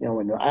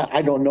 and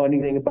I don't know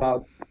anything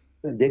about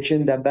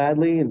addiction that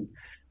badly,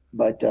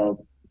 but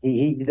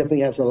he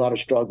definitely has a lot of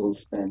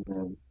struggles.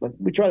 But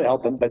we try to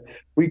help him. But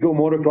we go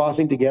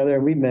motocrossing together,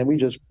 and we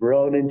just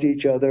rode into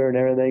each other and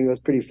everything. It was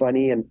pretty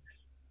funny. And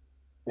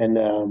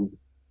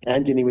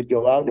Anthony would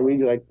go out, and we'd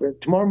be like,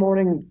 tomorrow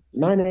morning,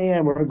 9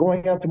 a.m., we're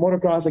going out to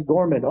motocross at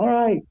Gorman. All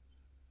right.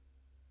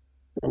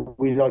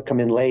 We'd all come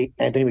in late.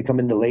 Anthony would come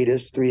in the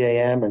latest, 3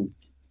 a.m., and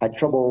had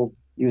trouble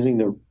using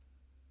the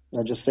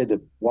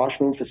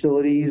washroom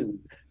facilities. And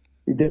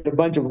he did a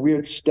bunch of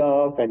weird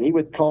stuff, and he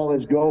would call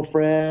his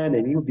girlfriend,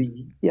 and he would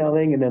be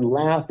yelling and then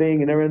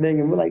laughing and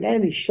everything. And we're like,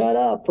 Andy, shut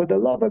up, for the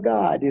love of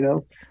God,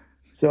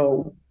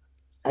 So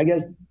I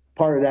guess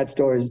part of that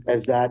story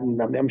is that,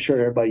 and I'm sure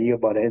everybody knew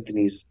about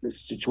Anthony's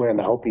situation.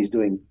 I hope he's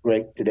doing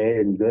great today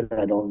and good.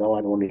 I don't know.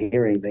 I don't want to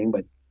hear anything,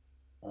 but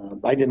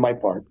I did my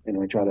part.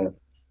 I try to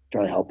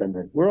help him.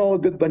 And we're all a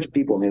good bunch of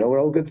people. We're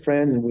all good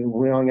friends, and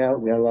we hung out.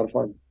 And we had a lot of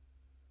fun.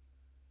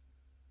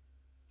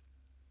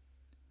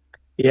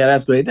 Yeah,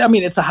 that's great. I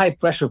mean, it's a high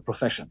pressure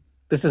profession.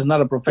 This is not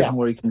a profession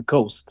where you can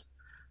coast.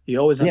 You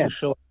always have to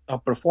show a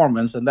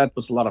performance, and that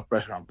puts a lot of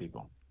pressure on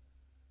people.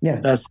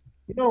 Yeah, that's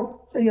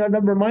that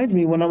reminds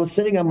me, when I was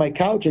sitting on my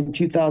couch in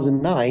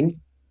 2009,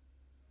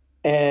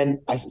 and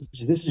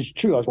this is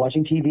true. I was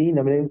watching TV and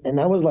everything, and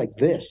I was like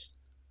this,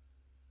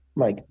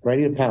 like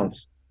ready to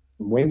pounce.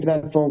 I'm waiting for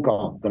that phone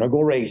call. I'm gonna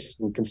go race.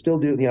 We can still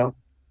do,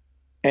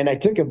 And I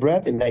took a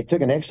breath, and I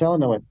took an exhale,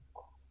 and I went,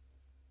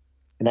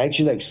 and I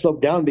actually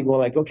slowed down, being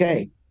like,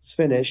 okay, it's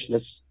finished.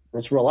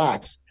 Let's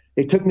relax.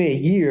 It took me a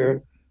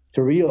year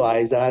to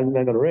realize that I'm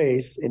not going to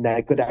race, and that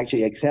I could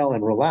actually exhale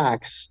and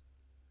relax,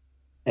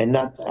 and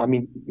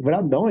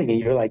without knowing it,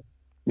 you're like,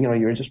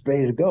 you're just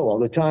ready to go all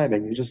the time,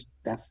 and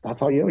that's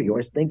how you are. You're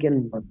always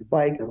thinking of the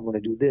bike. I want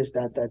to do this,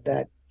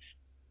 that,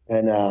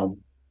 and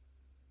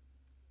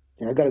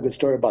I got a good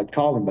story about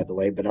Colin, by the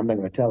way, but I'm not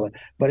going to tell it.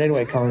 But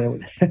anyway,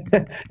 Colin,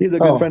 he's a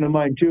good friend of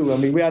mine too. I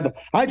mean,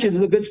 actually,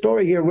 there's a good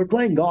story here. We're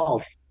playing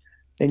golf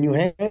in New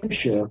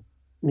Hampshire.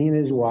 Me and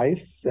his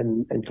wife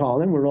and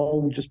Colin, we're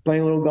all just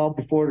playing a little golf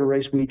before the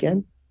race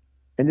weekend,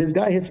 and this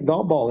guy hits a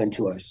golf ball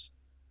into us,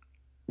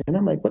 and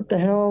I'm like, "What the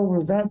hell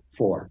was that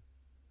for?"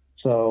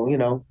 So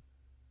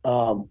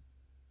and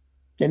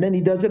then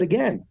he does it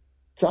again.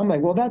 So I'm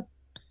like, "Well,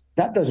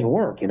 that doesn't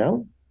work."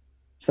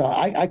 So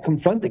I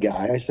confront the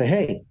guy. I say,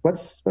 "Hey,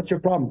 what's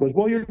your problem?" He goes,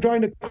 "Well, you're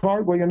driving a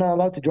car where you're not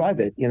allowed to drive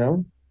it."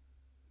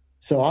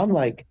 So I'm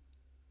like,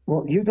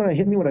 "Well, you're going to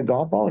hit me with a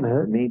golf ball and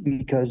hurt me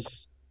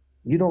because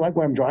you don't like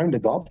where I'm driving the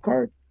golf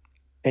cart?"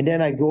 And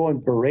then I go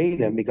and berate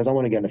him because I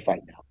want to get in a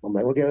fight now. I'm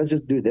like, "Okay, let's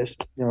just do this.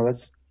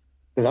 Because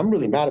I'm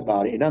really mad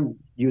about it, and I'm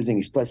using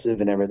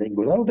expletive and everything." He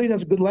goes, "I don't think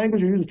that's a good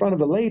language to use in front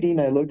of a lady." And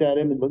I looked at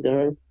him and looked at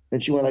her,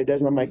 and she went like this,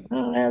 and I'm like,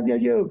 "Oh, hell yeah,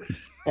 you!"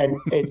 And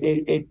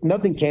it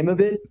nothing came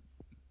of it.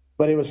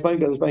 But it was funny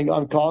because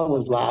Colin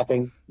was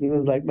laughing. He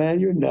was like, "Man,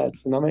 you're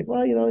nuts." And I'm like,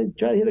 "Well,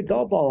 try to hit a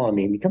golf ball on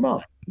me. I mean, come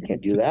on, you can't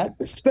do that,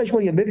 especially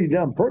when you admit you did it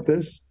on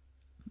purpose."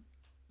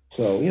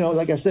 So,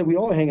 like I said, we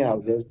all hang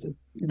out.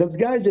 The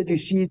guys that you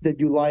see that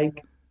you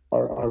like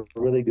are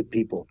really good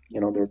people.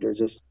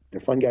 They're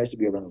fun guys to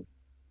be around.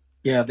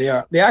 Yeah, they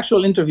are. The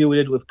actual interview we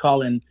did with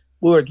Colin,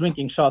 we were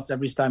drinking shots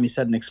every time he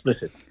said an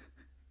explicit.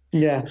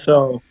 Yeah.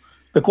 So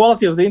the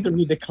quality of the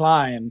interview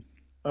declined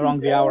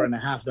around the hour and a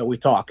half that we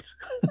talked.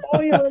 Oh,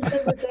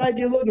 which side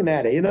you're looking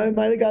at it. It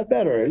might have got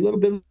better, a little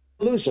bit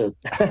looser.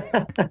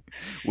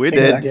 We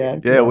did.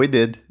 Exactly. Yeah, we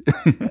did.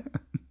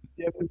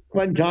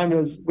 One time it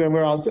was when we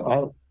were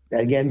out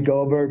again,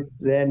 Goldberg,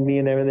 then me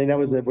and everything.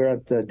 We're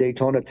at the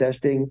Daytona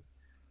testing.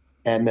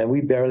 And man, we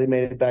barely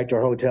made it back to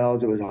our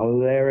hotels. It was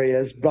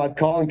hilarious. Brought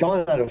Colin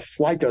had a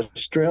flight to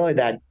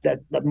Australia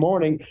that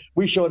morning.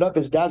 We showed up.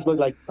 His dad's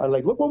like,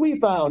 "Look what we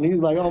found."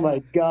 He's like, "Oh my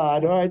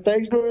God. All right,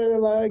 thanks for it.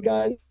 All right,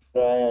 guys."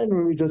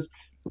 And we just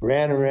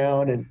ran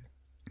around, and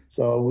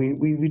so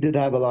we did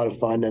have a lot of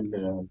fun,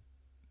 and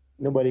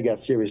nobody got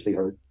seriously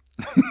hurt.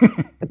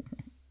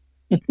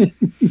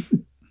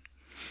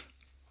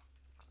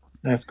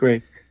 That's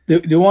great. Do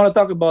you want to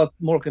talk about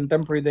more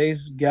contemporary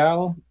days,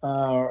 Gal?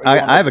 I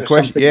have a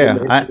question.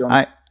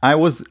 Yeah, I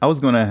was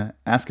going to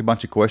ask a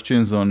bunch of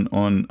questions on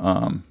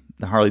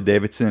the Harley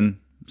Davidson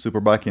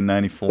Superbike in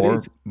 '94,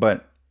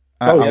 but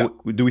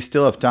do we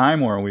still have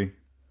time, or are we?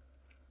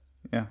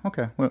 Yeah,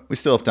 okay. Well, we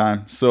still have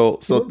time. So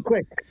real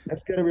quick.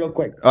 Let's get it real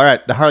quick. All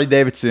right, the Harley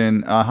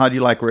Davidson. How do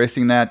you like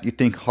racing that? You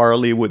think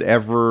Harley would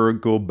ever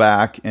go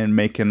back and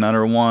make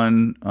another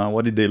one?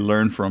 What did they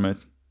learn from it?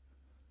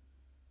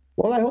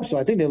 Well, I hope so.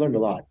 I think they learned a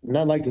lot, and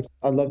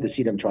I'd love to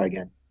see them try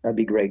again. That'd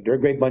be great. They're a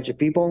great bunch of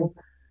people.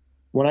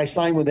 When I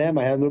signed with them,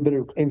 I had a little bit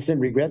of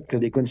instant regret because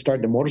they couldn't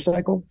start the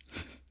motorcycle.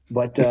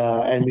 But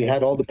and we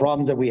had all the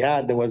problems that we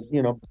had. There was,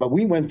 but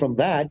we went from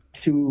that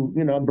to,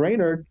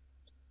 Brainerd.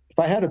 If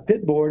I had a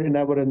pit board and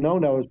I would have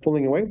known I was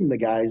pulling away from the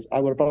guys,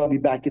 I would have probably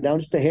backed it down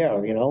just a hair,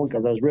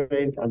 because I was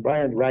really on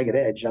Brian's ragged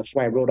edge. That's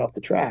why I rode off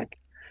the track.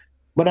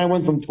 But I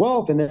went from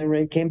 12th and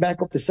then came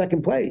back up to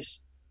second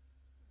place.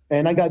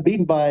 And I got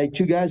beaten by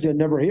two guys you'll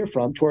never hear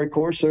from, Torrey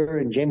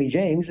Corser and Jamie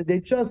James.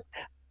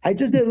 I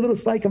just did a little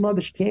slight come on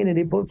the chicane, and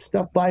they both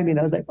stuck by me. And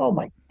I was like, "Oh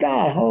my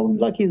God, how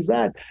lucky is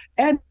that?"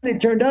 And it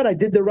turned out I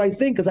did the right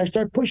thing because I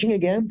started pushing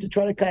again to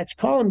try to catch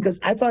Colin because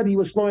I thought he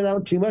was slowing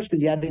down too much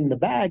because he had it in the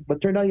bag, but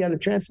turned out he had a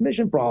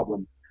transmission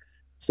problem.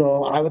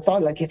 So I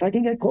thought, like, if I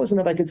can get close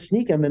enough, I could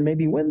sneak him and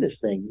maybe win this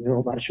thing.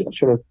 I should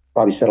have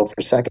probably settled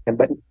for second,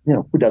 but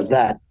who does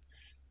that?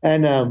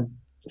 And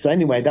so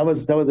anyway, that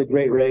was a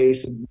great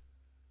race.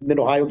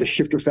 Mid-Ohio, the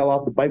shifter fell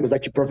off. The bike was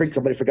actually perfect.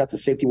 Somebody forgot to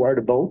safety wire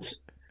the bolts.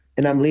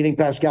 And I'm leading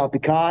Pascal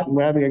Picot, and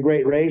we're having a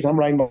great race. I'm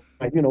riding my,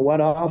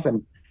 off.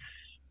 And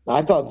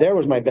I thought there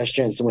was my best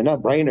chance to win.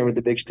 Not Brainerd with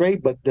the big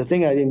straight, but the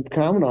thing I didn't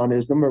count on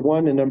is number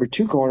 1 and number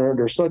 2 corner.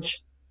 They're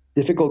such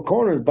difficult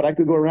corners, but I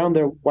could go around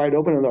there wide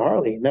open on the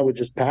Harley, and that would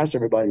just pass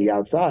everybody on the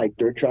outside,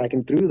 dirt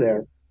tracking through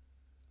there.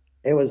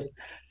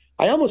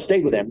 I almost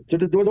stayed with them. So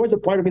there was always a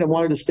part of me that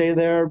wanted to stay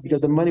there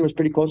because the money was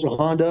pretty close to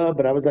Honda.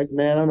 But I was like,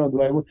 man, I don't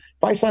know.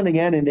 If I sign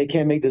again and they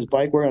can't make this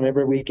bike work on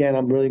every weekend,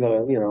 I'm really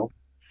going to,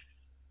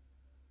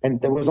 And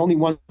there was only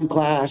one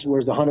class,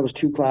 whereas the Honda was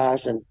 2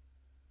 class. And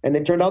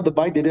it turned out the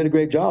bike, they did a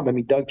great job. I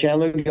mean, Doug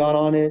Chandler got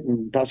on it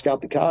and Pascal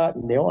Picot,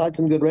 and they all had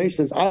some good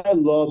races. I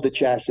love the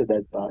chassis of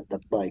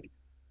that bike.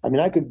 I mean,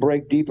 I could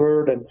brake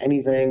deeper than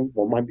anything.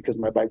 Well, because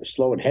my bike was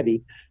slow and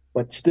heavy,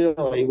 but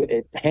still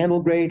it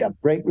handled great. I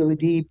brake really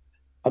deep.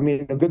 I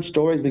mean, a good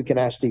stories we can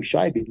ask Steve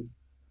Scheibe.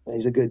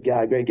 He's a good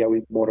guy, great guy.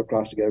 We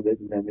motocrossed together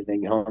and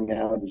everything, hung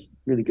out. He's a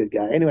really good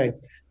guy. Anyway,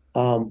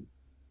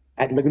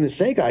 at Laguna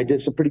Seca, I did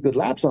some pretty good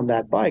laps on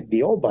that bike,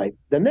 the old bike.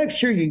 The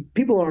next year,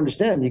 people don't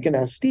understand. You can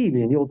ask Steve,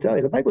 and he'll tell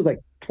you. The bike was like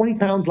 20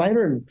 pounds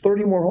lighter and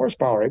 30 more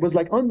horsepower. It was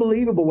like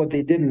unbelievable what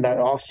they did in that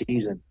off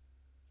season.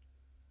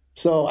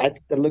 So at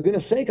the Laguna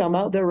Seca, I'm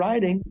out there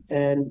riding,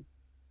 and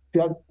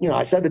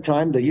I said the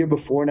time the year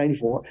before,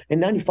 94. In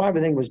 95, I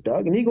think it was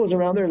Doug, and he goes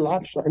around there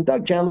laps. And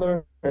Doug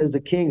Chandler is the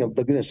king of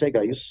Laguna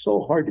Seca. He was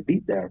so hard to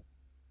beat there.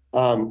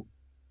 And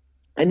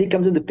he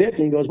comes in the pits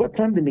and he goes, "What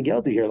time did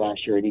Miguel do here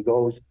last year?" And he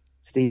goes,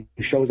 Steve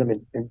shows him,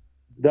 and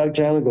Doug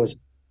Chandler goes,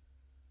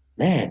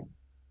 "Man,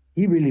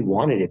 he really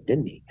wanted it,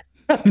 didn't he?"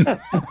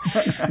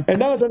 And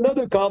that was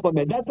another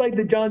compliment. That's like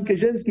the John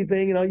Kaczynski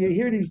thing. You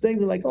hear these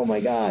things and like, oh my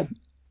God,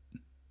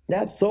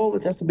 that's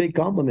a big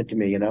compliment to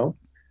me,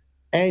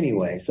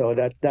 Anyway, so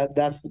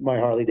that's my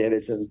Harley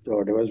Davidson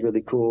story. It was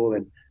really cool.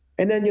 And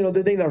then,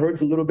 the thing that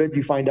hurts a little bit,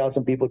 you find out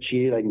some people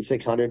cheated, like in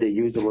 600, they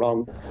used the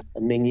wrong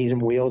magnesium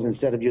wheels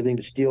instead of using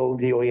the steel,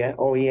 the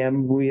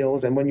OEM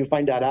wheels. And when you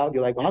find that out,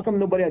 you're like, well, how come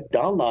nobody at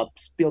Dunlop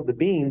spilled the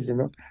beans,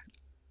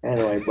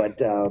 Anyway,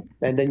 but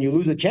and then you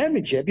lose a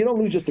championship. You don't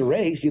lose just a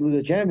race, you lose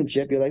a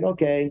championship. You're like,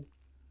 okay,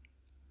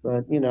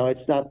 but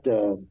it's not.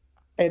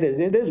 It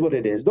is what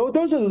it is.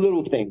 Those are the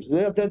little things.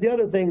 The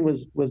other thing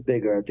was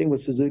bigger. I think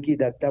with Suzuki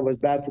that was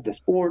bad for the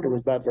sport. It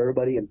was bad for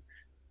everybody.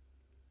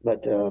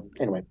 But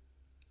anyway,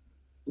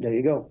 there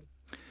you go.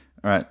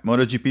 All right,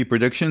 MotoGP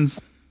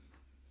predictions.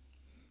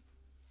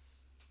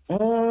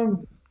 I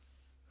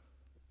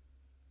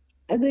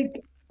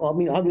think. Well, I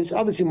mean,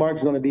 obviously,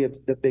 Mark's going to be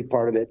the big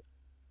part of it.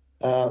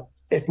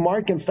 If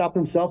Mark can stop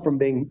himself from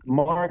being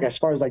Mark, as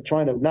far as like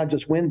trying to not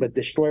just win but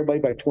destroy everybody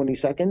by 20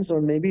 seconds,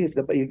 or maybe if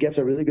he gets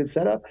a really good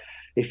setup,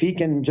 if he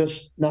can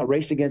just not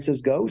race against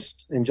his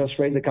ghost and just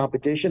raise the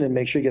competition and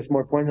make sure he gets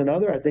more points than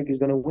other, I think he's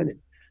going to win it.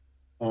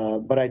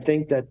 But I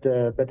think that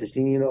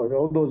Battistini,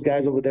 all those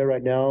guys over there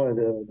right now,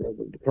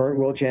 the current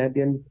world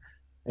champion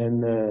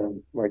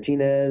and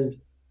Martinez,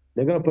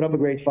 they're going to put up a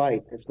great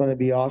fight. It's going to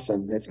be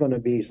awesome. It's going to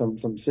be some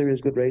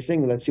serious good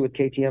racing. Let's see what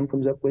KTM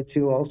comes up with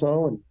too,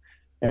 also,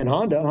 and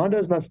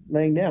Honda's not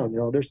laying down.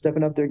 They're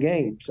stepping up their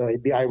game. So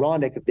it'd be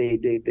ironic if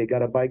they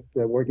got a bike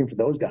working for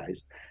those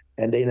guys,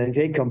 and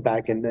they come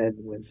back and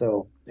win.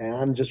 So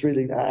I'm just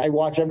I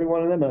watch every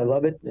one of them. And I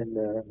love it, and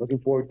looking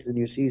forward to the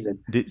new season.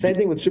 Same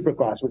thing with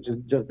Supercross, which is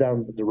just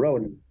down the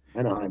road in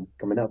Anaheim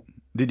coming up.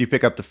 Did you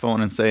pick up the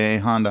phone and say, "Hey,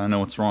 Honda, I know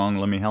what's wrong.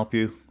 Let me help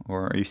you"?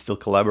 Or are you still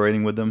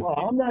collaborating with them? Well,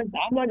 I'm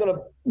not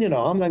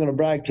gonna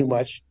brag too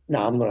much.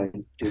 No, I'm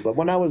going to. But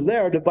when I was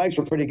there, the bikes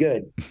were pretty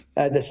good.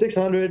 The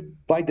 600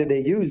 bike that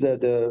they used,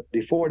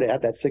 before they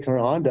had that 600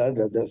 Honda,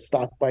 the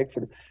stock bike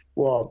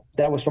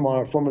that was from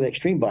our formerly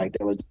Extreme bike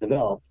that was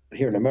developed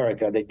here in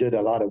America. They did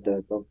a lot of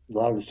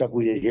the stuff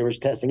we did here was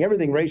testing.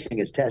 Everything racing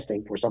is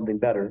testing for something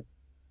better,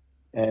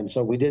 and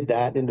so we did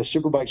that. And the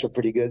super bikes were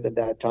pretty good at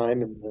that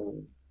time,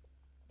 and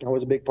I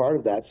was a big part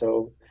of that.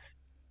 So,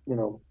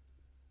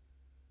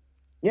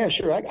 yeah,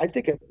 sure. I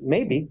think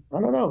maybe. I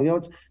don't know.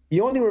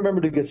 You only remember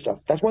the good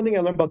stuff. That's one thing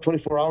I learned about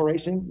 24-hour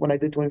racing when I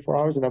did 24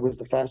 hours, and I was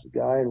the fastest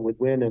guy and would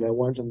win, and I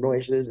won some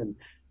races. And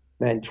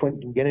man,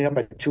 getting up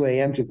at 2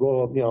 a.m. to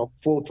go,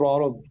 full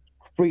throttle,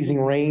 freezing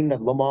rain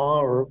at Le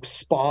Mans or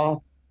Spa,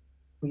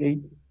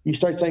 you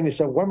start saying to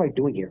yourself, "What am I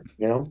doing here?"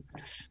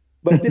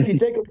 But if you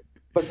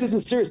but this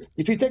is serious.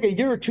 If you take a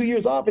year or 2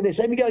 years off and they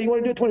say, "Miguel, you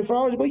want to do it 24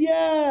 hours?" You go,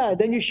 "Yeah."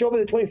 Then you show up at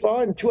the 24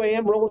 hours and 2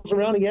 a.m. rolls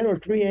around again, or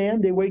 3 a.m.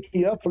 They wake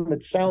you up from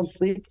a sound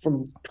sleep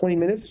from 20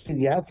 minutes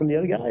you have from the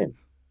other guy.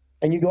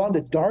 And you go out in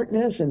the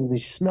darkness and you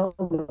smell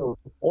the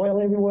oil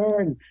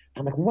everywhere. And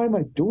I'm like, what am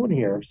I doing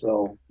here?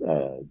 So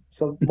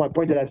my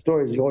point to that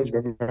story is you always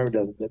remember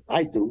that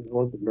I do. You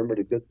always remember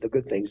the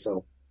good things.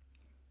 So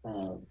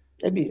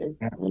maybe,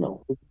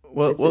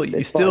 Well,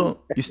 you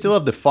still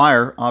have the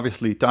fire.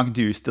 Obviously, talking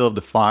to you, you still have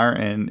the fire,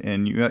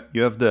 and you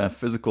have the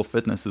physical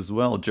fitness as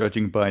well,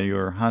 judging by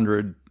your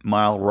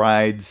 100-mile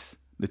rides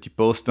that you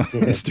post on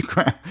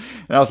Instagram.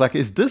 And I was like,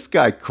 is this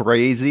guy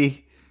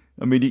crazy?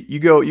 I mean, you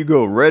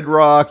go Red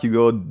Rock, you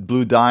go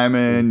Blue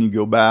Diamond, you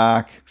go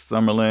back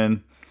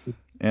Summerlin,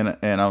 and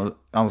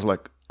I was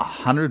like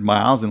 100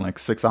 miles in like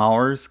 6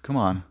 hours. Come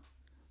on,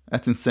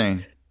 that's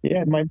insane.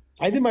 Yeah,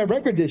 I did my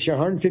record this year,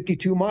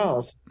 152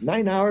 miles,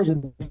 9 hours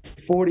and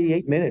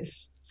 48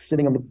 minutes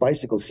sitting on the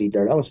bicycle seat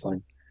there. That was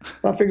fun.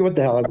 I figured, what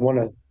the hell,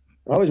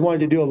 I always wanted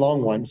to do a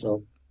long one,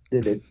 so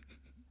did it.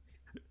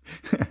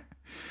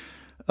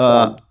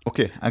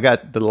 Okay, I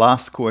got the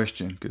last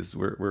question because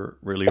we're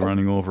really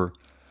running over,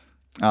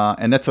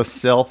 and that's a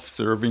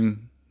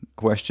self-serving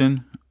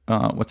question.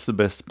 What's the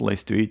best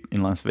place to eat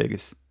in Las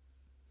Vegas?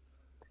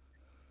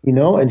 In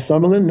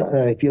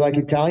Summerlin, if you like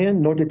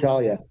Italian, North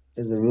Italia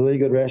is a really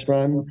good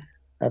restaurant.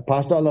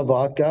 Pasta alla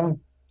vodka,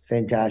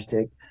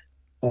 fantastic.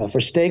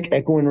 For steak,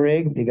 Echo and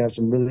Rig, you got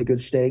some really good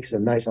steaks, a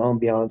nice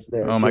ambiance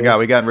there. Oh my God,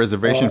 we got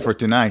reservation for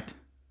tonight.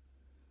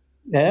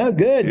 Yeah,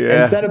 good.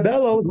 Yeah. And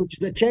Santabello's, which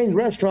is a chain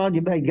restaurant,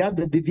 you got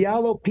the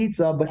Divialo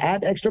pizza, but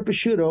add extra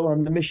prosciutto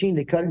on the machine.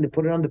 They cut it and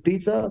put it on the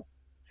pizza.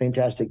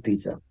 Fantastic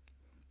pizza.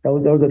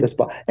 Those are the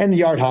spots. And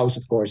Yard House,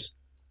 of course.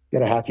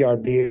 Get a half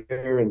yard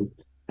beer and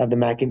have the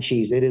mac and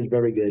cheese. It is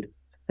very good.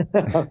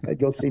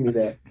 You'll see me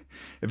there.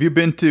 Have you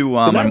been to?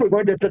 Tonight we're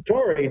going to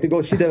Tottori to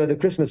go see the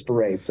Christmas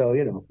parade. So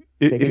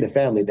taking the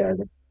family there.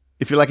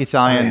 If you like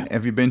Italian,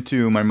 have you been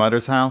to my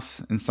mother's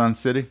house in Sun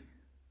City?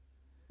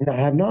 No, I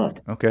have not.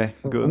 Okay,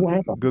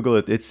 Google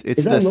it. It's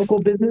Is that a local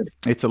business?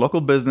 It's a local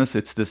business.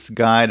 It's this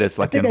guy that's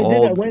like I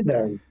went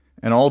there.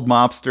 An old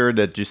mobster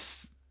that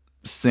just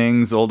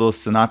sings all those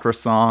Sinatra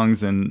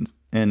songs and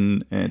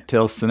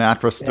tells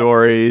Sinatra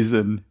stories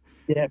and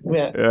yeah.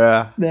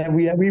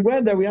 We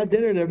went there. We had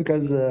dinner there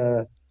because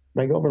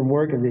my girlfriend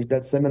worked and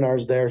does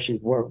seminars there. She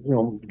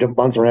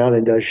bounces around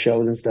and does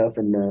shows and stuff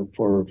and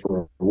for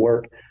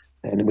work.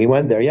 And we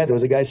went there. Yeah, there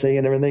was a guy singing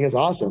and everything. It's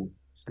awesome.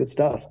 It's good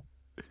stuff.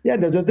 Yeah,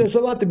 there's a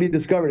lot to be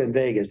discovered in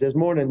Vegas. There's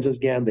more than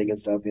just gambling and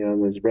stuff.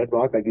 There's Red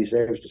Rock, like you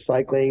said. There's just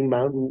cycling,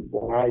 mountain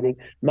riding,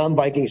 mountain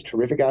biking is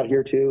terrific out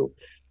here too.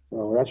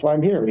 So that's why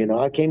I'm here.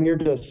 I came here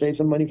to save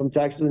some money from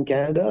taxes in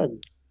Canada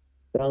and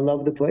fell in love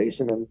with the place,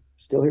 and I'm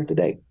still here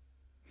today.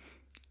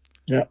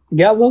 Yeah.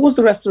 What was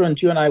the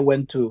restaurant you and I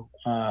went to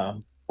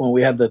when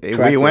we had the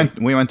track?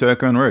 We went to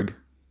Echo and Rig.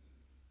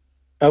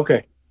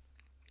 Okay,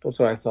 that's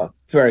what I thought.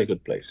 Very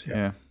good place.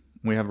 Yeah.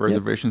 We have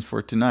reservations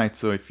for tonight,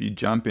 so if you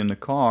jump in the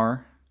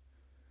car,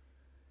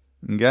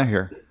 you can get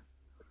here.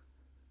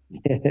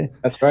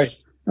 That's right.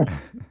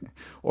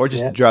 Or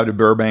just drive to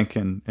Burbank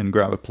and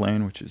grab a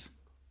plane, which is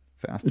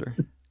faster.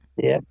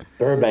 Yeah,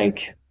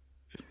 Burbank.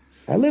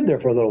 I lived there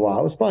for a little while.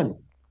 It was fun.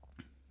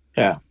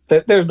 Yeah,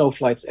 there's no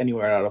flights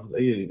anywhere out of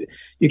you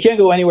can't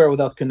go anywhere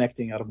without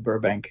connecting out of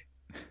Burbank.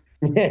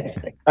 Yes.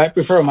 I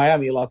prefer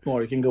Miami a lot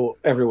more. You can go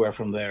everywhere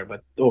from there,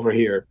 but over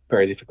here,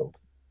 very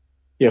difficult.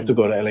 You have to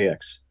go to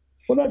LAX.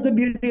 Well, that's the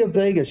beauty of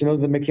Vegas. The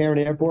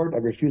McCarran Airport. I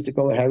refuse to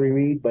call it Harry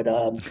Reid, but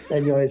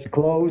it's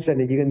close,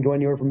 and you can go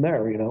anywhere from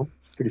there.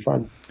 It's pretty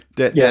fun.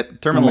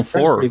 That Terminal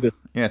 4.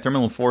 Yeah,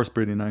 Terminal 4 is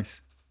pretty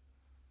nice.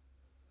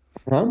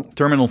 Huh?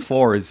 Terminal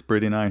 4 is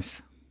pretty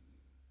nice.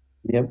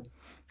 Yep.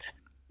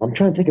 I'm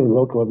trying to think of a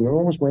local. I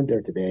almost went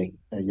there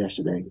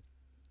yesterday.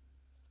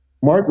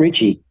 Mark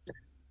Ritchie.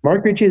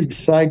 Mark Ritchie is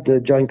beside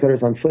the John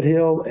Cutters on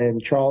Foothill and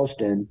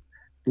Charleston.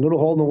 Little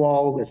hole in the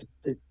wall. It's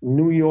a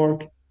New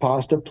York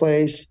pasta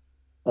place.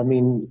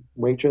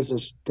 Waitress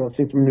is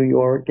from New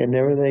York and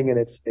everything, and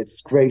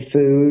it's great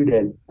food.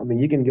 And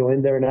you can go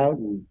in there and out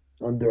and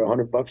under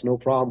 $100, no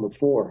problem with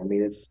 4.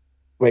 It's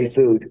great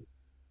food.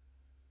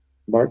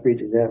 Mark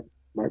Ritchie,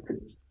 Mark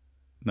Ritchie.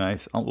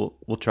 Nice.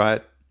 We'll try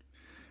it.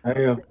 There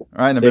you go.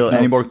 All right, Nabil,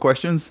 any more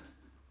questions?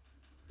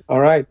 All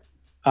right.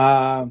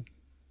 World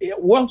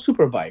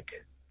Superbike.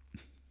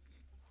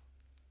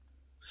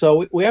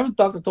 So we haven't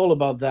talked at all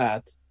about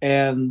that.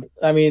 And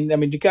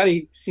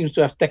Ducati seems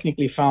to have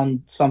technically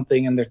found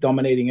something, and they're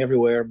dominating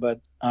everywhere. But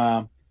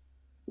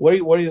what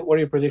are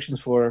your predictions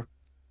for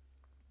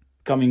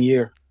coming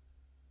year?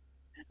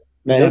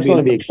 Man, it's going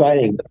to be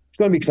exciting. It's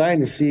going to be exciting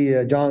to see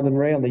Jonathan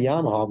Rea on the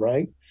Yamaha,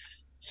 right?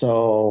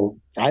 So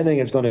I think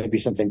it's going to be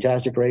some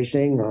fantastic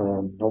racing.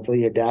 Hopefully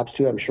he adapts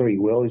to it. I'm sure he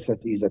will. He's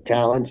a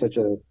talent, such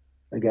a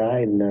guy.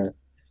 And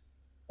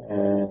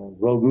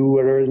Rogu,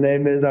 whatever his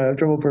name is, I have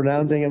trouble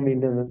pronouncing.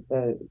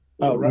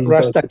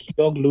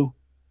 Rastakoglu.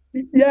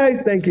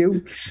 Yes, thank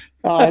you.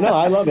 I know,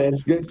 I love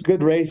it. It's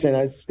good racing.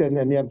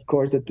 And of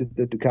course the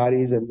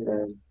Ducatis,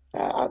 and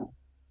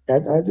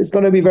it's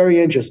going to be very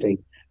interesting.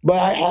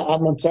 But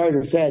I'm sorry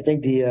to say, I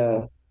think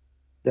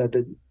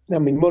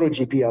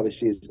MotoGP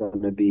obviously is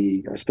going to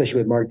be, especially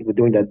with Mark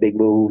doing that big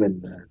move,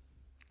 and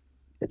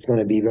it's going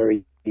to be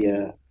very.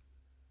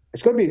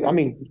 It's going to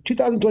be.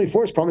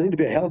 2024 is promising to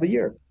be a hell of a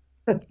year.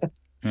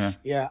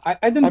 Yeah. I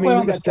didn't quite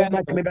understand.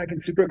 Tomac coming back in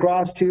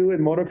Supercross too,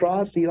 and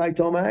motocross. Eli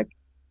Tomac.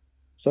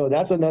 So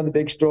that's another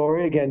big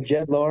story. Again,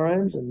 Jet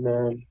Lawrence, and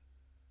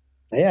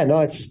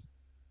it's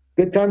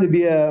good time to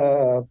be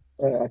a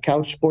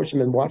couch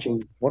sportsman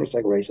watching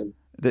motorcycle racing.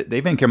 They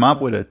even come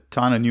up with a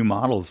ton of new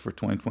models for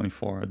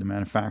 2024. The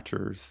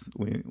manufacturers.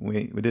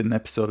 We did an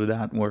episode of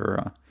that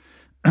where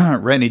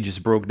Rennie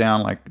just broke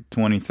down like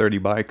 20, 30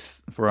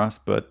 bikes for us.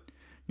 But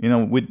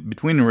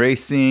between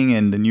racing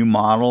and the new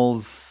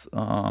models,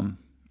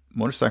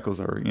 motorcycles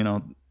are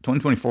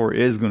 2024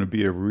 is going to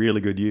be a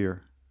really good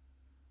year.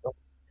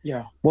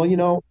 Yeah.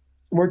 Well,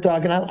 we're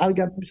talking. I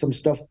got some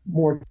stuff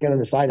more on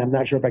the side. I'm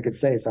not sure if I could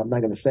say it, so I'm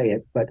not going to say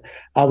it. But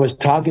I was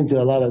talking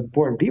to a lot of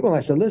important people, and I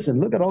said, "Listen,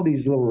 look at all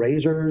these little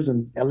razors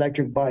and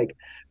electric bike.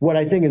 What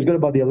I think is good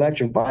about the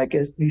electric bike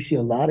is you see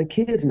a lot of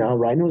kids now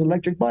riding with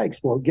electric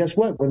bikes. Well, guess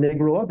what? When they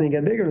grow up and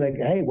get bigger, like,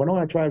 hey, why don't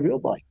I try a real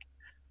bike?"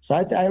 So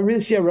I really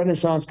see a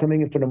renaissance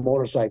coming in for the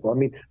motorcycle.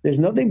 There's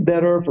nothing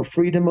better for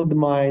freedom of the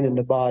mind and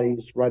the body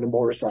to ride a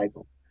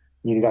motorcycle.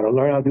 You got to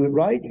learn how to do it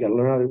right. You got to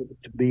learn how to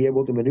be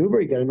able to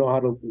maneuver. You got to know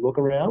how to look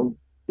around.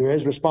 There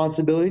is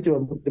responsibility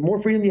the more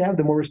freedom you have,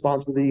 the more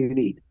responsibility you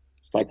need.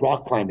 It's like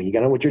rock climbing. You got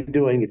to know what you're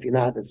doing. If you're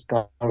not, it's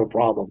kind of a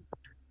problem,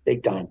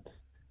 big time.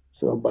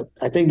 So, but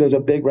I think there's a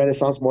big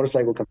renaissance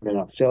motorcycle coming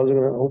up. Sales are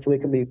going to hopefully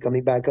be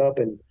coming back up,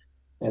 and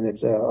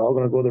it's all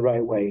going to go the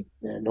right way.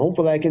 And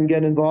hopefully I can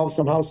get involved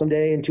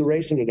someday into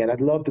racing again.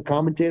 I'd love to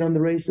commentate on the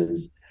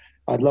races.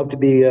 I'd love to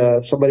be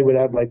somebody would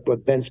have like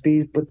what Ben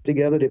Speed put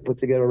together. They put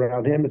together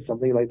around him, and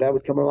something like that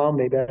would come along.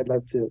 Maybe I'd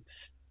love to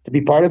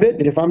be part of it.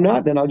 And if I'm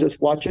not, then I'll just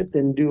watch it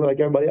and do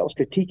like everybody else,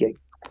 critique it.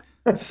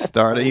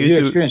 Start a Your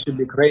YouTube. experience should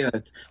be great at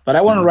it. But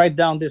I want to write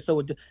down this.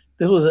 So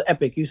this was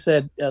epic. You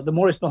said the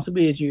more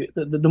responsibility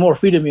the more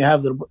freedom you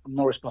have, the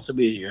more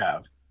responsibility you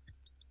have.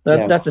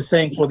 That's a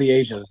saying for the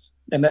ages,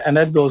 and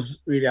that goes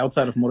really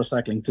outside of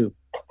motorcycling too.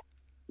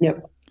 Yeah,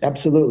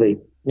 absolutely.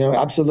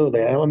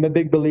 Absolutely. I'm a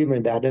big believer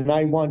in that, and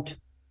I want,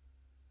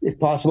 if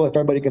possible, if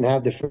everybody can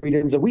have the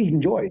freedoms that we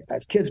enjoyed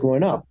as kids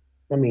growing up.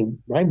 I mean,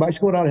 riding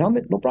bicycle without a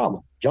helmet, no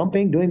problem.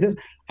 Jumping, doing this.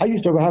 I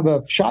used to have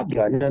a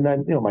shotgun, and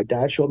then my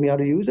dad showed me how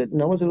to use it.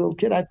 And I was a little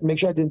kid. I had to make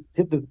sure I didn't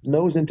hit the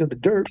nose into the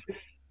dirt,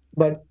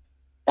 but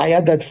I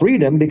had that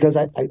freedom because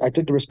I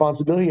took the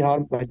responsibility.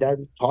 How my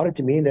dad taught it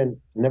to me, and then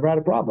never had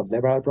a problem.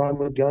 Never had a problem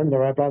with guns.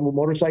 Never had a problem with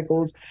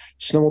motorcycles,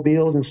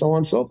 snowmobiles, and so on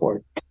and so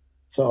forth.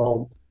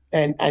 So,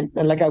 and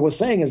like I was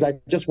saying, is I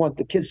just want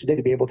the kids today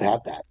to be able to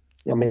have that.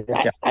 I mean,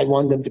 I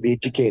want them to be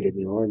educated,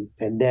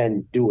 and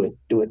then do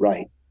it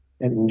right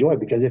and enjoy it.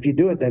 Because if you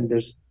do it, then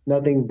there's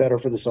nothing better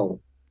for the soul.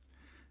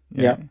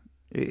 Yeah.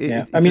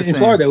 I mean, in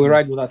Florida, we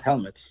ride without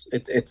helmets.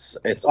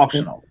 It's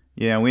optional.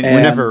 Yeah, we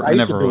never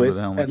rode with And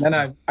helmets.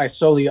 then I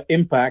saw the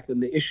impact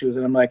and the issues,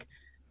 and I'm like,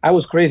 I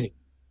was crazy.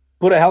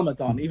 Put a helmet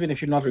on, even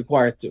if you're not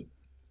required to.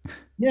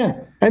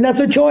 Yeah, and that's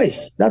a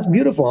choice. That's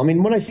beautiful. I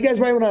mean, when I see guys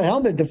riding without a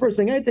helmet, the first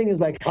thing I think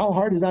is like, how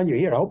hard is on your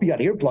ear? I hope you got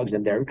earplugs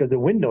in there because the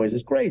wind noise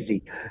is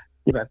crazy.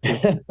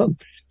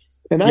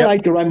 And I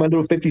like to ride my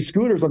little 50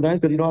 scooter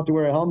sometimes because you don't have to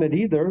wear a helmet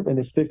either, and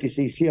it's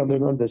 50cc under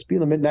the speed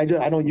limit. And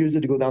I don't use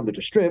it to go down to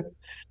the strip,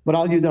 but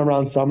I'll use it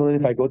around Summerlin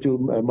if I go to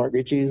Mark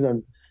Ritchie's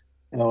or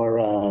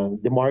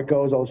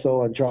DeMarco's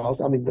also on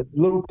Charles. I mean, the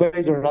little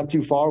places are not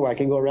too far where I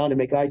can go around and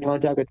make eye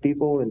contact with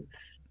people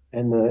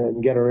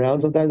and get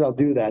around. Sometimes I'll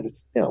do that.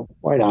 It's,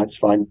 why not? It's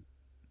fun.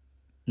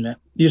 Yeah.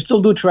 You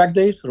still do track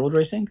days, road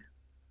racing?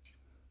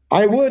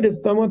 I would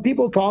when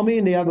people call me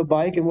and they have a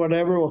bike and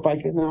whatever, or if I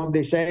can,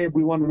 they say if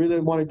we really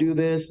want to do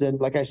this, then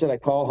like I said, I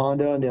call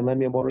Honda and they lend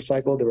me a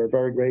motorcycle. They were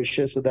very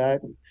gracious with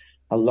that.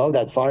 I love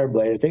that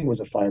Fireblade. I think it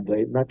was a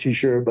Fireblade, not too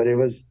sure, but it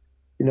was,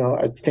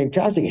 a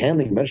fantastic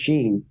handling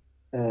machine.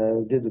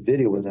 Did the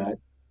video with that.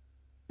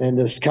 And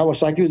this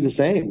Kawasaki was the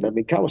same. I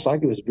mean,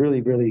 Kawasaki was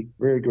really, really,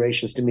 very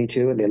gracious to me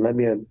too. And they lent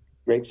me a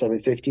great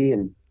 750.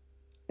 And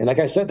like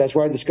I said, that's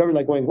where I discovered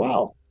going,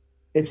 wow,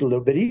 it's a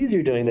little bit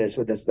easier doing this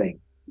with this thing.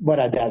 But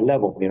at that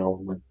level,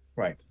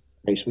 right.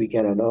 Race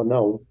weekend, I don't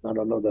know you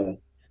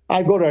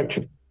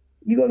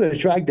go to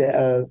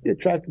the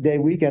track day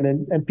weekend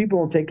and people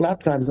don't take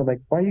lap times. I'm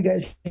like, why are you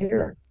guys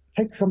here?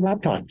 Take some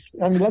lap times.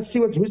 I mean, let's see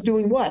who's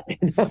doing what.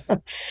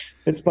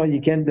 It's fun.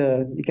 You can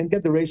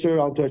get the racer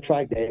onto a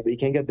track day, but you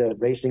can't get the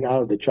racing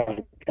out of the track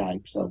guy.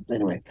 So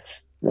anyway,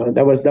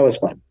 that was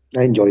fun.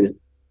 I enjoyed it.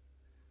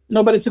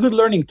 No, but it's a good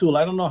learning tool.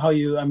 I don't know how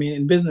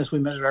in business we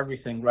measure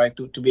everything, right?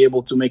 To be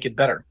able to make it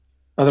better.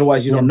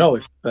 Otherwise, you don't know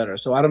if it's better.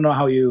 So I don't know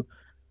how you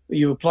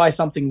apply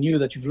something new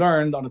that you've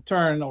learned on a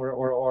turn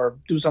or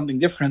do something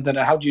different. Then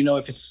how do you know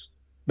if it's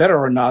better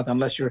or not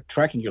unless you're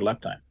tracking your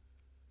lap time?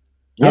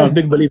 Yeah. I'm a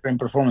big believer in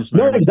performance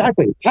measurements. No,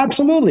 exactly.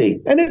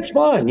 Absolutely. And it's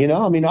fun,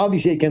 I mean,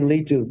 obviously it can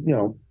lead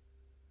to,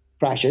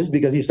 crashes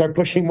because you start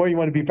pushing more, you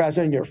want to be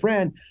faster than your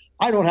friend.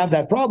 I don't have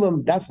that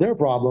problem. That's their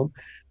problem.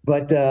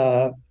 But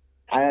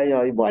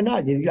why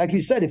not? Like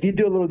you said, if you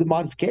do a little bit of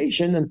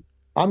modification, and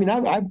I mean,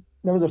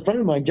 there was a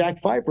friend of mine,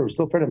 Jack Pfeiffer,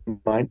 still a friend of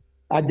mine,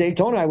 at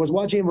Daytona. I was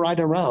watching him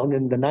riding around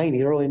in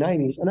the early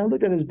 90s, and I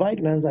looked at his bike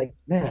and I was like,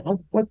 man,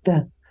 what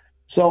the?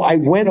 So I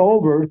went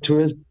over to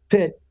his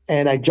pit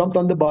and I jumped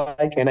on the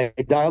bike and I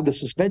dialed the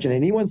suspension,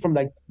 and he went from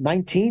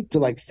 19th to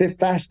 5th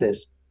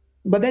fastest.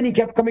 But then he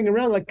kept coming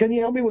around like, can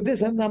you help me with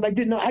this? And I'm like,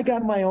 dude, no, I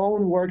got my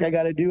own work I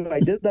got to do. I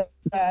did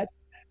that.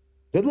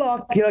 Good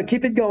luck,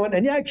 keep it going.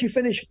 And he actually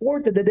finished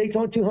 4th at the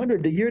Daytona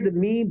 200, the year that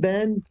me,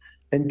 Ben,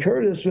 and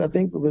Curtis, I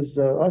think it was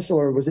us,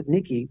 or was it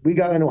Nikki?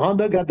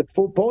 Honda got the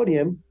full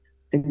podium,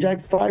 and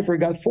Jack Pfeiffer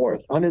got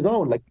 4th on his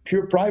own,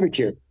 pure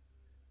privateer.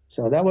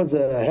 So that was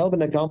a hell of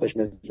an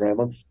accomplishment for him.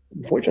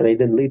 Unfortunately, it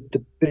didn't lead to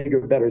bigger,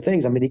 better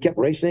things. I mean, he kept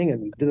racing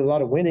and did a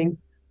lot of winning,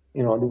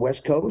 on the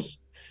West Coast.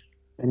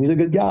 And he's a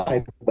good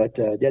guy. But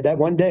that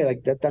one day,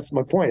 that's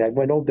my point. I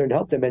went over there and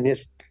helped him, and he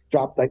just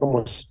dropped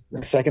almost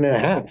a second and a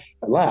half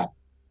a lap.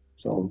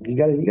 So you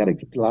gotta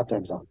keep the lap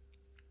times on.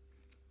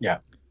 Yeah,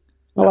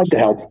 I like to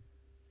help.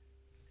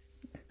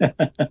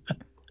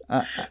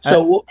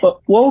 So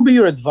what would be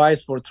your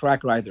advice for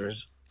track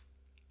riders?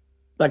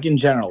 In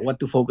general, what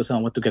to focus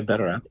on, what to get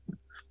better at?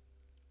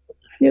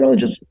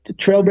 Just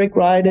trail brake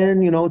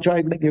riding,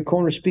 try to make your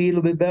corner speed a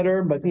little bit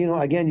better. But,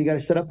 again, you got to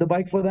set up the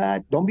bike for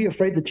that. Don't be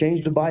afraid to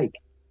change the bike.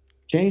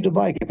 Change the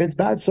bike. If it's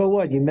bad, so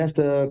what? You missed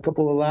a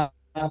couple of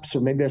laps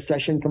or maybe a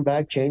session, come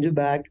back, change it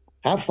back.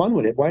 Have fun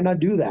with it. Why not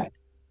do that?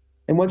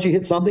 And once you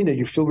hit something that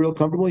you feel real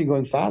comfortable, you're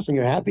going fast and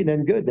you're happy,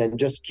 then good. Then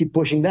just keep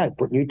pushing that.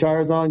 Put new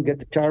tires on, get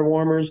the tire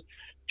warmers,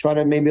 try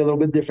to maybe a little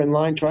bit different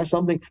line, try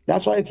something.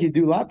 That's why if you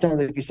do lap times,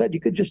 like you said, you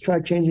could just try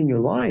changing your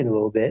line a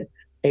little bit,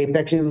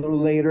 apexing a little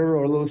later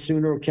or a little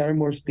sooner or carrying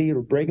more speed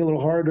or braking a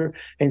little harder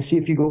and see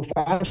if you go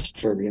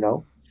faster,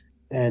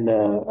 And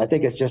I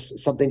think it's just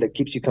something that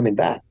keeps you coming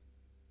back.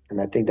 And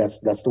I think that's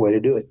the way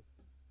to do it.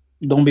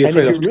 Don't be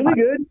afraid of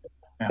trying.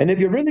 And if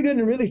you're really good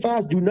and really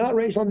fast, do not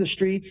race on the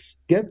streets.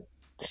 Get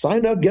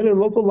signed up, get a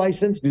local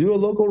license, do a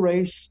local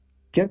race,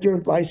 get your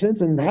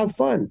license, and have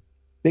fun.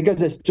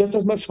 Because it's just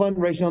as much fun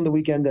racing on the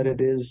weekend that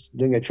it is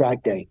doing a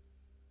track day.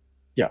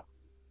 Yeah,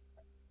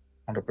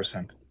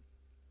 100%.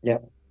 Yeah.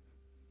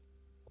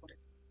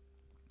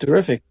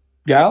 Terrific.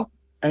 Gal,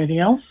 anything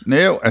else?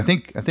 No, I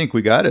think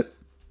we got it.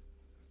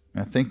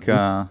 I think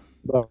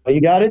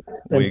you got it.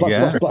 And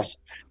plus.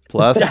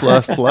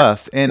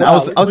 And I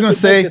was going to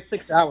say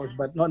 6 hours,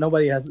 but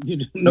nobody has. You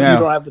don't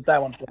have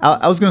that one.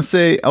 I was going to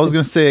say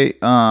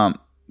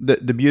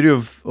the beauty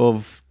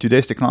of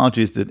today's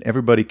technology is that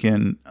everybody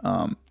can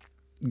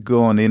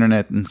go on the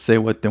internet and say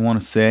what they want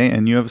to say,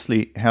 and you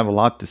obviously have a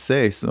lot to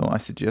say. So I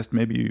suggest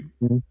maybe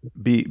you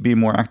be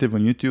more active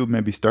on YouTube.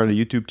 Maybe start a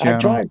YouTube channel. I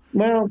try.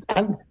 Well,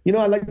 I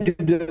like to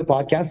do the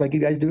podcast like you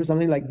guys do,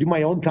 something like do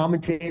my own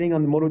commentating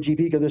on the MotoGP,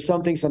 because there's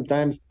something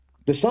sometimes.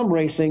 There's some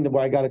racing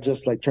where I got to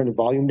just like turn the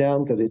volume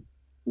down because it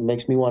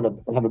makes me want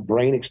to have a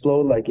brain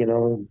explode, like,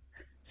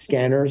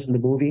 Scanners in the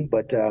movie.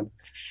 But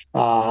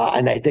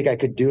and I think I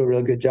could do a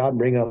real good job and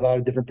bring a lot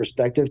of different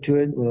perspective to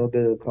it, a little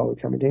bit of color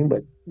commentating.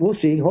 But we'll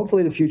see.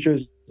 Hopefully the future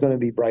is going to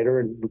be brighter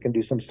and we can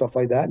do some stuff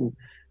like that and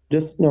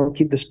just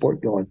keep the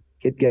sport going,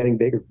 keep getting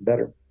bigger,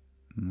 better.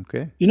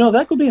 Okay.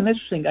 That could be an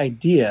interesting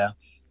idea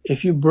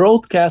if you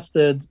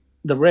broadcasted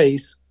the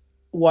race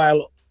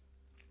while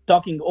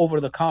talking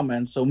over the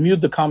comments, so mute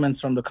the comments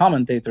from the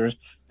commentators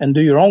and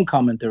do your own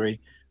commentary,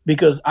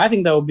 because I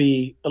think that would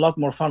be a lot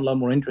more fun, a lot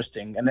more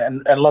interesting,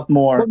 and a lot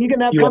more. Well, you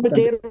can have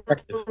commentator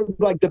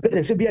like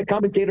it should be a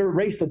commentator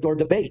race or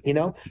debate.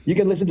 You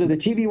can listen to the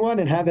TV one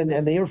and have and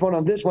the earphone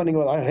on this one and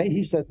go, oh, hey,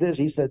 he said this,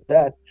 he said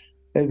that,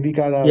 and be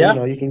kind of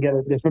you can get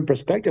a different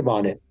perspective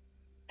on it.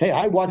 Hey,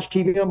 I watch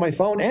TV on my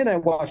phone and I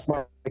watch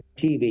my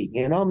TV,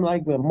 I'm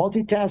like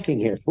multitasking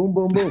here. Boom,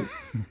 boom, boom.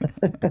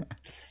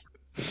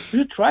 We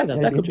should try that.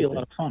 That could be a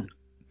lot of fun.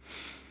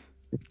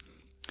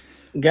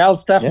 Gal,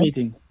 staff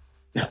meeting.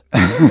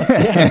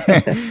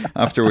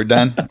 After we're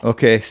done.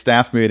 Okay,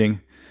 staff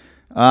meeting.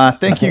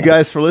 Thank you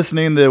guys for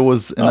listening. There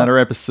was another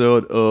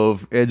episode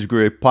of Edge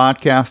Grip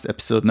Podcast,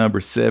 episode number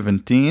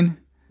 17,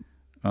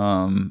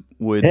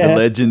 with the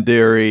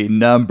legendary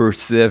number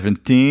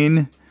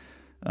 17,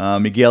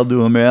 Miguel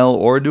Duhamel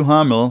or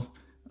Duhamel,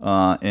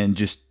 and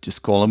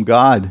just call him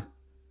God.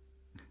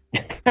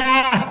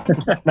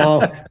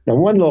 No,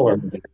 one lower.